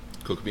dish.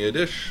 Cook me a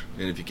dish,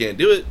 and if you can't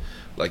do it,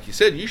 like you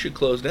said, you should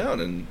close down,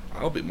 and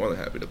I'll be more than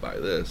happy to buy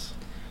this."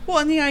 Well,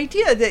 and the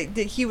idea that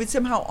he would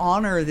somehow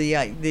honor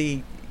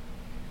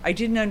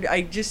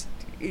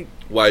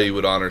why you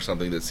would honor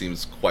something that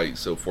seems quite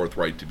so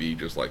forthright to be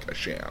just like a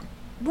sham.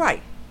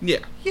 Right. Yeah.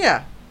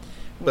 Yeah.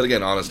 But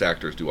again, honest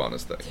actors do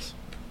honest things.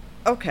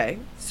 Okay.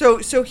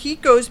 So he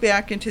goes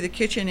back into the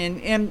kitchen,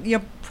 and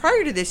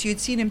prior to this,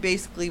 you'd seen him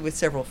basically with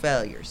several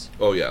failures.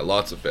 Oh yeah,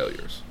 lots of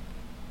failures.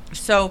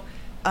 So,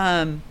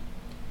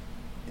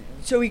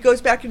 so he goes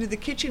back into the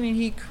kitchen and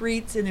he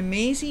creates an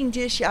amazing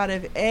dish out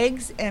of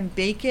eggs and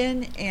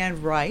bacon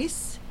and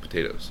rice.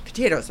 Potatoes.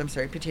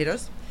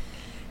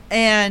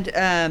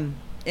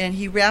 And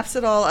he wraps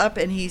it all up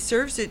and he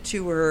serves it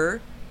to her.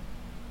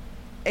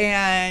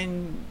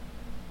 And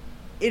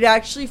it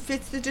actually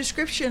fits the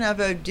description of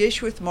a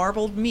dish with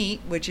marbled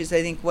meat, which is,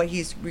 I think, what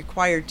he's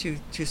required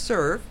to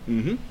serve.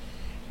 Mm-hmm.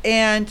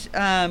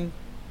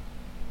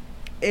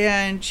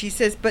 And she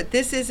says, "But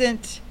this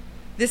isn't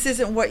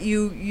what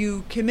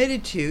you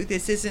committed to.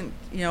 This isn't,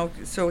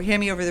 so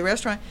hand me over the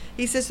restaurant."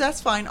 He says, "That's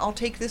fine. I'll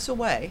take this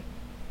away,"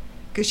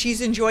 because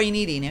she's enjoying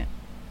eating it.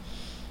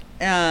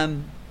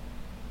 And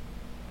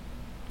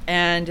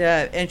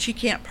she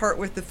can't part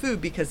with the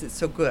food because it's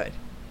so good.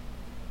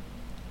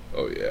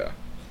 Oh, yeah.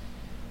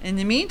 In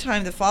the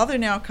meantime, the father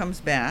now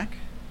comes back,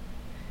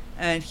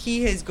 and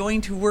he is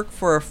going to work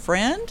for a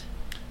friend.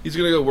 He's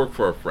going to go work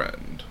for a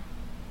friend.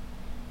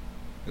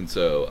 And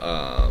so,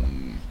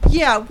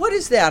 yeah, what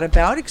is that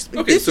about?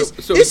 Okay, this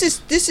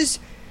is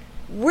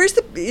where's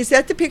is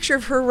that the picture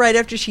of her right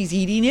after she's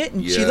eating it,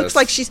 and yes. She looks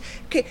like she's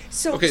okay.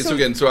 So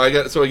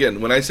again,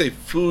 when I say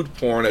food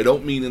porn, I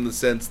don't mean in the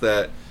sense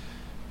that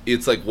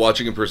it's like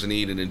watching a person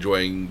eat and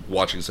enjoying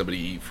watching somebody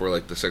eat for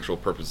like the sexual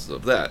purposes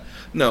of that.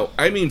 No,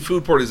 I mean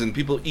food porn is in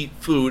people eat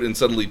food and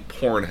suddenly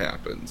porn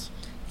happens.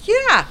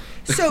 Yeah.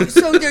 So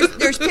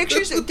there's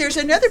pictures. There's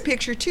another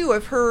picture too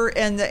of her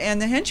and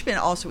the henchman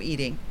also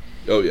eating.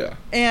 Oh yeah.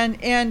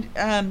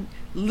 And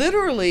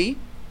literally,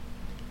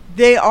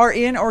 they are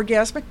in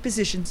orgasmic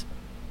positions.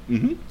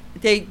 Mm-hmm.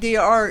 They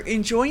are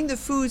enjoying the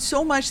food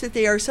so much that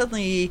they are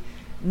suddenly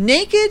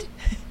naked,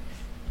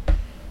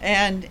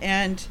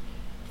 and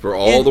for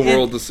all the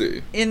world to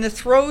see. In the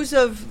throes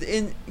of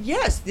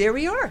yes, there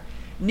we are,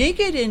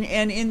 naked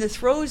and in the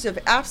throes of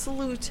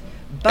absolute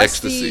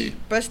busty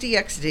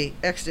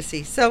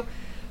ecstasy. So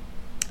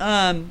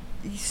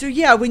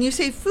yeah, when you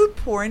say food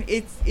porn,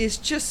 it's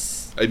just.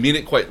 I mean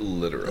it quite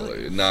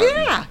literally. Not,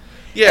 yeah.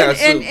 Yeah.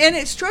 And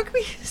it struck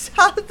me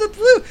out of the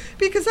blue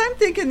because I'm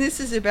thinking this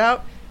is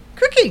about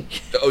cooking.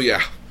 Oh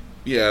yeah.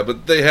 Yeah,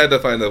 but they had to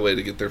find a way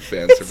to get their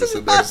fan service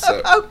in there. So. It's not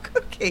about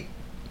cooking.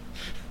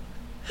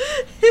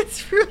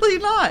 It's really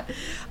not.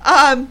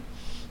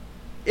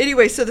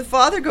 Anyway, so the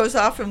father goes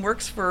off and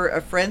works for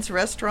a friend's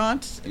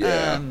restaurant.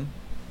 Yeah.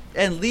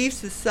 And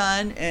leaves the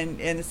son, and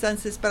the son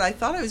says, "But I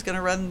thought I was going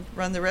to run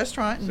the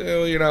restaurant."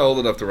 So you're not old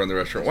enough to run the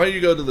restaurant. Why don't you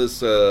go to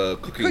this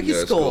cooking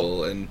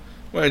school, and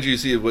why don't you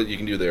see what you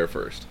can do there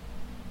first?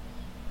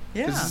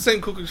 Yeah, it's the same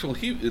cooking school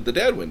the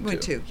dad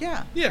went to.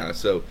 Yeah. Yeah,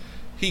 so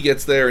he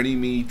gets there and he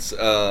meets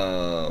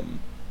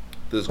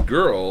this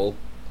girl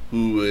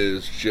who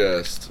is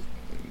just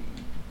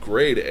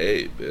grade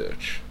A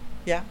bitch.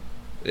 Yeah.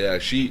 Yeah,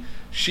 she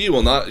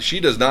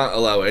does not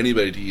allow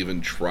anybody to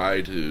even try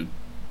to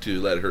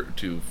let her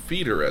to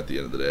feed her at the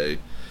end of the day.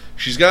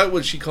 She's got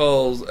what she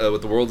calls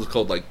what the world is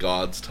called like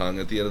God's tongue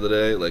at the end of the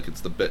day. Like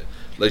it's the best.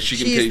 Like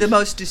she's the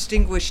most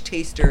distinguished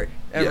taster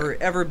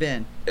ever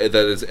been. That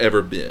has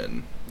ever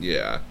been.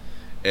 Yeah,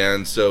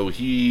 and so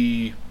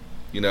he's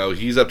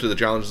up to the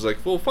challenge. He's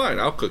like, well, fine,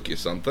 I'll cook you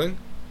something,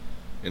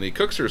 and he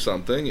cooks her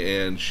something,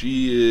 and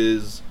she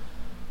is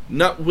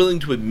not willing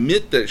to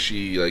admit that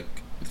she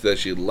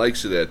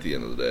likes it at the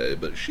end of the day,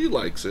 but she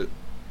likes it.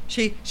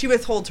 She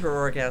withholds her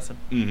orgasm.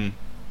 Mm-hmm.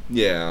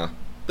 Yeah.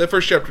 That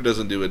first chapter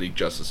doesn't do any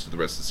justice to the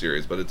rest of the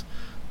series, but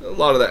a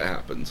lot of that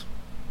happens.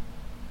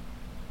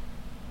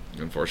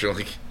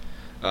 Unfortunately.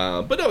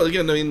 But no,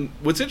 again, I mean,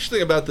 what's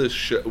interesting about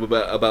this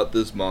about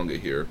this manga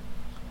here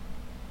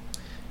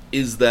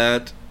is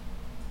that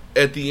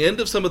at the end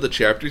of some of the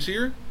chapters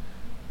here,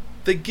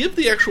 they give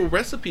the actual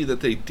recipe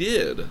that they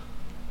did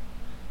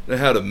and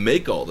how to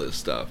make all this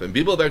stuff. And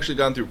people have actually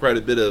gone through quite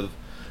a bit of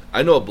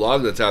I know a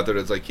blog that's out there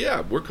that's like,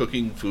 yeah, we're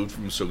cooking food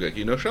from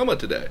Shogeki no Shoma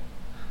today.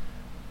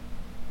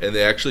 And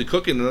they actually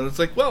cook it, and then it's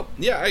like, well,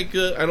 yeah, I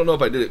don't know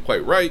if I did it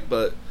quite right,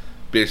 but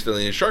based on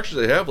the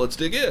instructions I have, let's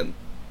dig in.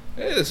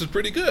 Hey, this is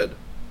pretty good.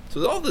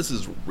 So all this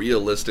is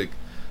realistic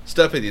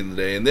stuff at the end of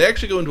the day, and they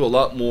actually go into a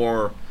lot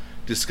more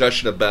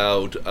discussion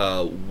about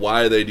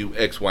why they do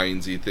X, Y,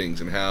 and Z things,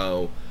 and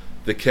how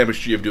the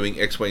chemistry of doing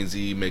X, Y, and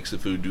Z makes the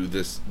food do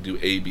this, do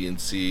A, B,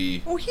 and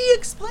C. Well, he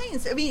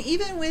explains. I mean,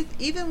 even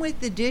with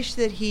the dish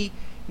that he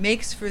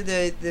makes for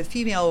the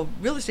female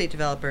real estate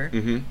developer,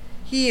 Mm-hmm.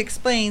 he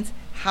explains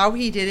how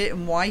he did it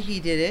and why he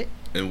did it,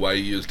 And why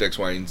you used X,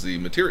 Y, and Z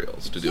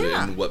materials to do it,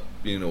 and what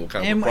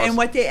kind of and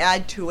what they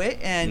add to it,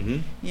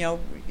 and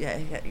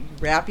Mm-hmm.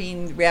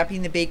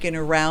 wrapping the bacon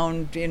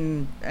around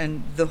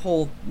and the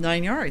whole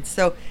 9 yards.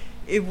 So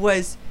it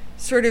was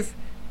sort of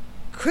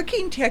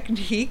cooking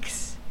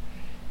techniques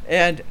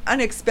and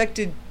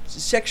unexpected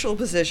sexual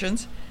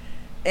positions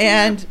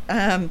and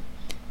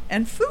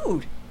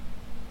food.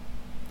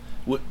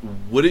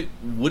 Would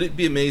it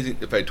be amazing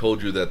if I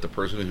told you that the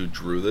person who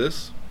drew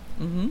this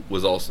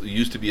was also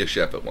used to be a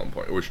chef at one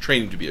point, or was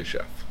trained to be a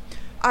chef?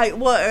 I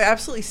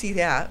absolutely see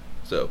that.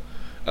 So,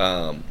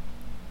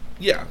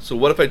 yeah. So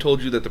what if I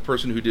told you that the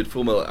person who did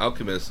Full Metal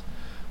Alchemist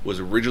was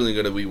originally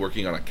going to be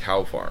working on a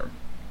cow farm?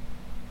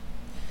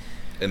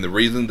 And the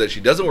reason that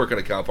she doesn't work on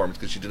a cow farm is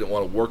because she didn't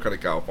want to work on a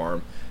cow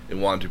farm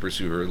and wanted to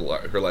pursue her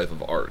life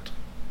of art.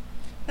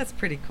 That's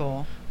pretty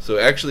cool. So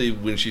actually,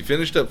 when she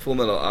finished up Full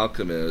Metal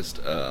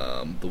Alchemist,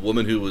 the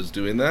woman who was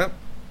doing that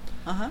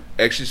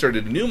actually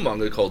started a new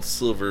manga called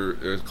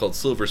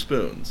Silver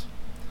Spoons,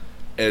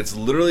 and it's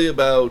literally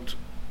about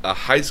a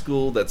high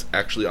school that's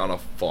actually on a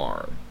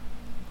farm.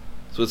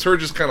 So it's her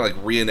just kind of like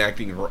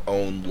reenacting her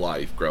own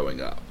life growing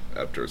up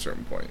after a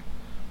certain point,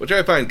 which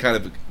I find kind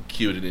of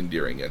cute and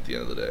endearing at the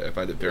end of the day. I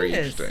find it very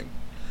interesting.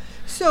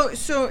 So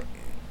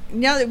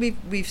now that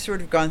we've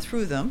sort of gone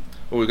through them.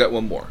 Well, we've got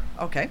one more.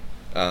 Okay.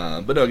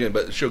 But no, again,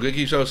 but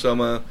Shogeki no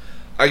Soma,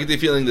 I get the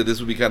feeling that this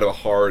would be kind of a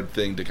hard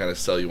thing to kind of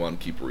sell you on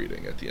keep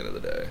reading at the end of the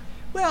day.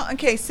 Well,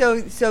 okay,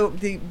 so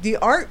the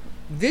art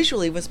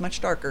visually was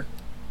much darker.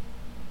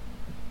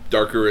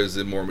 Darker as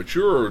in more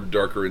mature, or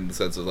darker in the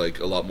sense of like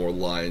a lot more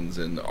lines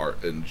and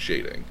art and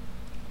shading?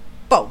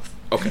 Both.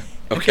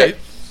 Okay.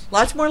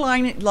 Lots more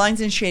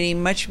lines and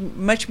shading, much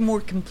more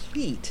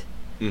complete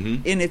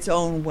in its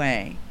own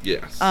way.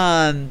 Yes.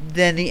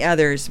 Than the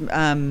others,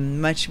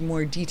 much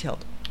more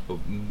detailed.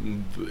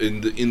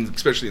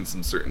 Especially in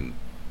some certain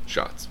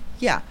shots.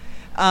 Yeah,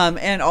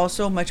 and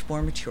also much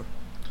more mature.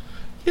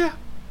 Yeah,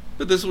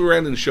 but this was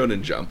ran in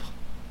Shonen Jump.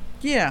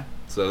 Yeah.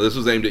 So this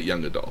was aimed at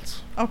young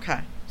adults.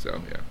 Okay.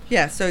 So yeah.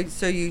 Yeah.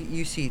 So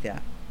you see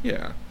that.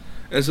 Yeah,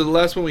 and so the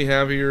last one we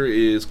have here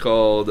is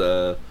called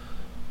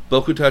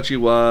Bokutachi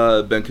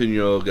wa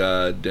Benkunyo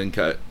ga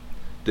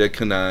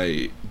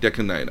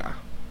Dekanaina.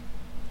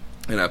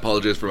 And I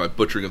apologize for my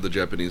butchering of the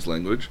Japanese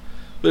language,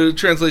 but it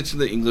translates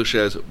into English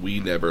as "We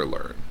never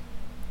learn."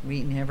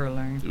 We never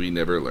learn. We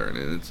never learn,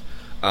 and it's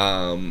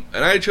and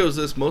I chose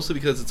this mostly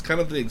because it's kind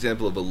of the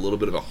example of a little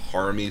bit of a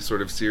harem-y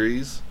sort of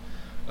series,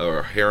 or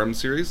a harem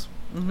series,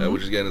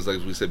 which again is,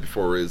 like we said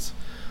before, is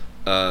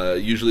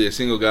usually a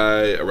single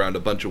guy around a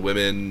bunch of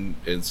women,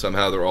 and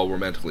somehow they're all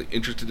romantically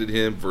interested in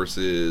him.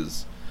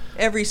 Versus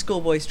every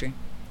schoolboy's dream.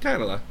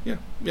 Kind of,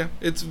 yeah.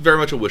 It's very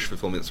much a wish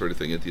fulfillment sort of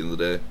thing at the end of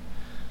the day.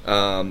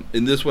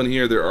 In this one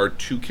here, there are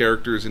two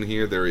characters in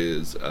here.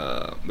 There's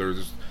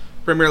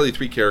primarily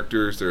three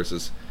characters. There's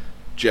this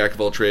jack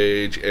of all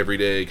trades,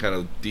 everyday, kind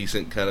of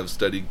decent, kind of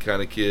studied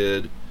kind of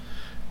kid.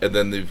 And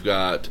then they've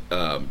got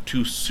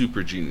two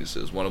super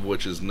geniuses, one of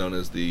which is known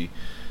as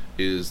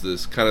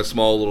this kind of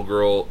small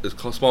girl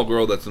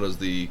that's known as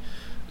the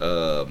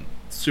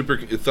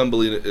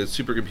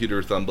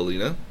supercomputer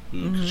Thumbelina,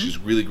 who she's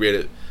really great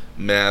at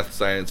math,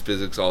 science,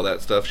 physics, all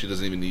that stuff. She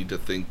doesn't even need to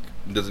think,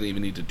 doesn't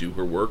even need to do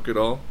her work at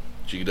all.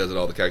 She does it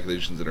all the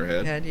calculations in her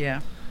head.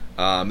 Yeah.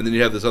 And then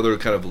you have this other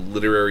kind of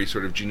literary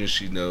sort of genius.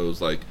 She knows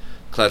like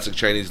classic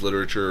Chinese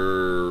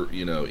literature,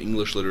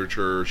 English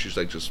literature. She's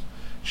like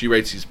she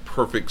writes these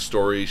perfect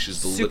stories.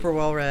 She's the super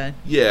well read.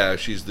 Yeah,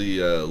 she's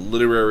the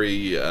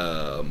literary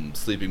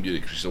sleeping beauty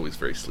because she's always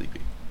very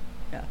sleepy.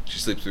 Yeah. She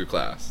sleeps through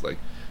class. Like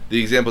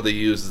the example they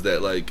use is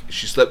that like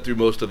she slept through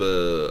most of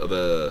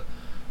a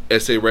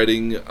essay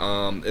writing in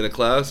a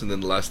class, and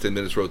then the last 10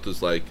 minutes wrote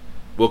this like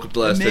woke up the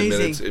last 10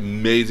 minutes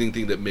amazing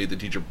thing that made the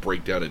teacher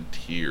break down in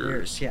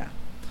tears. Yeah.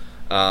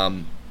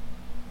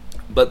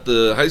 But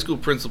the high school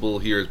principal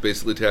here has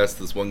basically tasked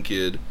this one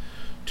kid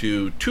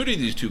to tutor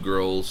these two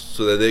girls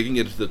so that they can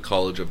get into the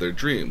college of their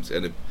dreams,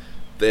 and if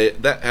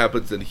that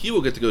happens, then he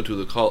will get to go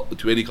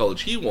to any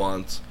college he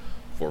wants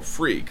for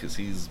free because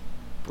he's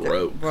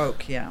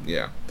broke.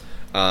 Yeah.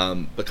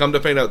 But come to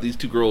find out, these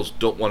two girls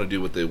don't want to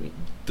do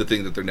the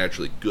thing that they're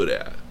naturally good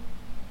at.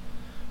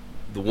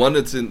 The one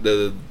that's in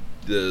the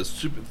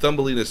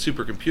Thumbelina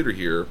supercomputer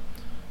here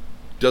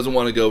doesn't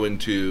want to go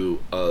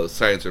into a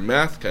science or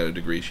math kind of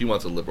degree. She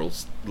wants a liberal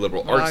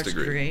arts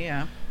degree.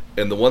 Yeah.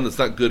 and the one that's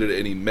not good at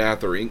any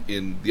math or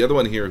in the other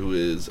one here, who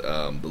is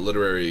the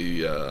literary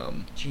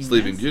Genius,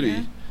 Sleeping Beauty,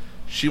 yeah.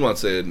 she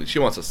wants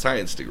a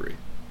science degree,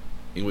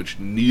 in which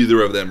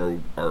neither of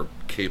them are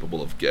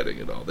capable of getting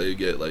at all. They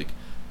get like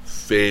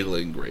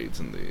failing grades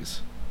in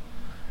these,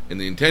 and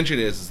the intention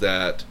is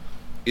that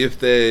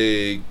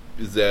they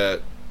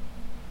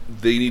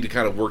need to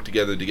kind of work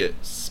together to get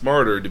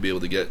smarter to be able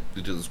to get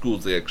into the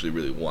schools they actually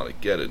really want to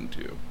get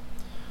into.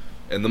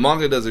 And the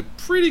manga does a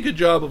pretty good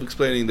job of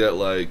explaining that,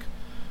 like,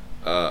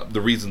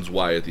 the reasons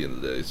why at the end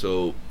of the day.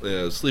 So,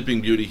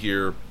 Sleeping Beauty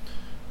here,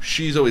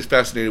 she's always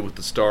fascinated with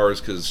the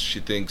stars because she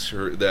thinks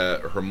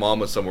that her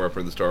mom is somewhere up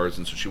in the stars,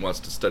 and so she wants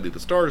to study the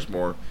stars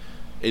more.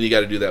 And you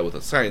got to do that with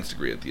a science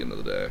degree at the end of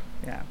the day.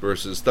 Yeah.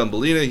 Versus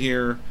Thumbelina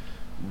here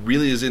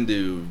really is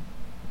into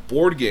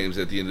board games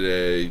at the end of the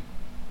day,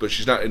 but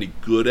she's not any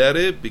good at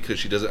it because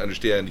she doesn't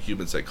understand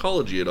human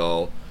psychology at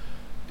all,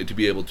 and to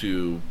be able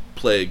to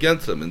play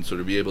against them and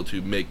sort of be able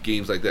to make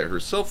games like that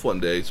herself one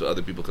day so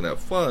other people can have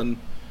fun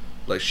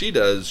like she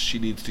does, she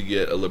needs to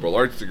get a liberal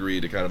arts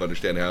degree to kind of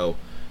understand how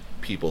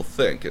people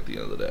think at the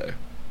end of the day.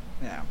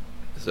 Yeah.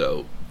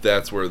 So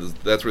that's where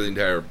the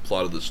entire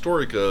plot of the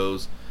story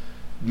goes,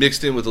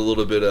 mixed in with a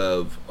little bit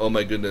of, oh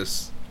my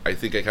goodness, I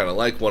think I kind of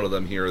like one of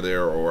them here or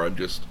there, or I'm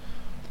just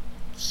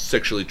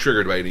sexually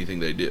triggered by anything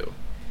they do.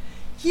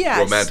 Yes.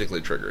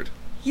 Romantically triggered.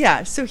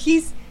 Yeah. So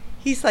he's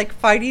like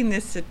fighting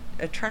this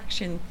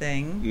attraction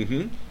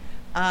thing,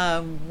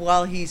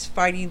 while he's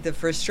fighting the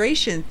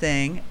frustration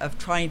thing of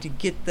trying to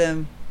get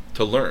them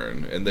to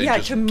learn, and they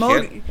just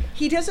can't.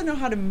 He doesn't know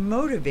how to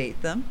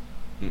motivate them,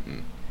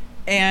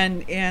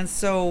 and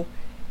so.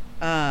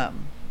 Well,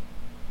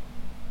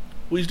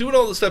 he's doing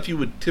all the stuff you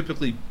would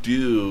typically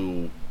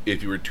do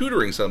if you were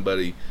tutoring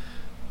somebody,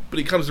 but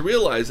he comes to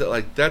realize that,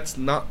 like, that's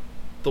not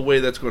the way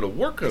that's going to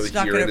work over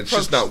here, and it's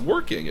just not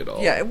working at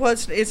all. Yeah,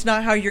 it's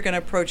not how you're going to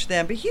approach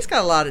them. But he's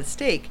got a lot at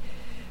stake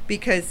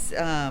because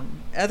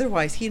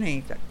otherwise he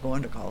ain't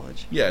going to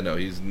college. Yeah, no,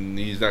 he's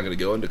not going to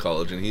go into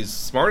college, and he's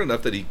smart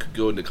enough that he could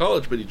go into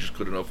college, but he just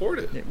couldn't afford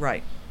it.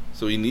 Right.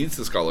 So he needs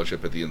the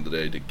scholarship at the end of the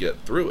day to get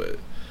through it.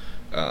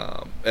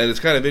 And it's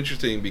kind of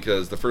interesting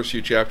because the first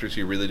few chapters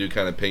you really do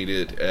kind of paint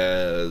it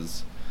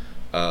as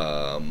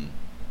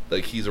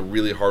like he's a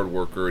really hard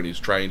worker and he's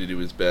trying to do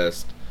his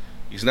best.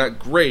 He's not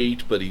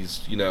great, but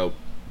he's,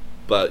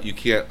 but you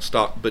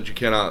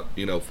cannot,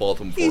 fault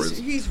him for his...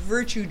 He's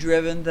virtue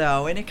driven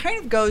though, and it kind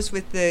of goes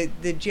with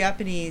the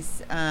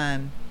Japanese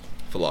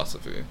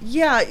philosophy.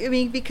 Yeah, I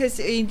mean, because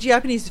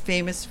Japanese is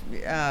famous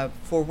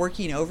for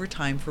working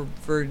overtime,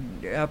 for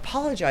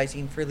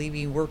apologizing for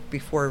leaving work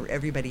before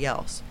everybody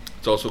else.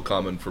 It's also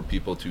common for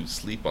people to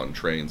sleep on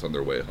trains on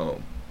their way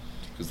home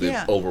because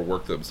they've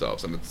overworked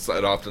themselves, and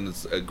often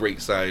it's a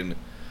great sign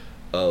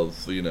of,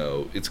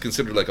 it's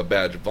considered like a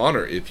badge of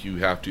honor if you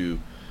have to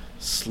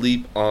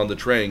sleep on the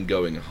train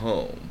going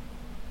home.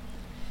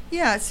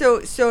 Yeah,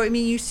 so I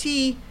mean, you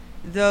see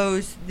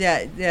those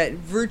that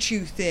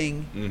virtue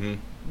thing,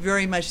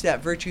 very much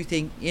that virtue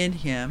thing in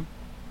him,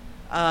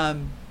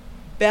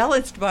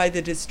 balanced by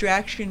the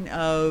distraction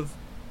of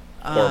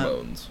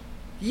hormones.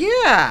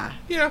 Yeah.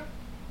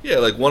 Yeah,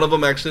 like one of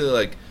them actually,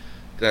 like,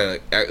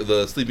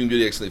 the Sleeping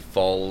Beauty actually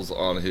falls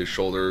on his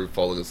shoulder,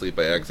 falling asleep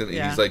by accident,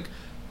 and he's, like,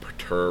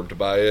 perturbed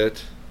by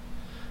it.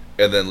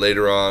 And then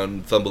later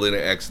on, Thumbelina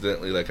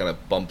accidentally, like, kind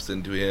of bumps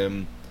into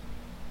him,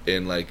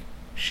 and, like,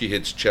 she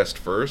hits chest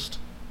first.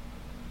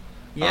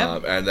 Yeah.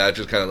 And that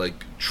just kind of,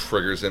 like,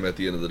 triggers him at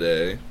the end of the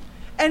day.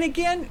 And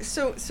again,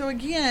 so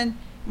again,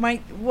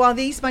 while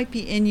these might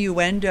be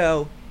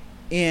innuendo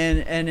in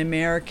an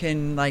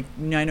American, like,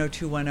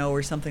 90210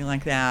 or something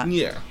like that.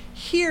 Yeah.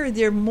 Here,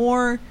 they're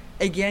more,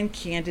 again,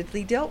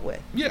 candidly dealt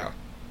with. Yeah,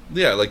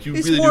 like you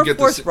it's really more do get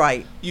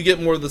forthright. You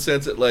get more of the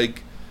sense that,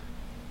 like,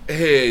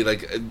 hey,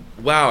 like,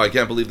 wow, I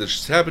can't believe this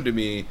just happened to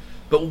me,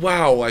 but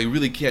wow, I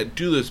really can't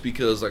do this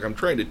because, like, I'm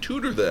trying to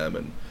tutor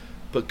them,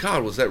 but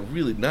God, was that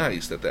really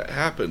nice that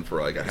happened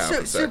for like a half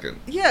a second.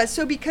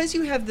 So because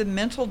you have the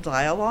mental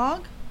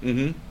dialogue,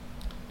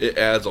 it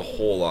adds a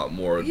whole lot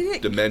more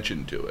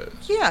dimension to it.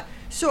 Yeah.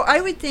 So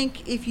I would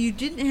think if you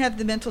didn't have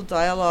the mental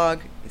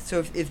dialogue,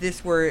 so if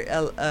this were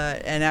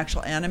an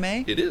actual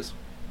anime, it is.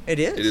 It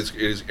is.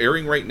 It is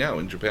airing right now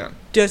in Japan.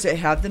 Does it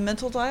have the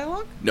mental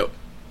dialogue? No.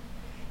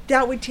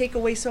 That would take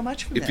away so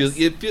much from this.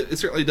 It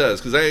certainly does,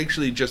 because I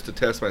actually, just to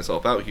test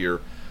myself out here,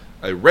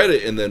 I read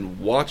it and then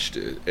watched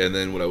it, and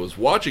then when I was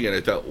watching it,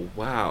 I thought,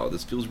 wow,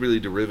 this feels really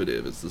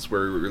derivative. Is this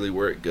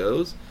where it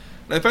goes?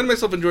 And I find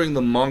myself enjoying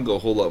the manga a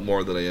whole lot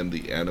more than I am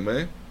the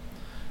anime,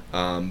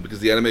 because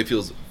the anime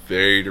feels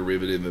very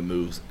derivative and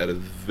moves at a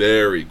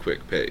very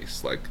quick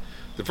pace. Like,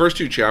 the first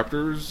 2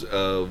 chapters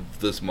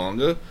of this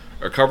manga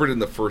are covered in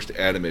the first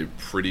anime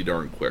pretty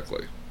darn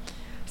quickly.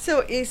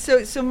 So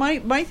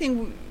my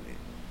thing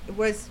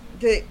was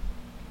that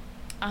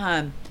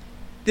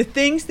the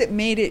things that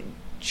made it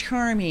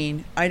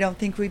charming, I don't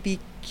think would be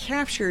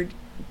captured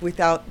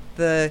without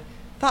the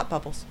thought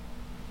bubbles.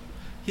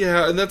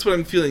 Yeah, and that's what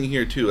I'm feeling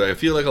here too. I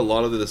feel like a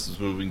lot of this is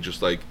moving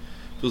just like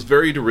feels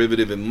very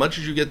derivative, and much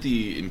as you get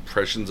the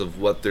impressions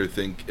of what they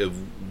think of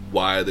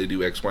why they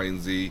do X, Y,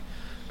 and Z,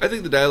 I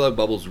think the dialogue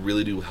bubbles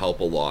really do help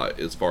a lot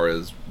as far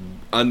as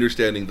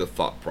understanding the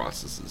thought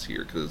processes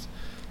here, because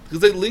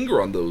they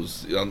linger on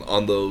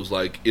those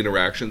like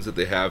interactions that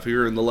they have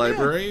here in the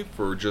library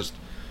for just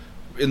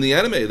in the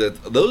anime.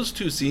 That those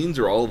two scenes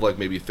are all of like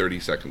maybe 30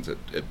 seconds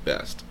at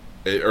best,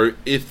 or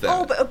if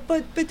that. Oh,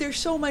 but there's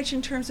so much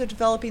in terms of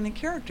developing the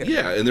character.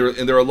 Yeah, and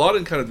there are a lot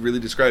in kind of really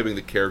describing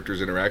the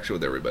character's interaction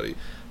with everybody.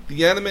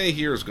 The anime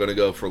here is going to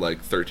go for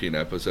like 13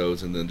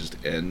 episodes and then just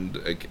end.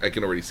 I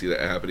can already see that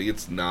happening.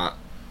 It's not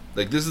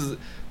like this is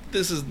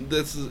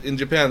in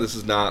Japan. This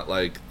is not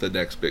like the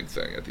next big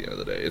thing at the end of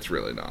the day. It's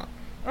really not.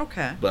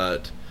 Okay.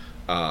 But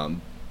I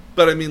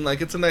mean,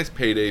 like, it's a nice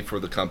payday for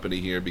the company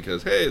here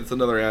because hey, it's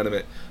another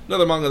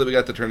manga that we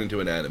got to turn into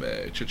an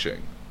anime.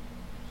 Cha-ching.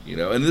 You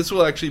know, and this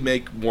will actually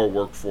make more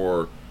work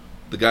for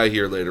the guy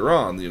here later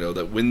on. You know,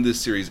 that when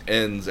this series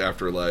ends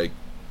after like,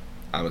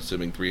 I'm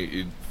assuming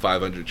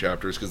 500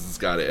 chapters, because it's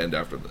got to end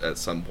at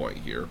some point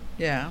here.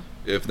 Yeah.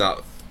 If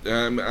not,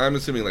 I'm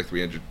assuming like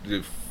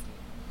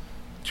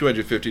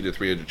 250 to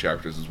 300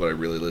 chapters is what I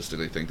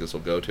realistically think this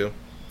will go to.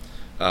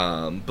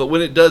 But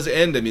when it does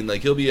end, I mean,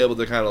 like, he'll be able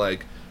to kind of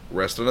like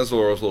rest on his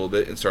laurels a little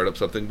bit and start up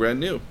something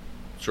brand new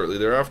shortly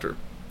thereafter.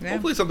 Yeah.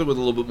 Hopefully something with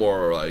a little bit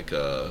more like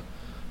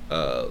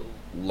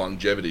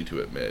longevity to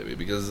it, maybe,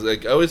 because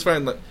like I always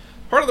find like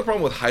part of the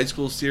problem with high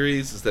school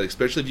series is that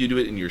especially if you do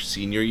it in your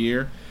senior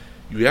year,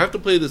 you have to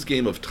play this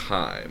game of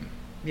time.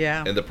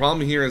 Yeah. And the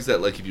problem here is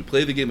that like if you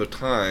play the game of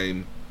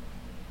time,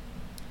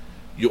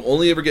 you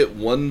only ever get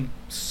one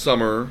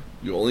summer,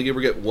 you only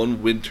ever get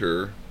one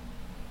winter,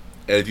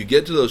 and if you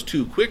get to those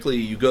too quickly,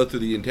 you go through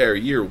the entire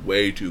year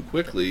way too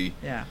quickly.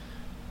 Yeah.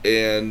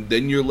 And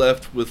then you're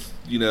left with,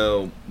 you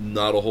know,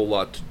 not a whole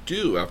lot to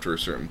do after a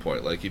certain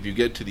point. Like if you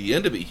get to the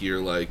end of it here,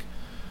 like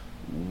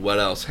what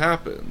else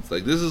happens?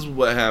 Like this is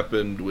what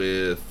happened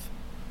with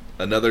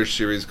another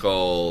series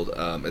called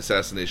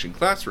Assassination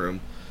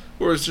Classroom,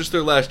 where it's just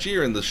their last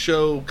year, and the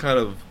show kind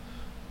of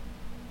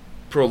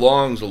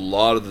prolongs a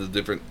lot of the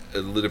different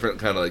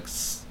kind of like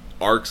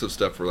arcs of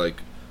stuff for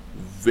like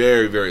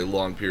very, very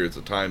long periods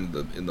of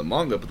time in the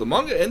manga. But the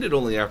manga ended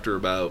only after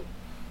about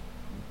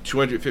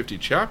 250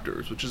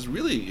 chapters, which is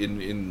really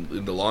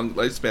in the long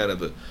lifespan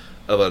of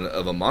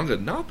a manga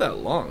not that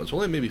long. It's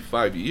only maybe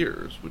 5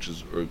 years, which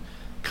is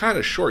kind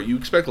of short. You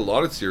expect a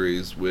lot of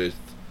series with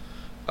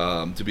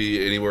to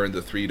be anywhere in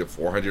the 300 to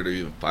 400 or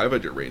even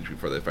 500 range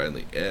before they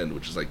finally end,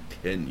 which is like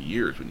 10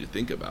 years when you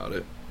think about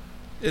it.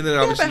 And then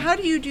yeah, but how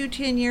do you do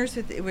 10 years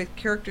with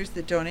characters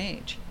that don't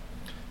age?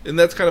 And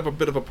that's kind of a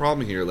bit of a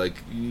problem here.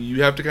 Like,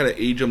 you have to kind of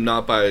age them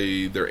not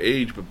by their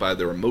age, but by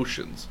their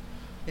emotions.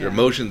 Yeah. Their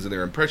emotions and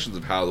their impressions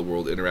of how the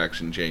world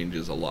interaction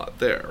changes a lot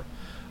there.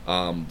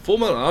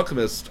 Fullmetal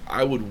Alchemist,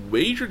 I would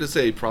wager to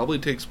say, probably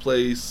takes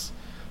place,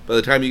 by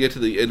the time you get to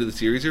the end of the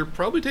series here,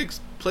 probably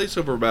takes place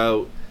over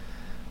about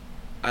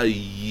a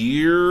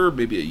year,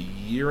 maybe a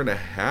year and a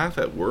half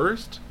at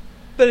worst.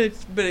 But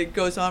it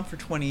goes on for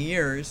 20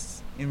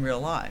 years in real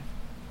life.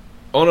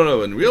 Oh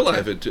no! In real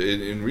life,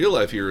 in real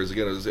life here is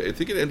again. I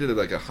think it ended at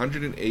like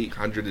 108,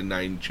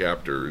 109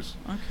 chapters.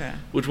 Okay.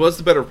 Which was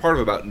the better part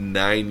of about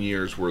 9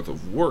 years worth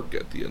of work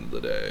at the end of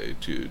the day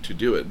to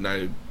do it.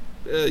 And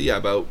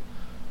about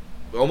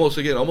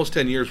almost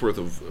 10 years worth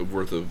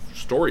of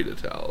story to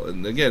tell.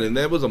 And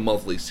that was a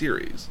monthly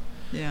series.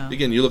 Yeah.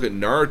 Again, you look at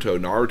Naruto.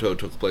 Naruto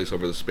took place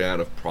over the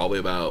span of probably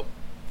about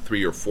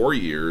 3 or 4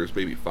 years,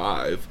 maybe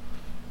 5,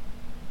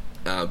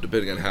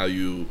 depending on how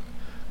you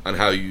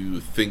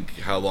think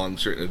how long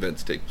certain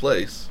events take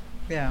place.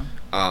 Yeah.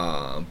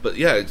 But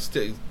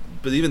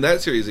even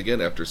that series,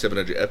 again, after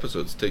 700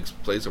 episodes, takes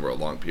place over a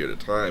long period of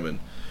time, and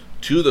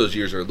 2 of those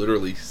years are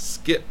literally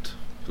skipped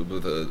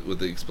with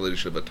the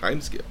explanation of a time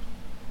skip.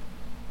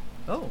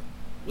 Oh.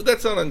 Well,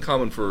 that's not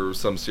uncommon for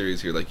some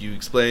series here. Like, you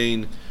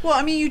explain... Well,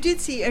 I mean, you did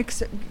see...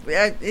 it's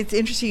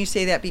interesting you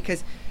say that,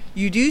 because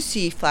you do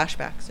see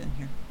flashbacks in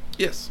here.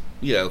 Yes.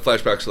 Yeah,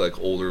 flashbacks to, like,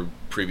 older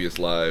previous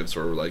lives,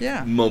 or, like,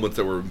 moments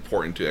that were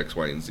important to X,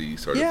 Y, and Z,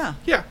 sort of. Yeah.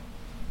 Yeah.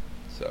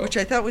 So, which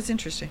I thought was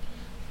interesting.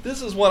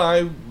 This is one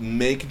I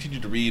may continue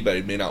to read, but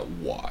I may not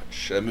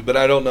watch. I mean, but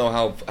I don't know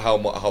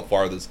how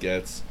far this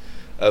gets.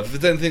 If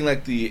it's anything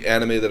like the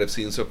anime that I've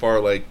seen so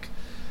far, like,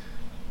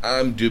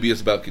 I'm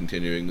dubious about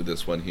continuing with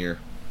this one here.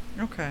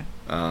 Okay.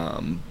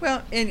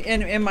 Well,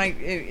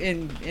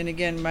 and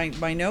again,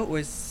 my note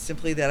was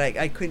simply that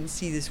I couldn't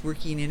see this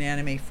working in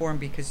anime form,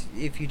 because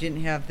if you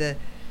didn't have the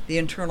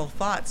internal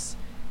thoughts,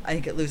 I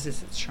think it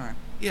loses its charm.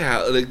 Yeah,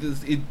 like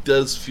it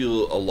does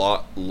feel a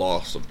lot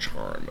loss of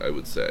charm, I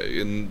would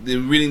say. And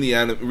reading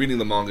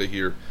the manga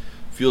here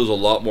feels a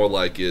lot more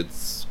like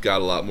it's got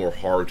a lot more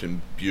heart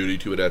and beauty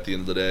to it at the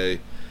end of the day.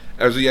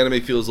 As the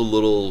anime feels a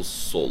little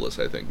soulless,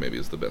 I think maybe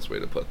is the best way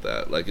to put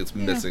that. Like it's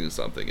missing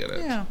something in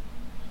it.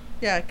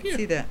 Yeah, I can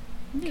see that.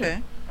 Okay.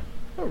 Yeah.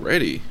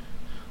 Alrighty.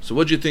 So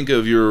what'd you think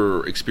of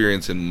your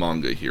experience in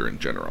manga here in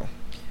general?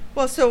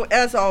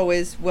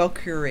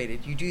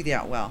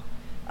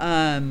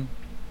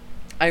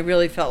 I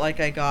really felt like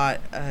I got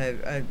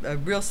a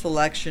real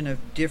selection of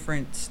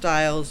different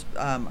styles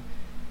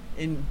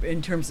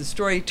in terms of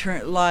story, in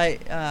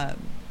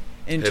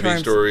Heavy terms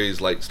stories,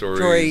 light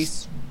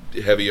stories,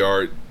 heavy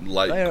art,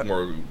 light,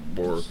 more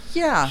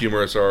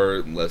humorous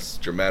art, less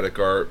dramatic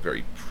art,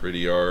 very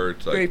pretty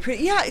art. Very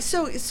pretty, yeah.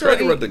 So try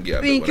to run the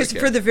gambit. I mean, because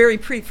for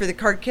the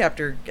card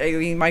captor, I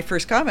mean, my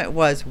first comment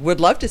was, would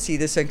love to see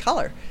this in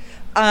color.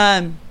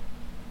 And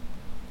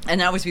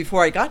that was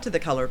before I got to the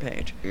color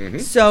page. Mm-hmm.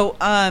 So,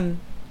 I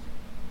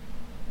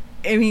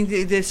mean,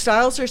 the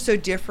styles are so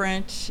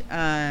different.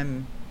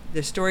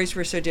 The stories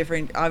were so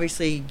different,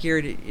 obviously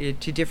geared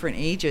to different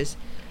ages.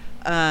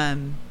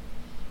 And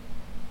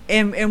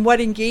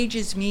what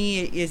engages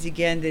me is,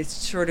 again, this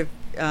sort of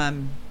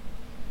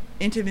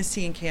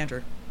intimacy and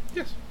candor.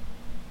 Yes.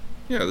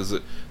 Yeah, there's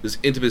this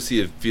intimacy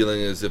of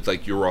feeling as if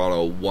like you're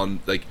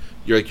on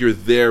you're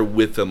there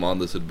with them on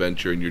this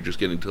adventure, and you're just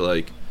getting to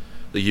like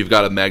you've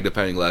got a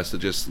magnifying glass that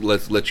just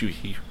let you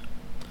hear,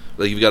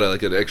 like you've got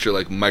an extra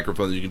like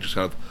microphone that you can just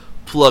kind of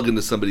plug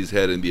into somebody's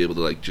head and be able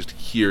to like just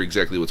hear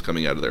exactly what's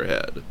coming out of their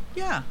head.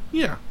 Yeah.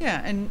 Yeah.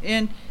 Yeah, and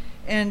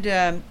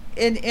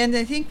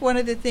I think one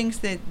of the things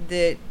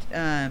that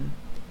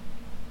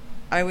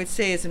I would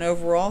say as an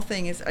overall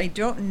thing is I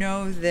don't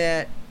know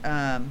that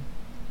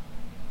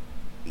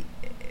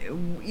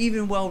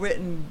even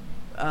well-written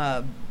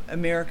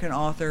American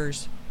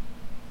authors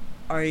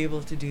are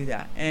able to do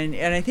that. And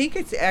I think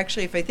it's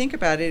actually, if I think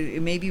about it,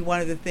 it may be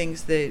one of the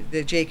things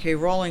that J.K.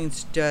 Rowling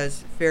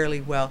does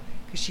fairly well,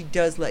 because she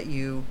does let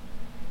you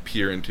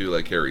peer into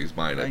like Harry's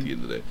mind at the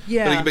end of the day.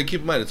 Yeah. But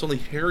keep in mind, it's only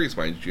Harry's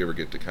mind that you ever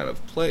get to kind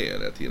of play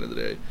in at the end of the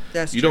day.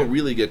 That's you true. don't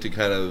really get to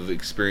kind of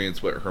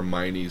experience what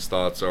Hermione's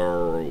thoughts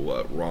are or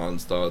what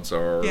Ron's thoughts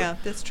are. Yeah,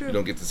 that's true. You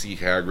don't get to see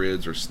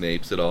Hagrid's or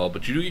Snape's at all,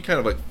 but you do get kind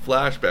of like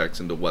flashbacks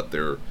into what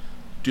they're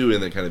doing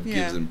that kind of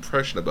gives an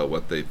impression about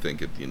what they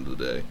think at the end of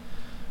the day.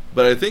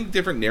 But I think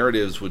different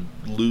narratives would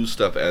lose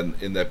stuff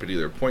in that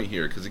particular point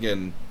here, because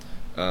again,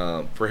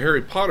 for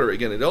Harry Potter,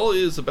 again, it all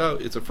is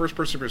about, it's a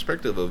first-person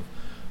perspective of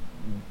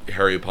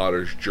Harry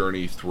Potter's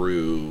journey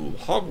through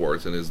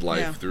Hogwarts and his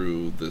life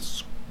through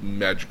this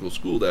magical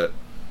school that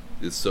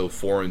is so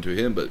foreign to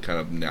him but kind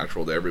of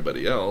natural to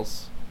everybody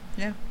else.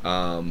 Yeah.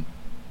 And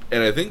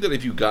I think that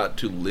if you got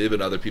to live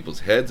in other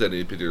people's heads at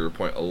any particular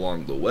point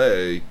along the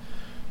way,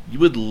 you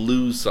would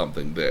lose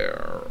something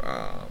there.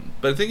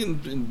 But I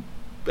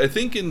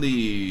think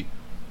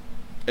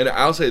and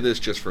I'll say this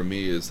just for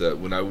me, is that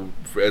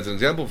as an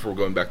example, for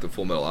going back to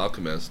Full Metal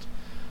Alchemist,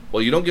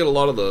 well, you don't get a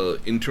lot of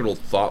the internal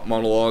thought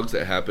monologues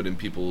that happen in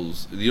you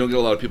don't get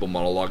a lot of people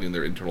monologuing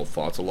their internal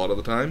thoughts a lot of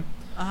the time.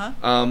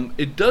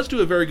 It does do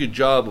a very good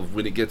job of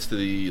when it gets to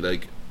the,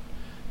 like,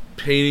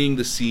 painting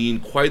the scene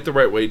quite the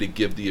right way to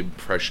give the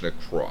impression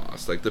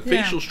across. Like, the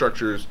facial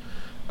structures,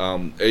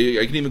 I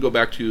can even go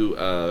back to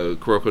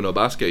Kuroko no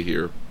Basuke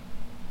here.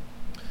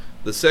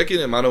 The second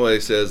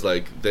Imanoue says,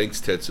 like,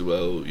 thanks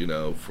Tetsuo,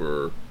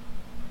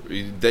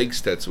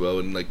 thanks Tetsuo,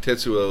 and, like,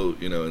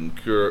 Tetsuo, and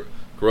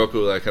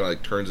Kuroko, like, kind of,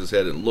 like, turns his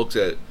head and looks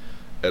at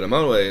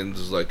Imanoue and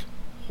is like,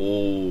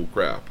 oh,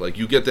 crap. Like,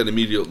 you get that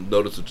immediate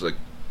notice, it's like,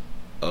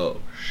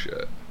 oh,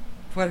 shit.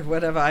 What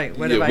have I done?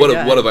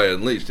 What have I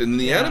unleashed? And in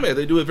the anime,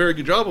 they do a very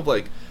good job of,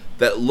 like,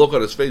 that look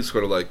on his face,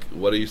 sort of like,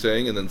 what are you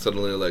saying? And then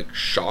suddenly, like,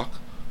 shock.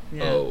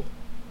 Yeah. Oh.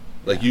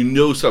 Like,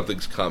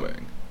 something's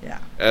coming. Yeah.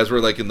 As we're,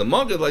 like, in the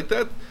manga, like,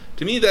 that,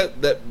 to me,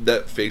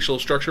 that facial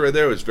structure right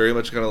there is very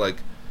much kind of like,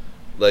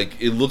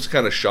 it looks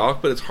kind of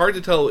shocked, but it's hard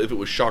to tell if it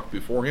was shocked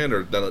beforehand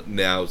or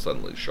now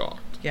suddenly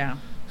shocked. Yeah.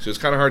 So it's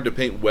kind of hard to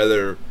paint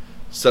whether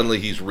suddenly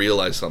he's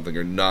realized something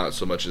or not,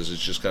 so much as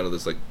it's just kind of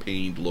this, like,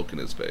 pained look in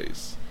his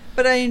face.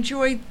 But I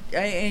enjoyed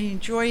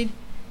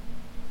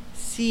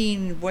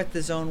seeing what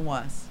the zone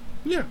was.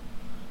 Yeah.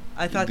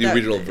 I thought the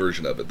original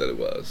version of it that it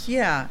was.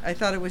 Yeah, I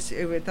thought it was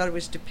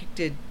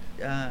depicted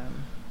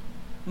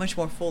much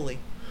more fully.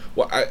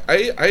 Well,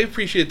 I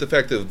appreciate the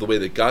fact of the way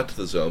they got to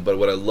the zone, but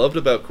what I loved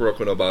about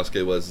Kuroko no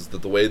Basuke is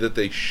that the way that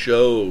they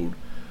showed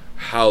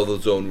how the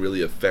zone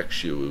really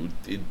affects you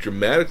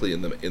dramatically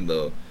in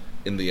the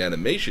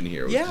animation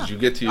here. Yeah, you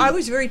get to. I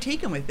was very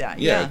taken with that.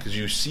 Yeah, because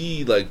you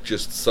see, like,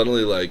 just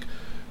suddenly, like,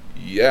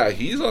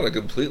 he's on a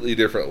completely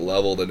different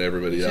level than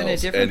everybody else, in a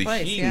different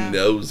place, he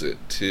knows it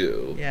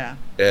too. Yeah,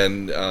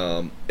 and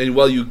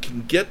while you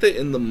can get that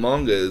in the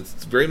manga,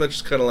 it's very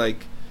much kind of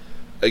like.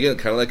 Again,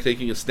 kind of like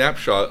taking a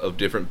snapshot of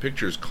different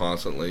pictures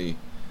constantly.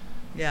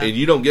 Yeah. And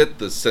you don't get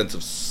the sense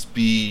of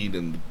speed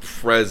and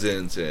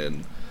presence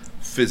and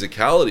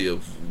physicality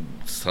of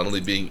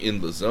suddenly being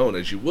in the zone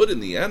as you would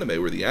in the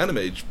anime, where the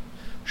anime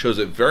shows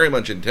it very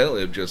much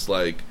intently of just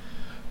like,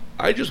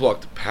 I just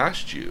walked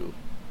past you.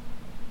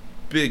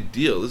 Big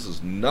deal. This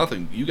is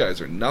nothing. You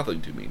guys are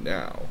nothing to me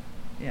now.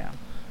 Yeah.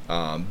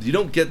 You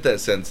don't get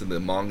that sense in the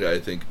manga, I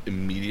think,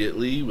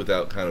 immediately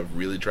without kind of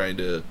really trying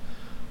to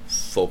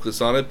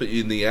focus on it, but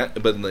in the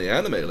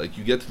anime, like,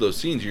 you get to those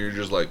scenes and you're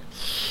just like,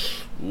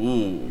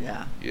 ooh,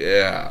 now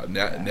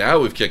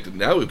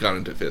we've gone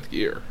into fifth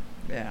gear.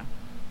 So.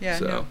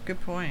 No, good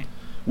point.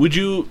 Would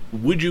you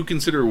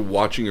consider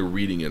watching or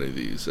reading any of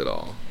these at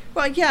all?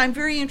 Well, yeah, I'm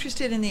very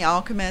interested in The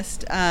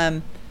Alchemist.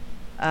 Death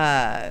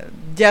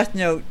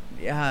Note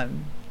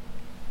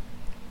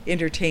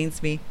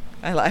entertains me.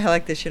 I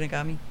like the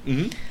Shinigami.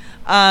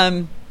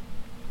 Mm-hmm.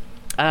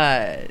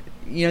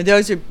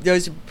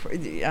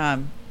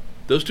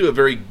 Those two are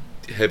very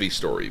heavy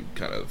story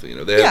kind of.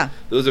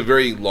 Those are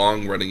very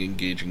long running,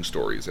 engaging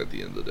stories at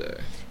the end of the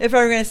day. If I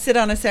were going to sit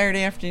on a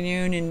Saturday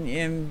afternoon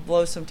and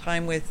blow some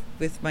time with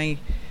my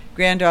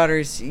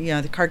granddaughters,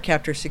 the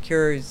Cardcaptor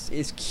Secure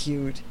is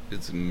cute.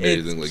 It's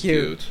amazingly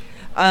cute.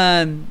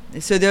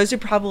 So those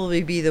would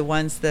probably be the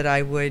ones that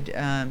I would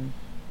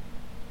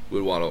want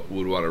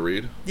to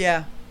read.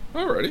 Yeah.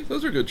 Alrighty,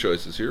 those are good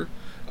choices here.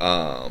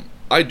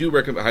 I do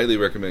highly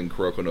recommend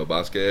Kuroko no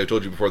Basuke. I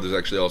told you before. There's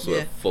actually also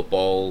a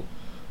football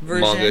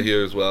version. Manga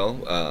here as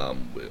well.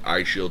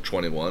 Eye Shield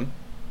 21.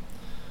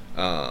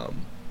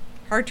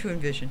 Hard to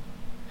envision.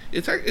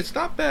 It's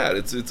not bad.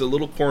 It's a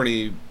little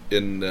corny,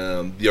 and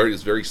the art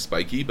is very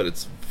spiky, but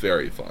it's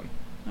very fun.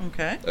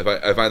 Okay.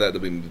 I find that to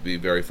be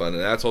very fun,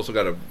 and that's also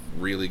got a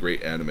really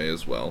great anime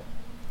as well.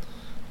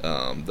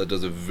 That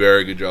does a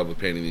very good job of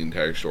painting the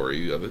entire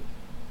story of it.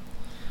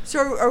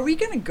 So are we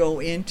going to go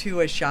into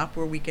a shop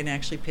where we can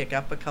actually pick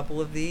up a couple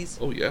of these?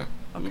 Oh yeah.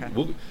 Okay.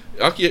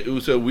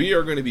 So we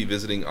are going to be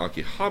visiting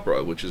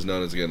Akihabara, which is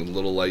known as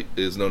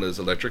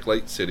Electric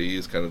Light City.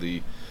 Is kind of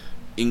the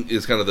nickname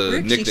for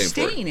it. We're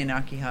staying in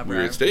Akihabara.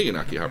 We're staying in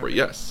Akihabara,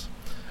 yes.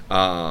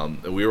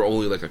 And we were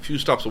only like a few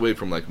stops away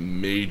from like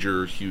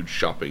major, huge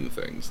shopping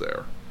things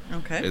there.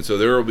 Okay. And so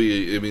there will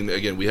be.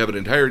 Again, we have an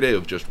entire day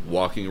of just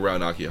walking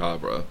around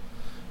Akihabara,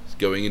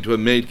 going into a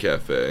maid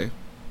cafe,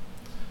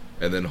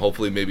 and then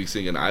hopefully maybe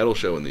seeing an idol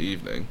show in the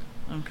evening.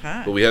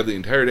 Okay. But we have the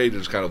entire day to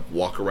just kind of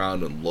walk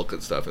around and look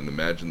at stuff and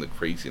imagine the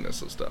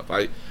craziness of stuff.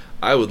 I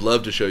would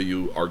love to show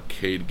you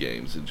arcade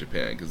games in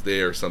Japan because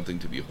they are something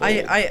to behold.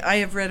 I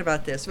have read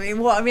about this.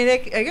 Well,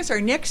 I guess our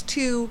next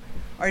two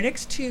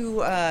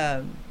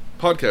podcasts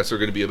are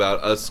going to be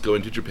about us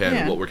going to Japan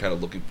and what we're kind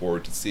of looking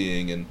forward to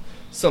seeing and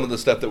some of the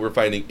stuff that we're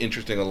finding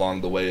interesting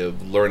along the way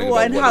of learning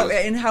about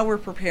and how we're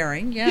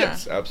preparing. Yeah.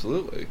 Yes,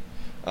 absolutely.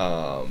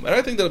 And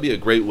I think that'll be a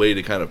great way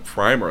to kind of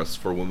primer us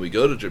for when we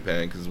go to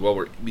Japan, because while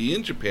we're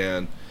in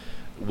Japan,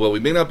 we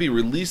may not be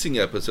releasing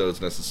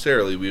episodes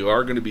necessarily, we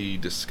are going to be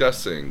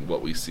discussing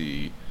what we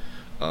see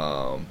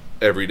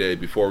every day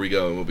before we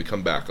go and when we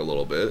come back a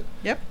little bit.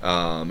 Yep.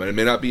 And it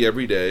may not be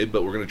every day,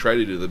 but we're going to try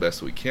to do the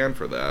best we can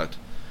for that.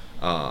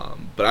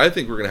 But I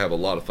think we're going to have a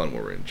lot of fun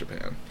when we're in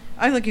Japan.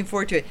 I'm looking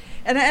forward to it.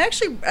 And I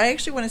actually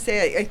want to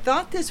say I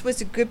thought this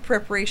was a good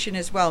preparation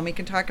as well. And we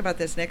can talk about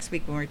this next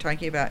week when we're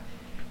talking about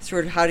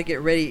sort of how to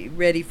get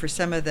ready for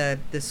some of the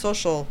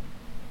social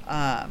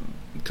kind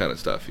of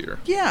stuff here.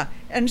 Yeah,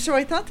 and so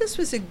I thought this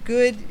was a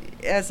good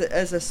as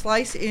a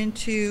slice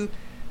into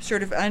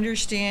sort of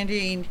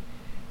understanding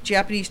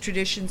Japanese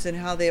traditions and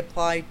how they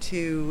apply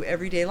to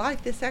everyday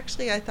life. This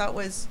actually I thought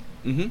was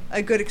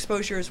a good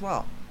exposure as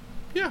well.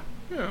 Yeah,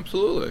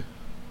 absolutely.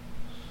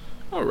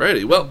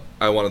 Alrighty, well,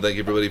 I want to thank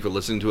everybody for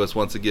listening to us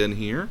once again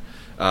here.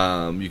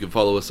 You can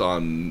follow us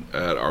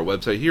at our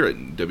website here at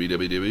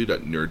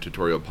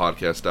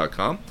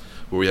www.nerdtutorialpodcast.com,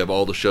 where we have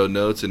all the show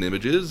notes and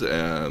images,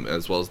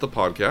 as well as the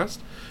podcast.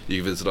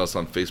 You can visit us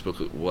on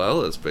Facebook as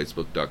well as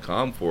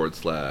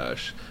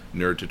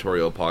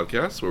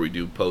facebook.com/nerdtutorialpodcast, where we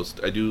do post.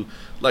 I do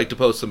like to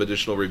post some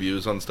additional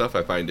reviews on stuff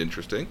I find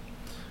interesting.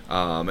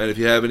 And if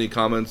you have any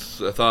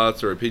comments,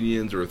 thoughts, or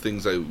opinions, or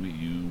things that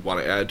you want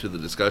to add to the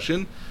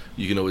discussion,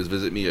 you can always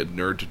visit me at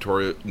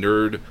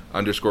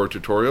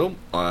nerd_tutorial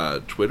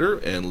on Twitter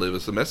and leave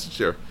us a message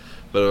there.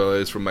 But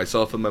otherwise, from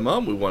myself and my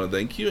mom, we want to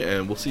thank you,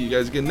 and we'll see you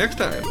guys again next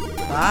time.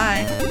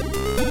 Bye.